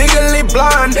 They legally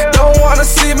blind, don't wanna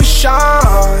see me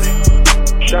shine.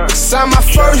 Sign my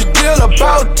first deal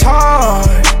about time.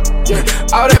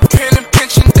 All that pen and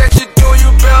pinching that you do,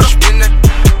 you better spin that,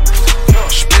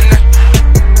 spin that,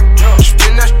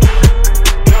 spin that,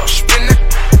 spin that,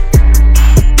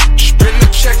 spin the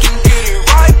check and get it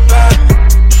right back.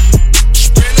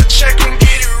 Spin the check and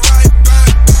get it right back.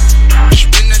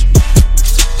 Spin that,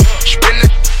 spin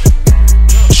that,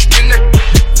 spin that,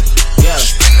 yeah,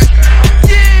 spin that.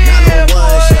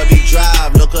 901 Shelby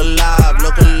Drive, look alive,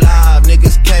 look alive.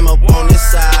 Niggas came up on this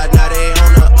side, now they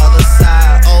on the other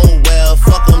side. Oh well,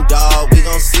 fuck them, dawg, we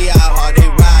gon' see how hard they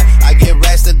ride. I get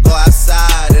racks to go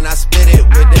outside, and I spit it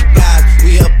with the guys.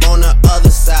 We up on the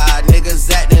other side, niggas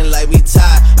acting like we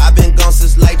tied. I been gone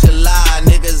since like July,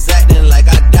 niggas acting like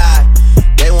I died.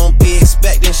 They won't be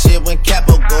expecting shit when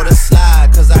Capo go to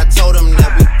slide, cause I told them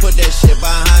that we put that shit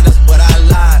behind us, but I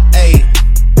lied. Ayy,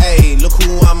 ayy, look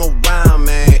who I'm around,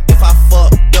 man. If I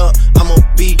fucked up, I'ma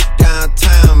be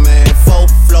downtown, man. Full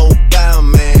flow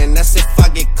down, man. That's if I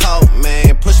get caught,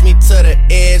 man. Push me to the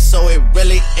edge, so it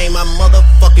really ain't my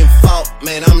motherfucking fault,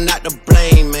 man. I'm not to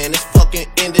blame, man. This fucking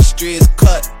industry is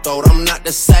cutthroat. I'm not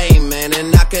the same, man.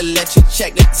 And I can let you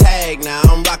check the tag now.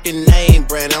 I'm rocking name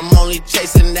brand. I'm only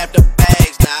chasing after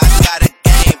bags now. I got a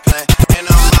game plan, and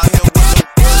I'm out here with the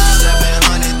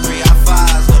 700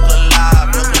 3i5s. Look alive,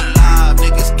 look alive.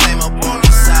 Niggas came up on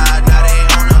the side, now they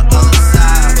on the other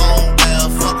side. Oh well,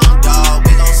 fuck them, dawg.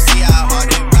 We gon' see how hard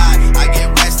they ride. I get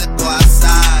racks to go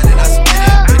outside, and I spit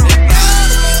it with the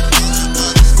guys. We on the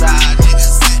other side,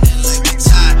 niggas acting like we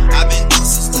tied. I been gone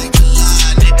since like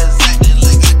July, niggas acting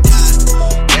like I died.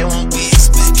 They won't be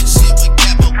expecting shit when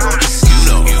Capo go to slide. You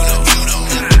know what it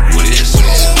is.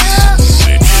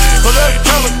 Fuck us the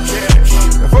commas,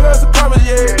 fuck us the commas,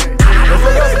 yeah.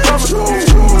 Fuck us the commas,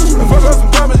 fuck us the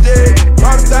commas, yeah.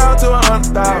 100,000 to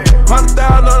 100,000,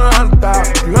 100,000 on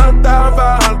 100,000, 300,000,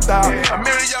 500,000. $1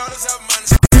 million have money.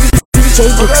 DJ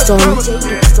Dixon.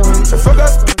 Fuck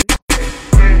us,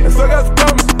 and fuck us the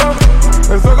commas,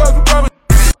 and fuck us the commas,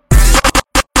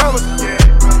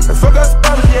 and fuck us the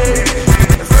commas, yeah.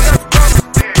 And fuck us the commas,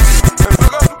 and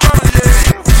fuck us the commas, yeah.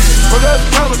 Fuck us the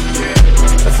commas,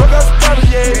 and fuck us the commas,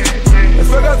 yeah. And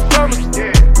fuck us the commas,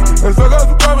 and fuck us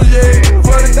the commas, yeah.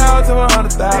 40,000 to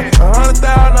 100,000,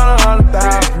 100,000 on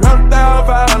 100,000, 300,000,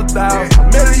 500,000,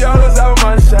 $1 million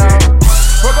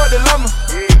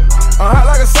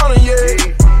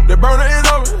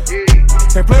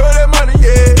Can't play with that money,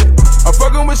 yeah. I'm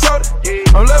fucking with shorty.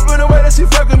 I'm loving the way that she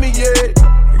fucking me, yeah.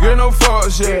 Get no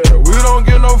fucks, yeah. We don't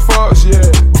get no fucks, yeah.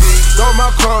 Got my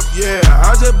cup, yeah.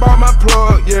 I just bought my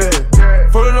plug, yeah.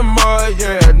 Full of the mud,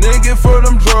 yeah. Nigga full of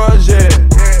them drugs, yeah.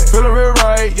 Feeling real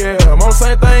right, yeah. I'm on the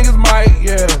same thing as Mike,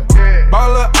 yeah.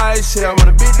 Ball of ice, yeah. I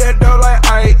wanna beat that dough like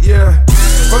Ike, yeah.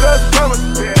 Fuck us some commas,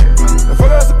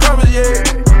 fuck us some commas, yeah.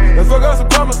 Let's fuck us some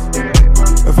commas,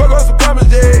 let's fuck us some commas,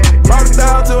 yeah.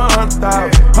 100,000 to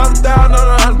 100,000, 100,000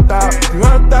 on 100,000,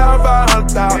 200,000,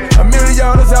 500,000, $1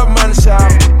 million, let's have money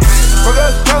shout. Fuck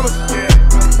us some commas,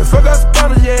 let's fuck us some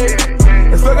commas, yeah.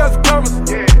 Let's fuck us some commas,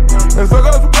 let's fuck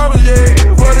us some commas,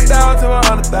 yeah. 40,000 to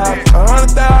 100,000,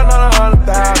 100,000 on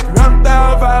 100,000,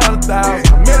 200,000,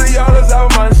 500,000, $1 million, let's have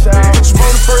money shout.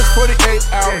 Smoke the first 48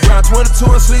 hours, round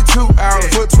 22 and sleep 2 hours.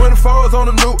 Put 24s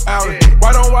on the new outlet,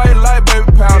 white on white like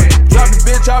baby powder. Drop the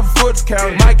bitch off a foot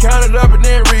counter, might count it up and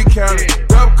then recount it.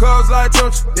 Double cups like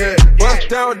Tunch, yeah. Bust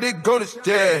down with Dick Goonish,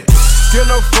 yeah. Get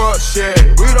no fucks, yeah.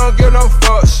 We don't get no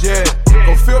fucks, yeah.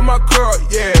 Go fill my cup,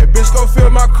 yeah. Bitch, go fill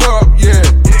my cup, yeah.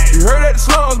 You heard that the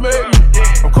slums, man.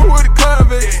 I'm cool with the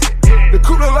convicts. The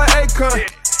cool look like Akon.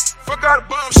 Fuck out the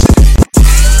bum shit.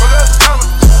 Fuck out the commas.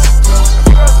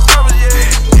 Fuck out the commas, yeah.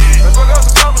 Let's fuck out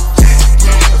the commas.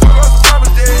 Let's fuck out the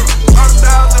commas, yeah.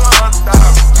 100,000 to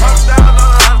 100,000. 100,000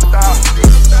 on 100,000.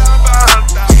 200,000, 500,000.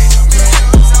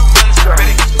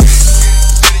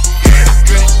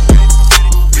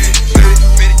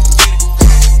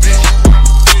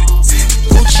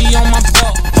 On my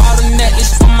belt, bought a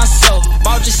necklace for myself,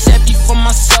 bought Giuseppe for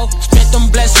myself, spent them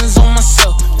blessings on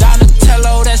myself.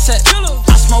 Donatello, that's it.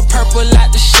 I smoke purple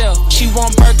out the shell. She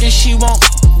want Birkin, she want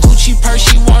Gucci purse,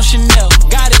 she want Chanel.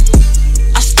 Got it.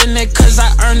 I spend it cause I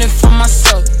earned it for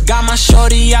myself. Got my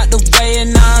shorty out the way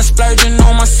and now I'm splurging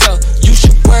on myself. You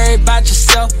should worry about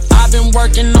yourself. I've been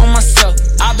working on myself.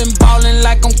 I've been ballin'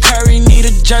 like I'm Curry. Need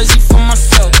a jersey for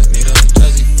myself.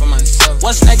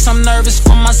 What's next? I'm nervous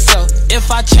for myself. If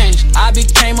I change, I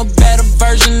became a better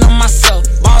version of myself.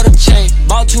 Bought a chain,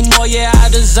 bought 2 more, yeah, I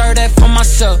deserve that for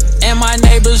myself. And my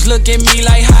neighbors look at me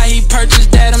like how he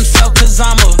purchased that himself. Cause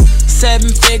I'm a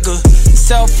 7-figure,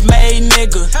 self-made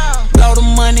nigga. Blow the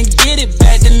money, get it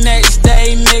back the next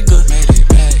day, nigga.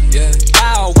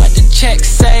 Wow, what the check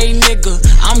say, nigga?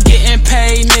 I'm getting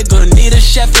paid, nigga. Need a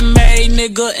chef and maid,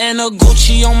 nigga. And a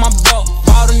Gucci on my belt.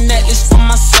 Bought a necklace for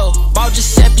myself. Bought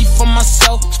Giuseppe for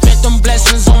myself. Spent them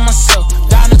blessings on myself.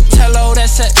 Donatello,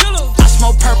 that's it. I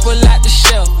smoke purple out the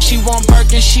shell. She want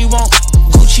Birkin, she want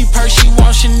Gucci purse, she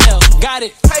want Chanel. Got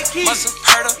it. Must've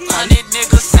heard 100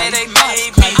 niggas say they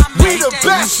made me. We the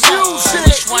best music.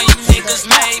 Which one you niggas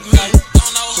made me?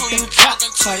 Don't know who you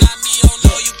talking to. Not me, don't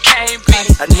know you can't be.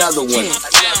 Another one.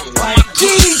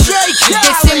 DJ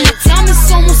They say my time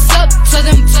is almost up. Tell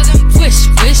them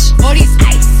wish. All these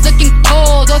ice looking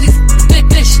cold. All these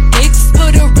fish dicks.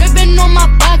 Put a ribbon on my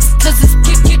box cause it's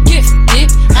gifted.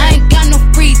 I ain't got no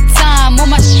free time. All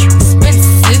my shit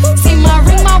expensive. See my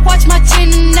ring, my watch, my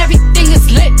chain and everything is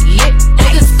lit.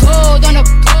 All this gold on the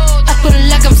gold. I feel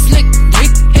like I'm slick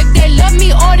Rick. If they love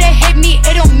me or they hate me,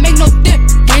 it don't make no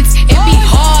difference. It be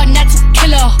hard not to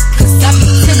kill her cause I be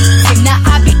tempted. Now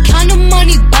I be kinda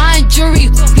money buying jewelry.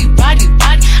 Be body.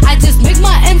 I just make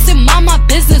my M's and mind my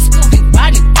business. Be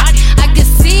body. I can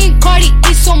see Cardi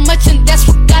eat so much and that's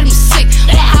what got him sick.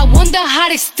 But I wonder how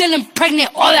they still impregnate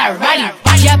all that riding.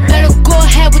 Yeah, better go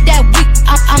ahead with that week.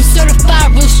 I'm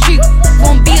certified real street.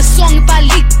 Won't be a song if I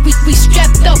leak. We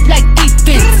strapped up like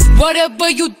defense. Whatever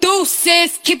you do,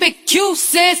 sis, keep it cute,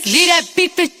 sis. Leave that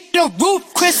beef in the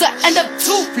roof, Chris will end up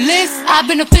toothless. I've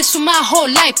been a fish for my whole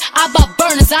life. I bought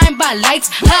burners, I ain't buy lights.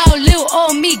 How little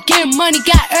old me getting money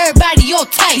got everybody all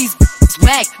tight. These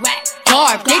whack,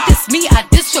 garb. They diss me, I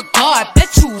disregard.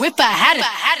 Bet you if I had it,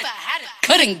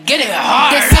 couldn't get it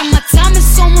hard. They say my time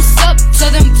is almost up. Tell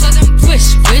them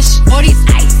wish. All these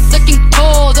ice looking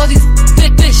cold. All these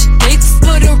fish dicks.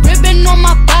 Put a ribbon on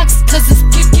my box cause it's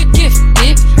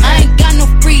gifted. I ain't got no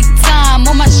free time.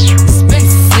 All my shit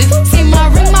expensive. See my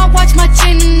ring, my watch, my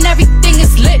chain and everything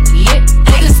is lit.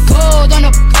 All this gold on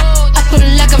the gold. I feel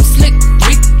like I'm slick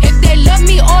Rick. If they love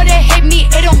me or they hate me,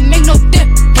 it don't make no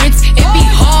difference. It be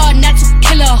hard not to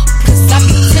kill her cause I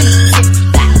be tempted.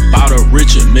 Bought a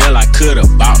richer meal, I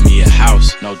could've bought me a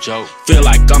house, no joke. Feel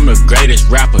like I'm the greatest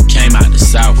rapper, came out the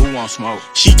south. Who want smoke?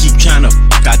 She keep tryna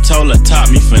fuck, I told her top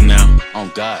me for now.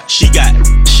 On God. She got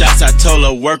shots, I told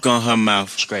her work on her mouth.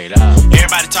 Straight up.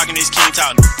 Everybody talking this king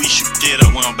talk, we shoot dead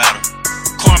up, we don't battle.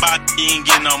 Corn about you ain't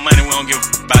getting no money, we don't give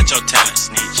a about your talent,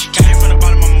 snitch. Came from the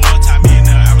bottom of my world, top me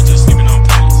now, I was just sleeping on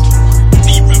pallets.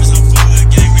 These brothers on food,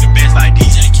 gang, we the best like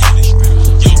DJ Khaled.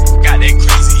 Yo, got that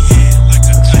crazy head like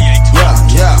a Kanye. Yeah,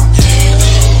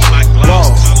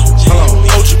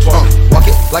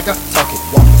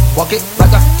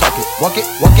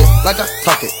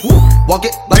 walk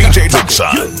it like DJ I talk Dixon.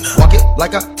 it. Walk it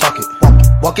like I talk it.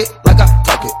 Walk it like I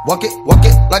talk it. Walk it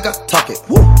like I talk it.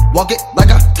 Walk it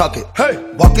like I talk it. Hey,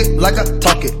 walk it like I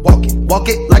talk it. Walk it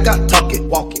like I talk it.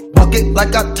 Walk it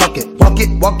like I talk it.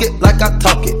 Walk it like I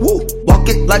talk it. Walk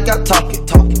it like I talk it.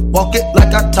 Walk it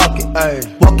like I talk it. Hey,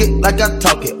 walk it like I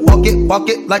talk it. Walk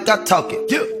it like I talk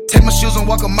it. Yeah. Take my shoes and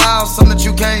walk a mile, something that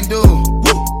you can't do.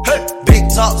 Hey, big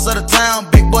talks of the town,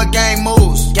 big boy gang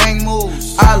moves.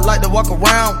 I like to walk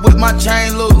around with my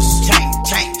chain loose.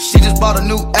 Chain. She just bought a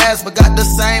new ass, but got the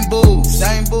same boobs.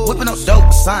 Whipping up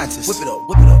dope scientists. Whip it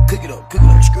up, cook it up.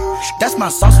 That's my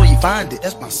sauce where you find it.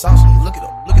 That's my sauce when you look it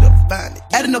up, find it.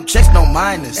 Adding up checks, no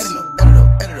minus.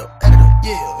 Add it up,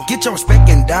 yeah. Get your respect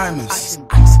in diamonds. Ice.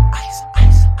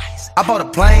 I bought a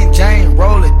plain Jane,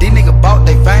 roll it. These niggas bought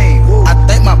they fame. I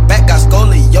think my back got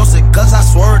scoliosis, cause I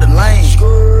swerved the lane.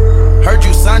 Heard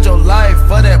you signed your life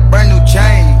for that brand new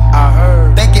chain. I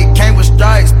heard. Think it came with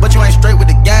strikes, but you ain't straight with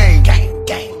the game.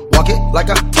 Walk it like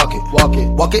I talk it. Walk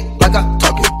it like I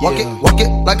talk it. Walk it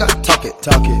like I talk it.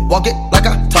 Walk it like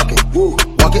I talk it. Walk it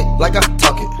like I talk it. Walk it like I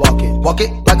talk it. Walk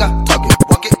it like I talk it.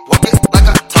 Walk it like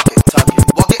I talk it. Walk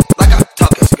it like I talk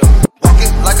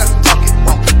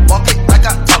it. Walk it like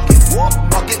I talk it.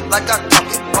 Walk it like I talk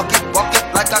it. Walk it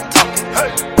like I talk it. Hey,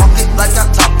 walk it like I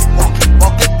talk it.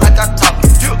 Walk it like I talk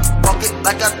it. Walk it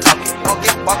like I talk it.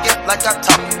 Walk it like I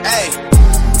talk it. Hey,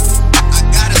 I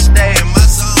gotta stay in my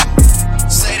zone.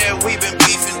 Say that we been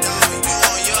beefing, dog. You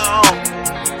on your own.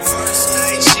 First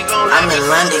night, she gon' let I'm in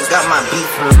London, got my beef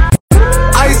from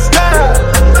Ice style,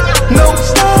 no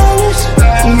stylish,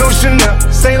 no Chanel,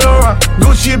 Saint Laurent,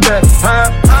 Gucci bag,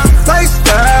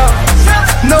 lifestyle,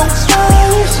 no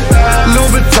stylish,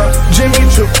 Louis Vuitton, Jimmy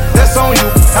Choo, that's on you,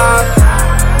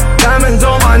 diamonds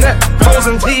on my neck,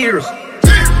 frozen tears,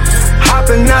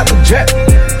 hopping out the jet,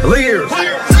 leers,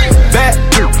 bad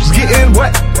girls getting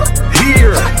wet,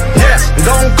 here, yes,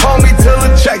 don't call me till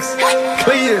the checks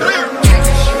clear.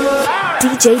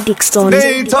 DJ Dixon.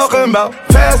 They ain't talking about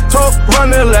fast talk,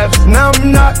 running laps. Now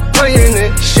I'm not playing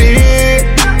it.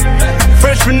 Shit.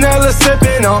 Fresh vanilla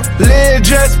sipping on, lid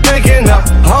just picking up.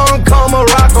 Hong Kong,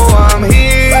 Morocco, I'm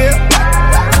here.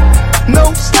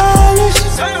 No stylish.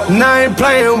 Now I ain't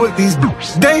playing with these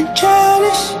dudes. They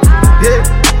childish. Yeah.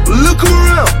 Look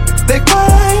around, they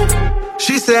quiet.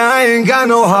 She said I ain't got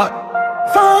no heart.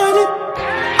 Find it.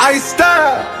 Ice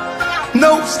style.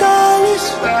 No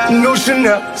stylish, no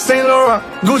Chanel, Saint Laurent,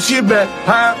 Gucci bag,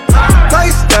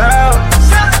 lifestyle.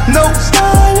 No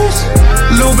stylish,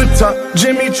 Louis Vuitton,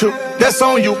 Jimmy Choo, that's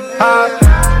on you.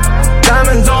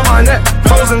 Diamonds on my neck,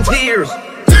 frozen tears.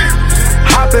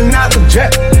 Hopping out the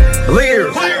jet,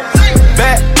 leers.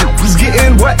 Bad was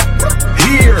getting wet,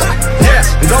 here.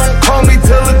 Yes, don't call me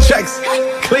till the checks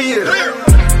clear.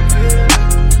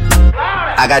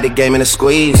 I got the game in a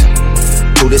squeeze.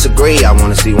 Who disagree? I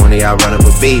wanna see one of y'all run up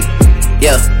a beat.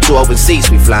 Yeah, 2 open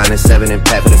seats, we flying in 7 and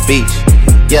pack for the beach.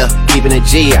 Yeah, keeping it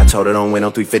G, I told her don't win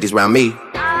no 350s round me.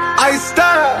 Ice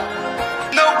style,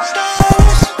 no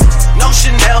stylish, no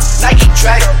Chanel, Nike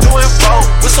track, doing roll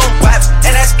with some waps,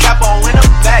 and that's capo in the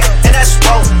back, and that's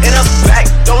roll in the back.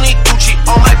 Don't need Gucci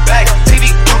on my back, TV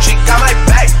Gucci got my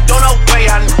back. Don't know where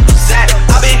I know that.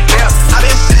 I been here, I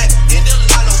been back, in the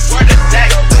line of word of that.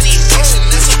 I need Dixon,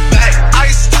 that's a back.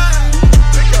 Ice style.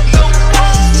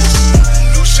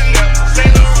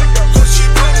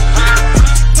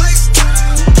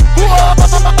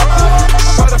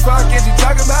 What the fuck is you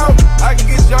talking about? I can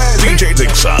get your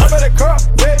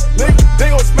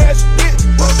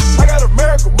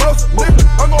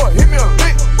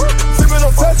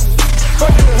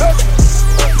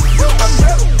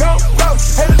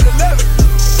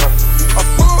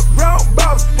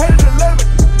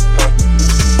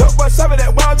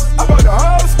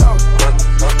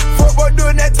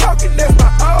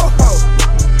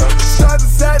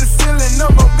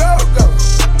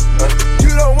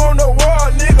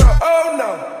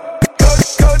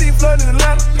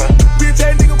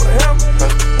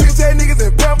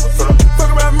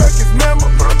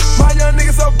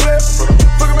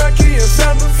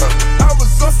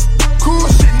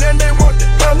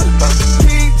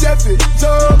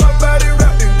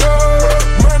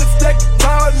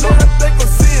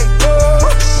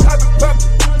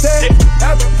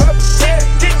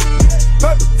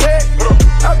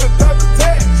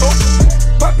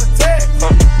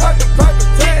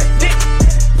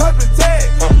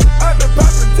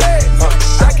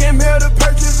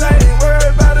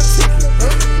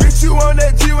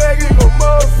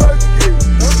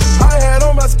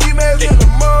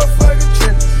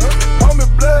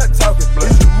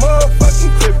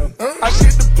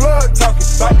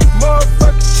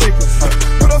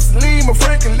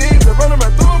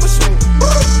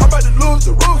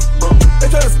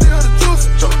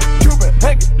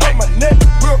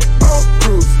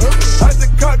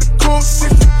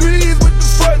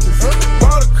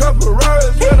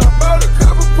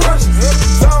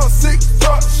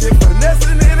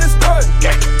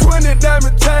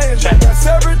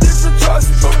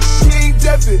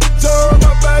pussy. Turn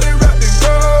my body wrapped in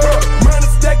gold. Money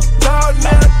stacking tall,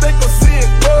 now I think I'm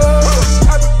seeing gold.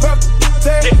 I been poppin'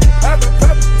 tag, I been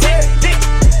poppin' tag,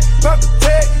 poppin'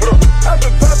 tag, I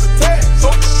been poppin' tag,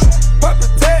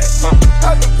 poppin' tag,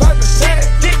 I been poppin' tag,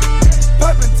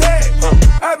 poppin' tag,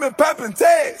 I been poppin'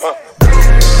 tags.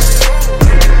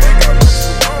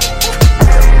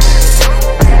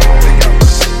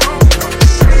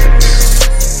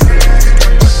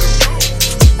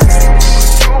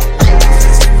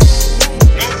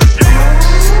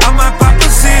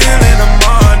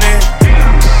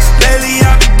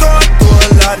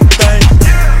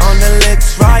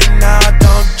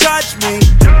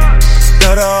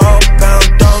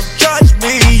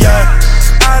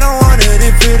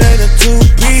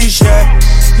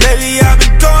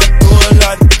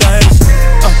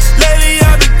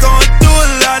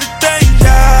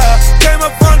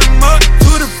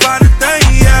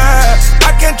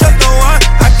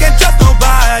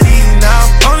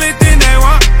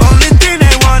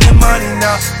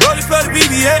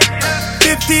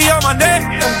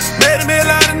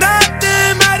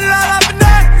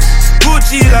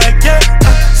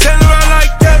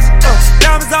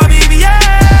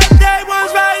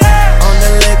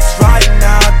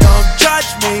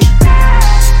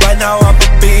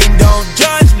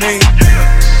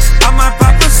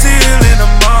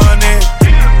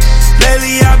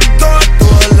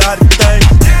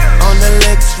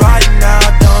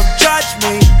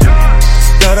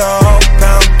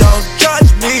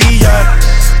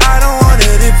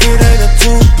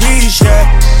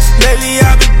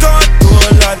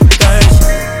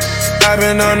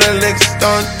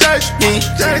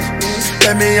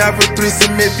 Let me out for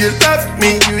threesome if you love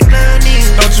me.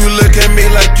 Don't you look at me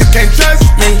like you can't trust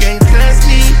me.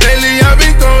 Lately I've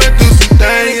been going through some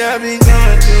things. I've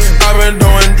been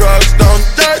doing drugs, don't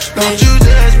judge me. Don't you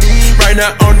judge me. Right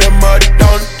now on the mud,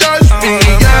 don't judge me.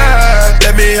 Yeah.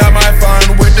 Let me have my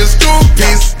fun with the scoop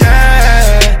piece.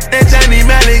 Yeah. That Johnny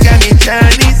Mally got me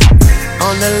Chinese.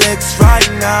 On the licks right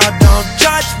now, don't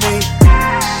judge me.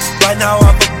 Right now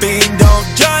I'm a bean, don't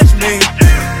judge me.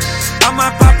 I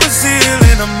might pop a seal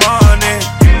in the morning.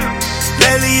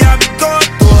 Lately I've been going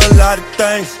through a lot of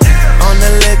things. On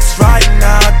the licks right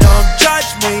now, don't judge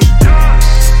me.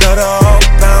 Got a whole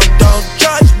pound, don't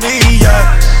judge me,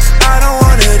 yeah. I don't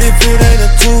want it if it ain't a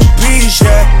two-piece,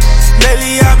 yeah.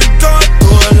 Lately I've been going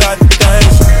through a lot of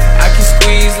things. I can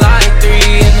squeeze like 3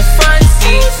 in the front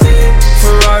seat.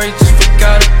 Ferrari just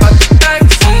forgot about the back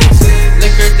seat.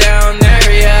 Liquor down there,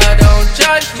 yeah, don't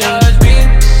judge me.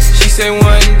 She said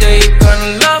one day you're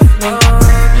gonna love me.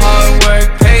 Hard work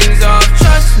pays off,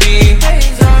 trust me.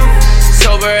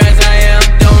 Sober as I am,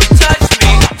 don't touch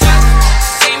me.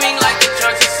 Seeming like the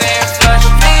drugs are saying flush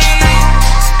me.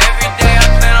 Every day I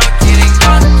plan on getting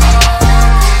drunk.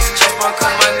 Just want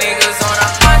cause my niggas on a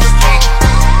hot streak.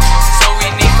 So we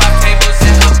need 5 tables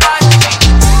in her body.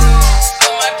 I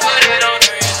might put it on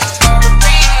her in a hurry.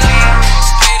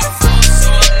 Pay the fool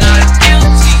so I'm not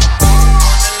guilty.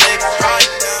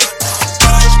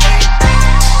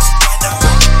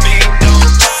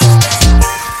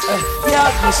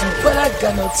 But I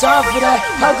got no time for that.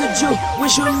 How could you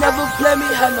wish you never play me?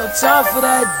 Had no time for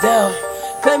that. Damn,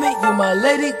 play me, you my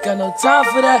lady. Got no time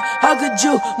for that. How could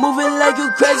you move it like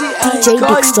you crazy? I ain't call you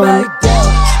back down.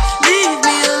 Leave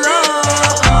me alone.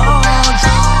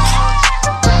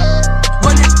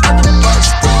 When it's at the bus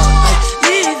down,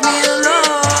 leave me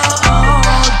alone.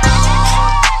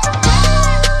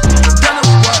 Gonna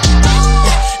work.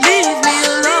 Leave me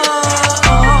alone.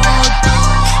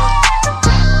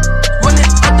 When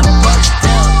it's at the bus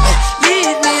down,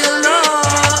 leave me alone.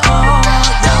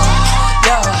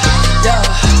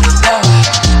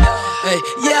 Hey,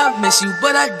 yeah, I miss you,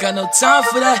 but I got no time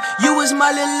for that. You was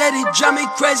my little lady, drive me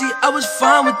crazy. I was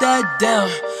fine with that. Damn,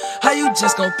 how you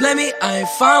just gon' play me? I ain't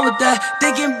fine with that.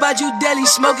 Thinking about you daily,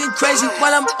 smoking crazy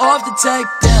while I'm off the tag.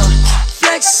 Down,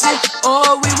 flexing,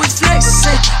 oh we was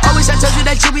flexing. Always I told you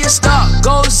that you be a star.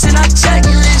 Goals in our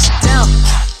checklist. Down,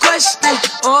 question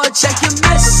or check your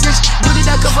message. Knew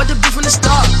that I could afford the beat from the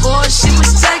start, or she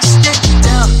was texting.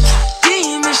 Down,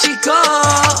 demon she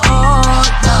called.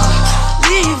 Yeah,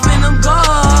 leaving them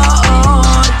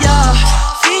gone. Yeah,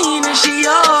 fiending she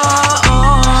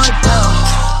on. Yeah,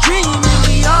 dreaming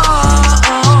we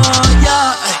on.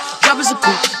 Yeah, dropping some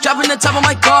cool, dropping the top of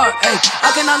my car. Ay,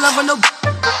 I cannot love her no.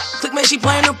 Click man, she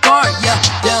playing her part. Yeah,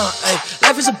 down. Ay,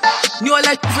 life is a. Knew I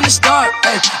liked from the start.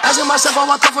 Ay, asking myself how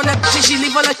I come from that bitch. She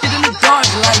leave her like shit in the dark.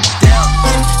 Like down.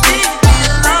 Leave me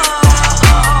alone.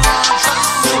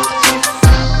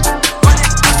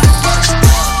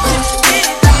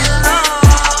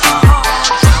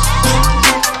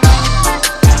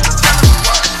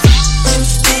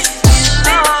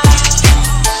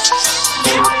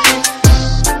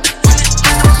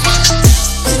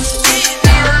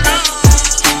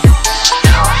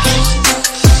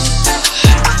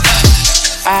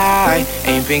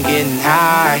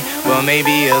 well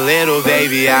maybe a little,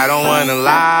 baby, I don't wanna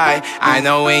lie. I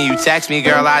know when you text me,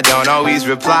 girl, I don't always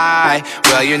reply.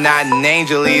 Well, you're not an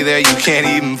angel either, you can't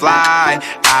even fly.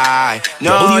 I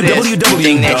know this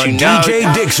thing that you know.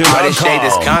 All this shade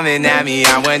that's coming at me,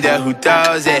 I wonder who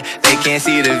throws it. They can't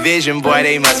see the vision, boy,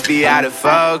 they must be out of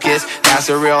focus. That's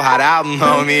a real hot album,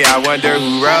 homie, I wonder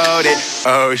who wrote it.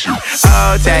 Oh shit,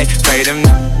 oh take, pray them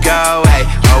go away.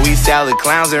 Oh, we sell the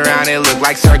clowns around, it look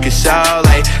like Circus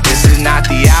Soleil. This is not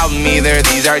the album either,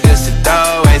 these are just the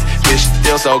throwaways. This shit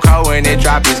feels so cold when it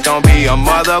drop, it's gon' be a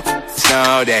motherfucking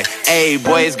snow day. Hey,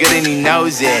 boy, it's good and he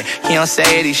knows it. He don't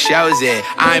say it, he shows it.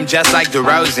 I'm just like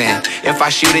DeRozan, if I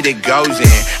shoot it, it goes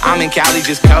in. I'm in Cali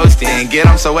just coasting, get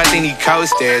him so wet they need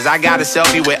coasters. I got a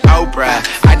selfie with Oprah,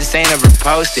 I just ain't ever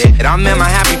posted. And I'm in my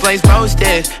happy place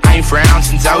posted. I ain't frowned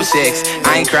since 06,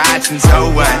 I ain't cried since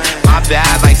 01. My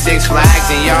bad like Six Flags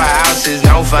and your house is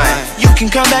no fun. You can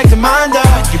come back to mine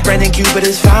though, your friend in Cupid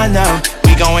is fine though.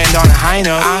 We gon' end on a high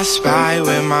note. I spy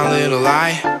with my little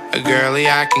eye a girly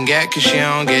I can get cause she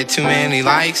don't get too many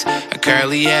likes. A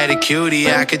curly-headed cutie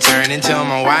I could turn into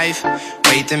my wife.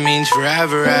 Wait, that means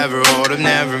forever, ever, hold up,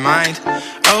 never mind.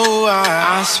 Oh,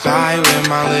 I spy with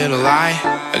my little eye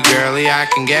a girly I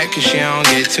can get cause she don't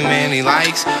get too many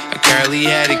likes. A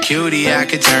curly-headed cutie I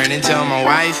could turn into my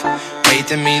wife. Wait,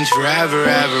 that means forever,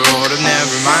 ever, hold up,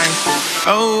 never mind.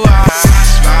 Oh, I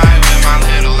spy with my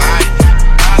little eye.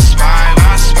 I spy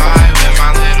with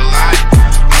my little eye.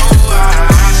 Oh,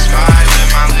 I spy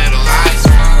with my little eye.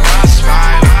 I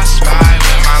spy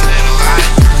with my little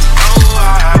eye.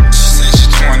 Oh, she said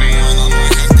she's 21, I'm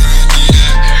like,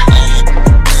 I need that.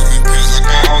 All my pills like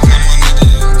I was in my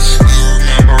nigga. I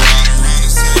remember riding around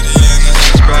the city in the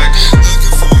hatchback,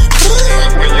 looking for a pussy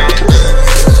up a young girl.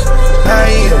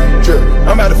 I am drip,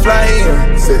 I'm about to fly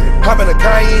in. Hop in a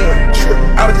Cayenne,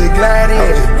 I was just gliding.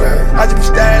 I just be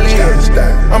styling.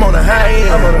 I'm on the high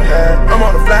end, I'm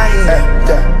on the fly end.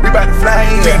 We about to fly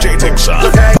in. DJ Dixon.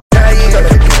 Look how Cayenne,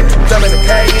 jump in the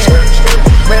Cayenne.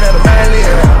 Man out of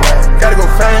Malian, gotta go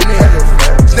find it.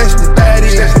 Snatch this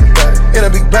body in a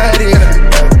big body.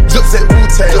 Jukes at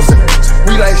Wu-Tang,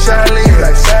 we like Charlene.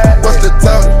 What's the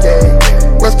talk?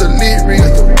 What's the lead read?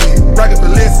 Rocket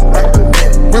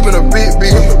Balenciaga, whipping a big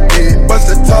bitch. What's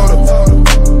the total?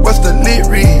 What's the lit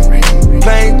read?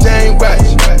 Plain Jane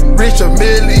watch, Richard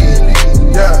Millie.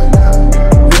 Yeah,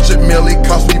 Richard Millie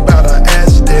cost me about an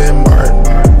Aston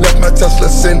Martin. Left my Tesla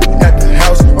sitting at the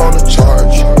house on a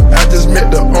charge. I just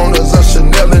met the owners of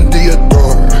Chanel and Dior,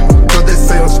 cause they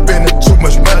say I'm spending too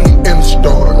much money in the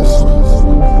stores.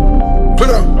 Put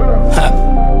up.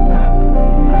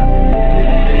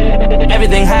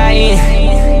 Everything high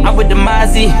end, I'm with the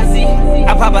Mozzie.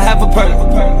 I pop a half a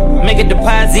perk, make a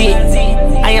deposit.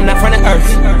 I am not from the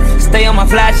earth, stay on my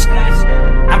flash.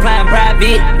 I'm flying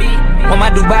private, on my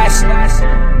Dubai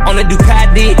on the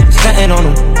Ducati, stunting on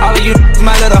them. All of you,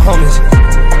 my little homies.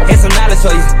 Here's some knowledge for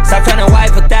you, stop trying to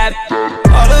wipe with that.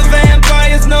 All the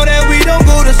vampires know that we don't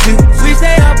go to sleep. We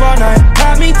stay up all night,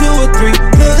 pop me 2 or 3,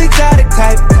 little exotic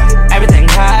type. Everything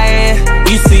high,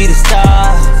 you see the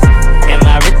stars. And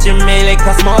my rich and Millie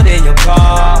cost more than your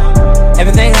car.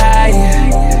 Everything high,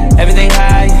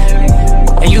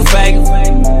 and you fake,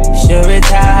 should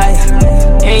retire.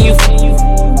 And you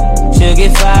should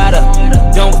get fired up.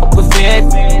 Don't fuck with it,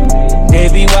 they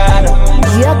be wider.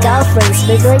 Your girlfriend's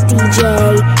favorite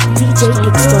DJ, DJ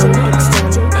Dixon.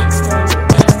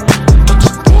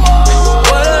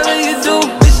 Whatever you do,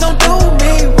 bitch, don't do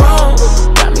me wrong.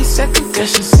 Got me second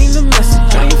guessing, seen the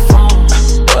message on your phone.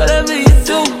 Whatever you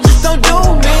do, just don't do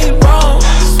me wrong.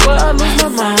 Swear I lose my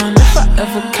mind if I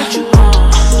ever catch you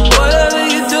wrong. Whatever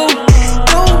you do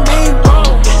me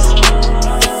wrong.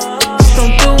 Just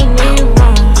don't do me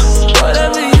wrong.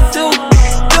 Whatever you do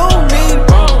me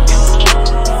wrong.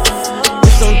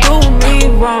 Just don't do me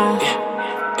wrong.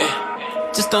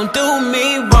 Just don't do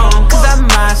me wrong. Cause I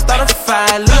might start a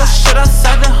fight. Little shit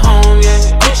outside the home,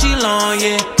 yeah. Gucci long,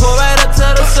 yeah. Pull right up to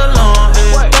the salon,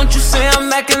 yeah. Don't you say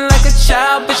I'm acting like a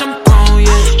child, bitch, I'm grown,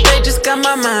 yeah. They just got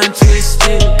my mind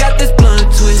twisted, got this blunt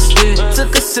twisted.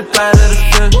 Took a sip out of the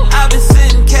film. I've been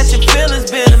sitting, catching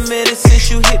feelings. Been a minute since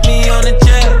you hit me on the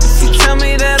jet. If you tell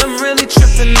me that I'm really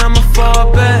tripping, I'ma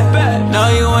fall back. No,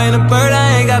 you ain't a bird,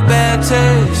 I ain't got bad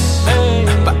taste.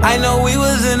 But I know we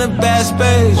was in a bad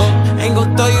space. Ain't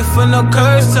gon' throw you for no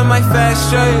curse to my fast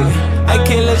straight. I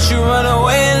can't let you run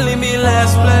away and leave me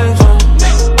last place.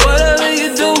 Whatever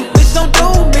you do, bitch, don't do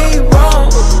me wrong.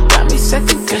 Got me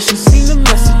second guessing, seen the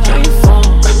message on your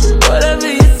phone. Whatever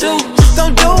you do, just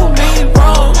don't do me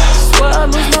wrong. Swear I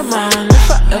lose my mind if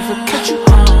I ever catch you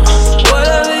wrong.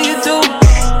 Whatever you do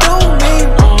me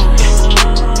wrong.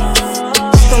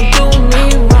 Just don't do me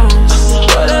wrong.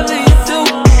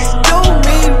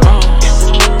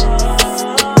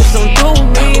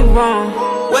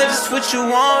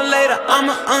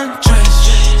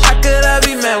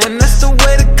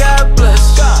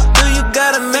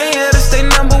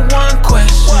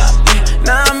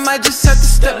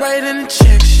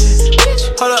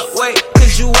 Hold up, wait,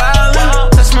 cause you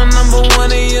wildin'. Touch my number one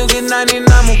and you get 99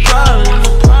 more problems.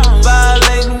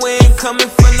 Violating, we ain't coming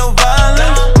for no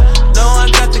violence. No, I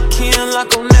got the key and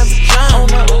lock, I'll never drown.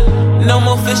 No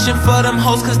more fishing for them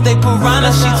hoes cause they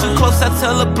piranha. She too close, I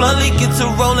tell her bluntly, get to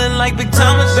rolling like Big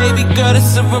Thomas. Baby girl,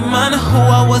 it's a reminder who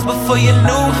I was before you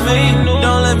knew me.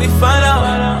 Don't let me find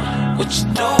out what you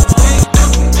do.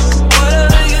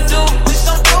 Whatever you do, please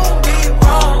don't do me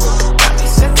wrong. Got me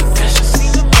second guessing, see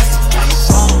the message on your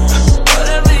phone.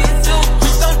 Whatever you do,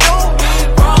 please don't do me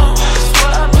wrong. That's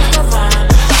what I lose my mind.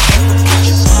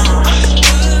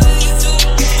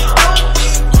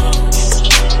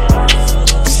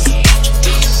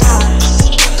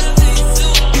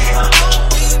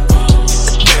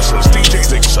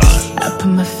 Put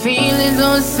my feelings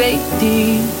on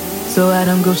safety, so I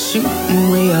don't go shooting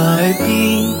where your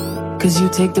heartbeat. Cause you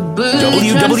take the bullet,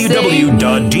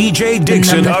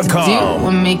 www.djdixon.com.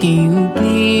 I'm making you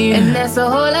bleed. And that's a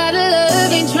whole lot of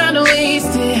love, ain't tryna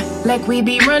waste it. Like we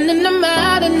be running them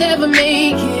out and never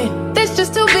make it. That's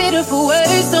just too bitter for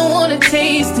words, don't wanna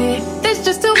taste it. That's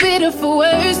just too bitter for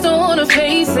words, don't wanna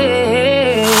face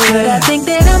it. But I think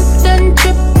that I'm done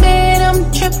tripping,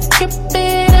 I'm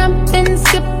tripping, I've been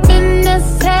sipping,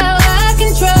 that's how I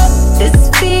control this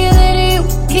feeling you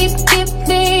keep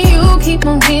giving, you keep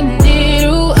on getting it,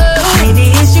 ooh, oh. Maybe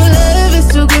it's your love, it's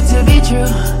too good to be true.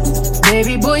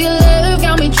 Baby boy, your love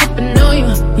got me tripping on you.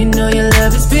 You know your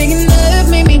love is big enough,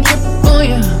 made me trip on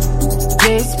you.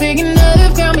 Yeah, it's big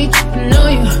enough, got me tripping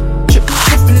on you.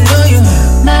 Tripping on you.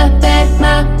 My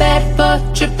bad for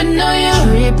tripping on you.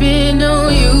 Tripping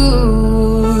on you.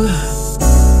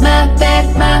 My bad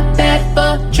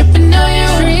for tripping on you.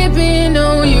 Tripping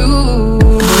on you.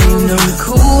 Boy, you know you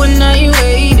cool when now you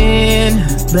waiting,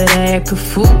 but I act a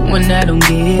fool when I don't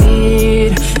get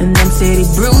it. And I'm steady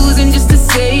bruising just to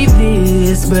save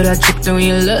this, but I tripped on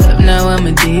your love, now I'm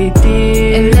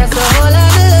addicted. And that's a whole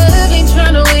lot of love, ain't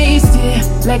tryna waste it.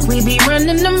 Like we be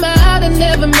running them out and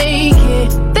never make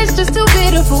it. That's just too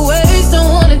bitter for words, don't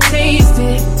wanna taste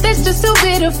it. That's just too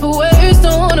bitter for words,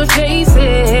 don't wanna face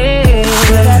it.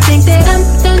 But I think that I'm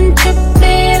done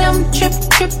tripping, I'm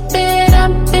tripping,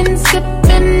 I've been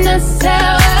sipping, that's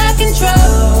how I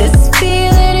control this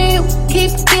feeling you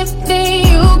keep giving,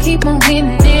 you keep on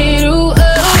getting it, ooh,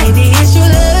 oh. Maybe it's your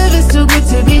love, it's too good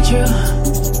to be true.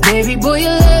 Baby boy,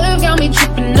 your love got me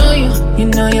tripping on you. You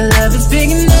know your love is big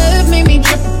enough, made me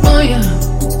trip on you.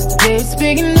 Yeah, it's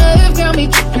big enough, got me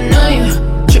tripping on you.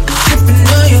 Tripping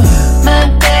on you. My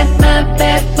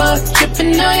bad for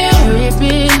tripping on you.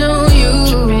 Tripping on you.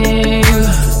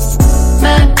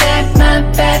 My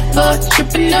bad for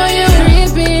tripping on you.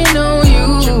 Tripping on you.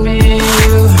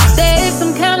 That is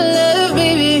some kind of love,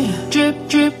 baby. Drip.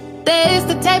 That is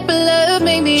the type of love,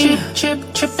 maybe.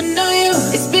 Tripping on you.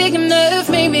 It's big enough,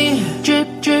 maybe. Drip.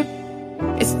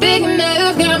 It's big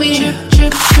enough, got me.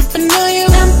 Tripping on you.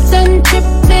 I'm done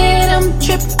tripping, I'm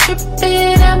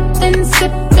tripping, I've been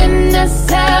sipping, that's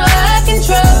how I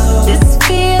control this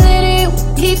feeling you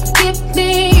keep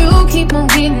giving, you keep on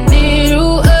getting it,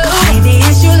 ooh, oh. Maybe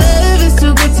it's your love, it's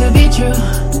too good to be true.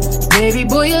 Baby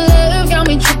boy, your love got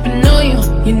me tripping on you.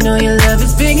 You know your love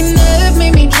is big enough,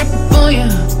 made me trip on you.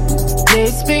 Yeah,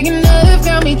 it's big enough,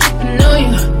 got me tripping on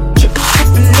you.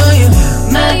 Tripping on you.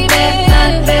 My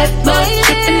bad, for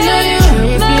tripping on you.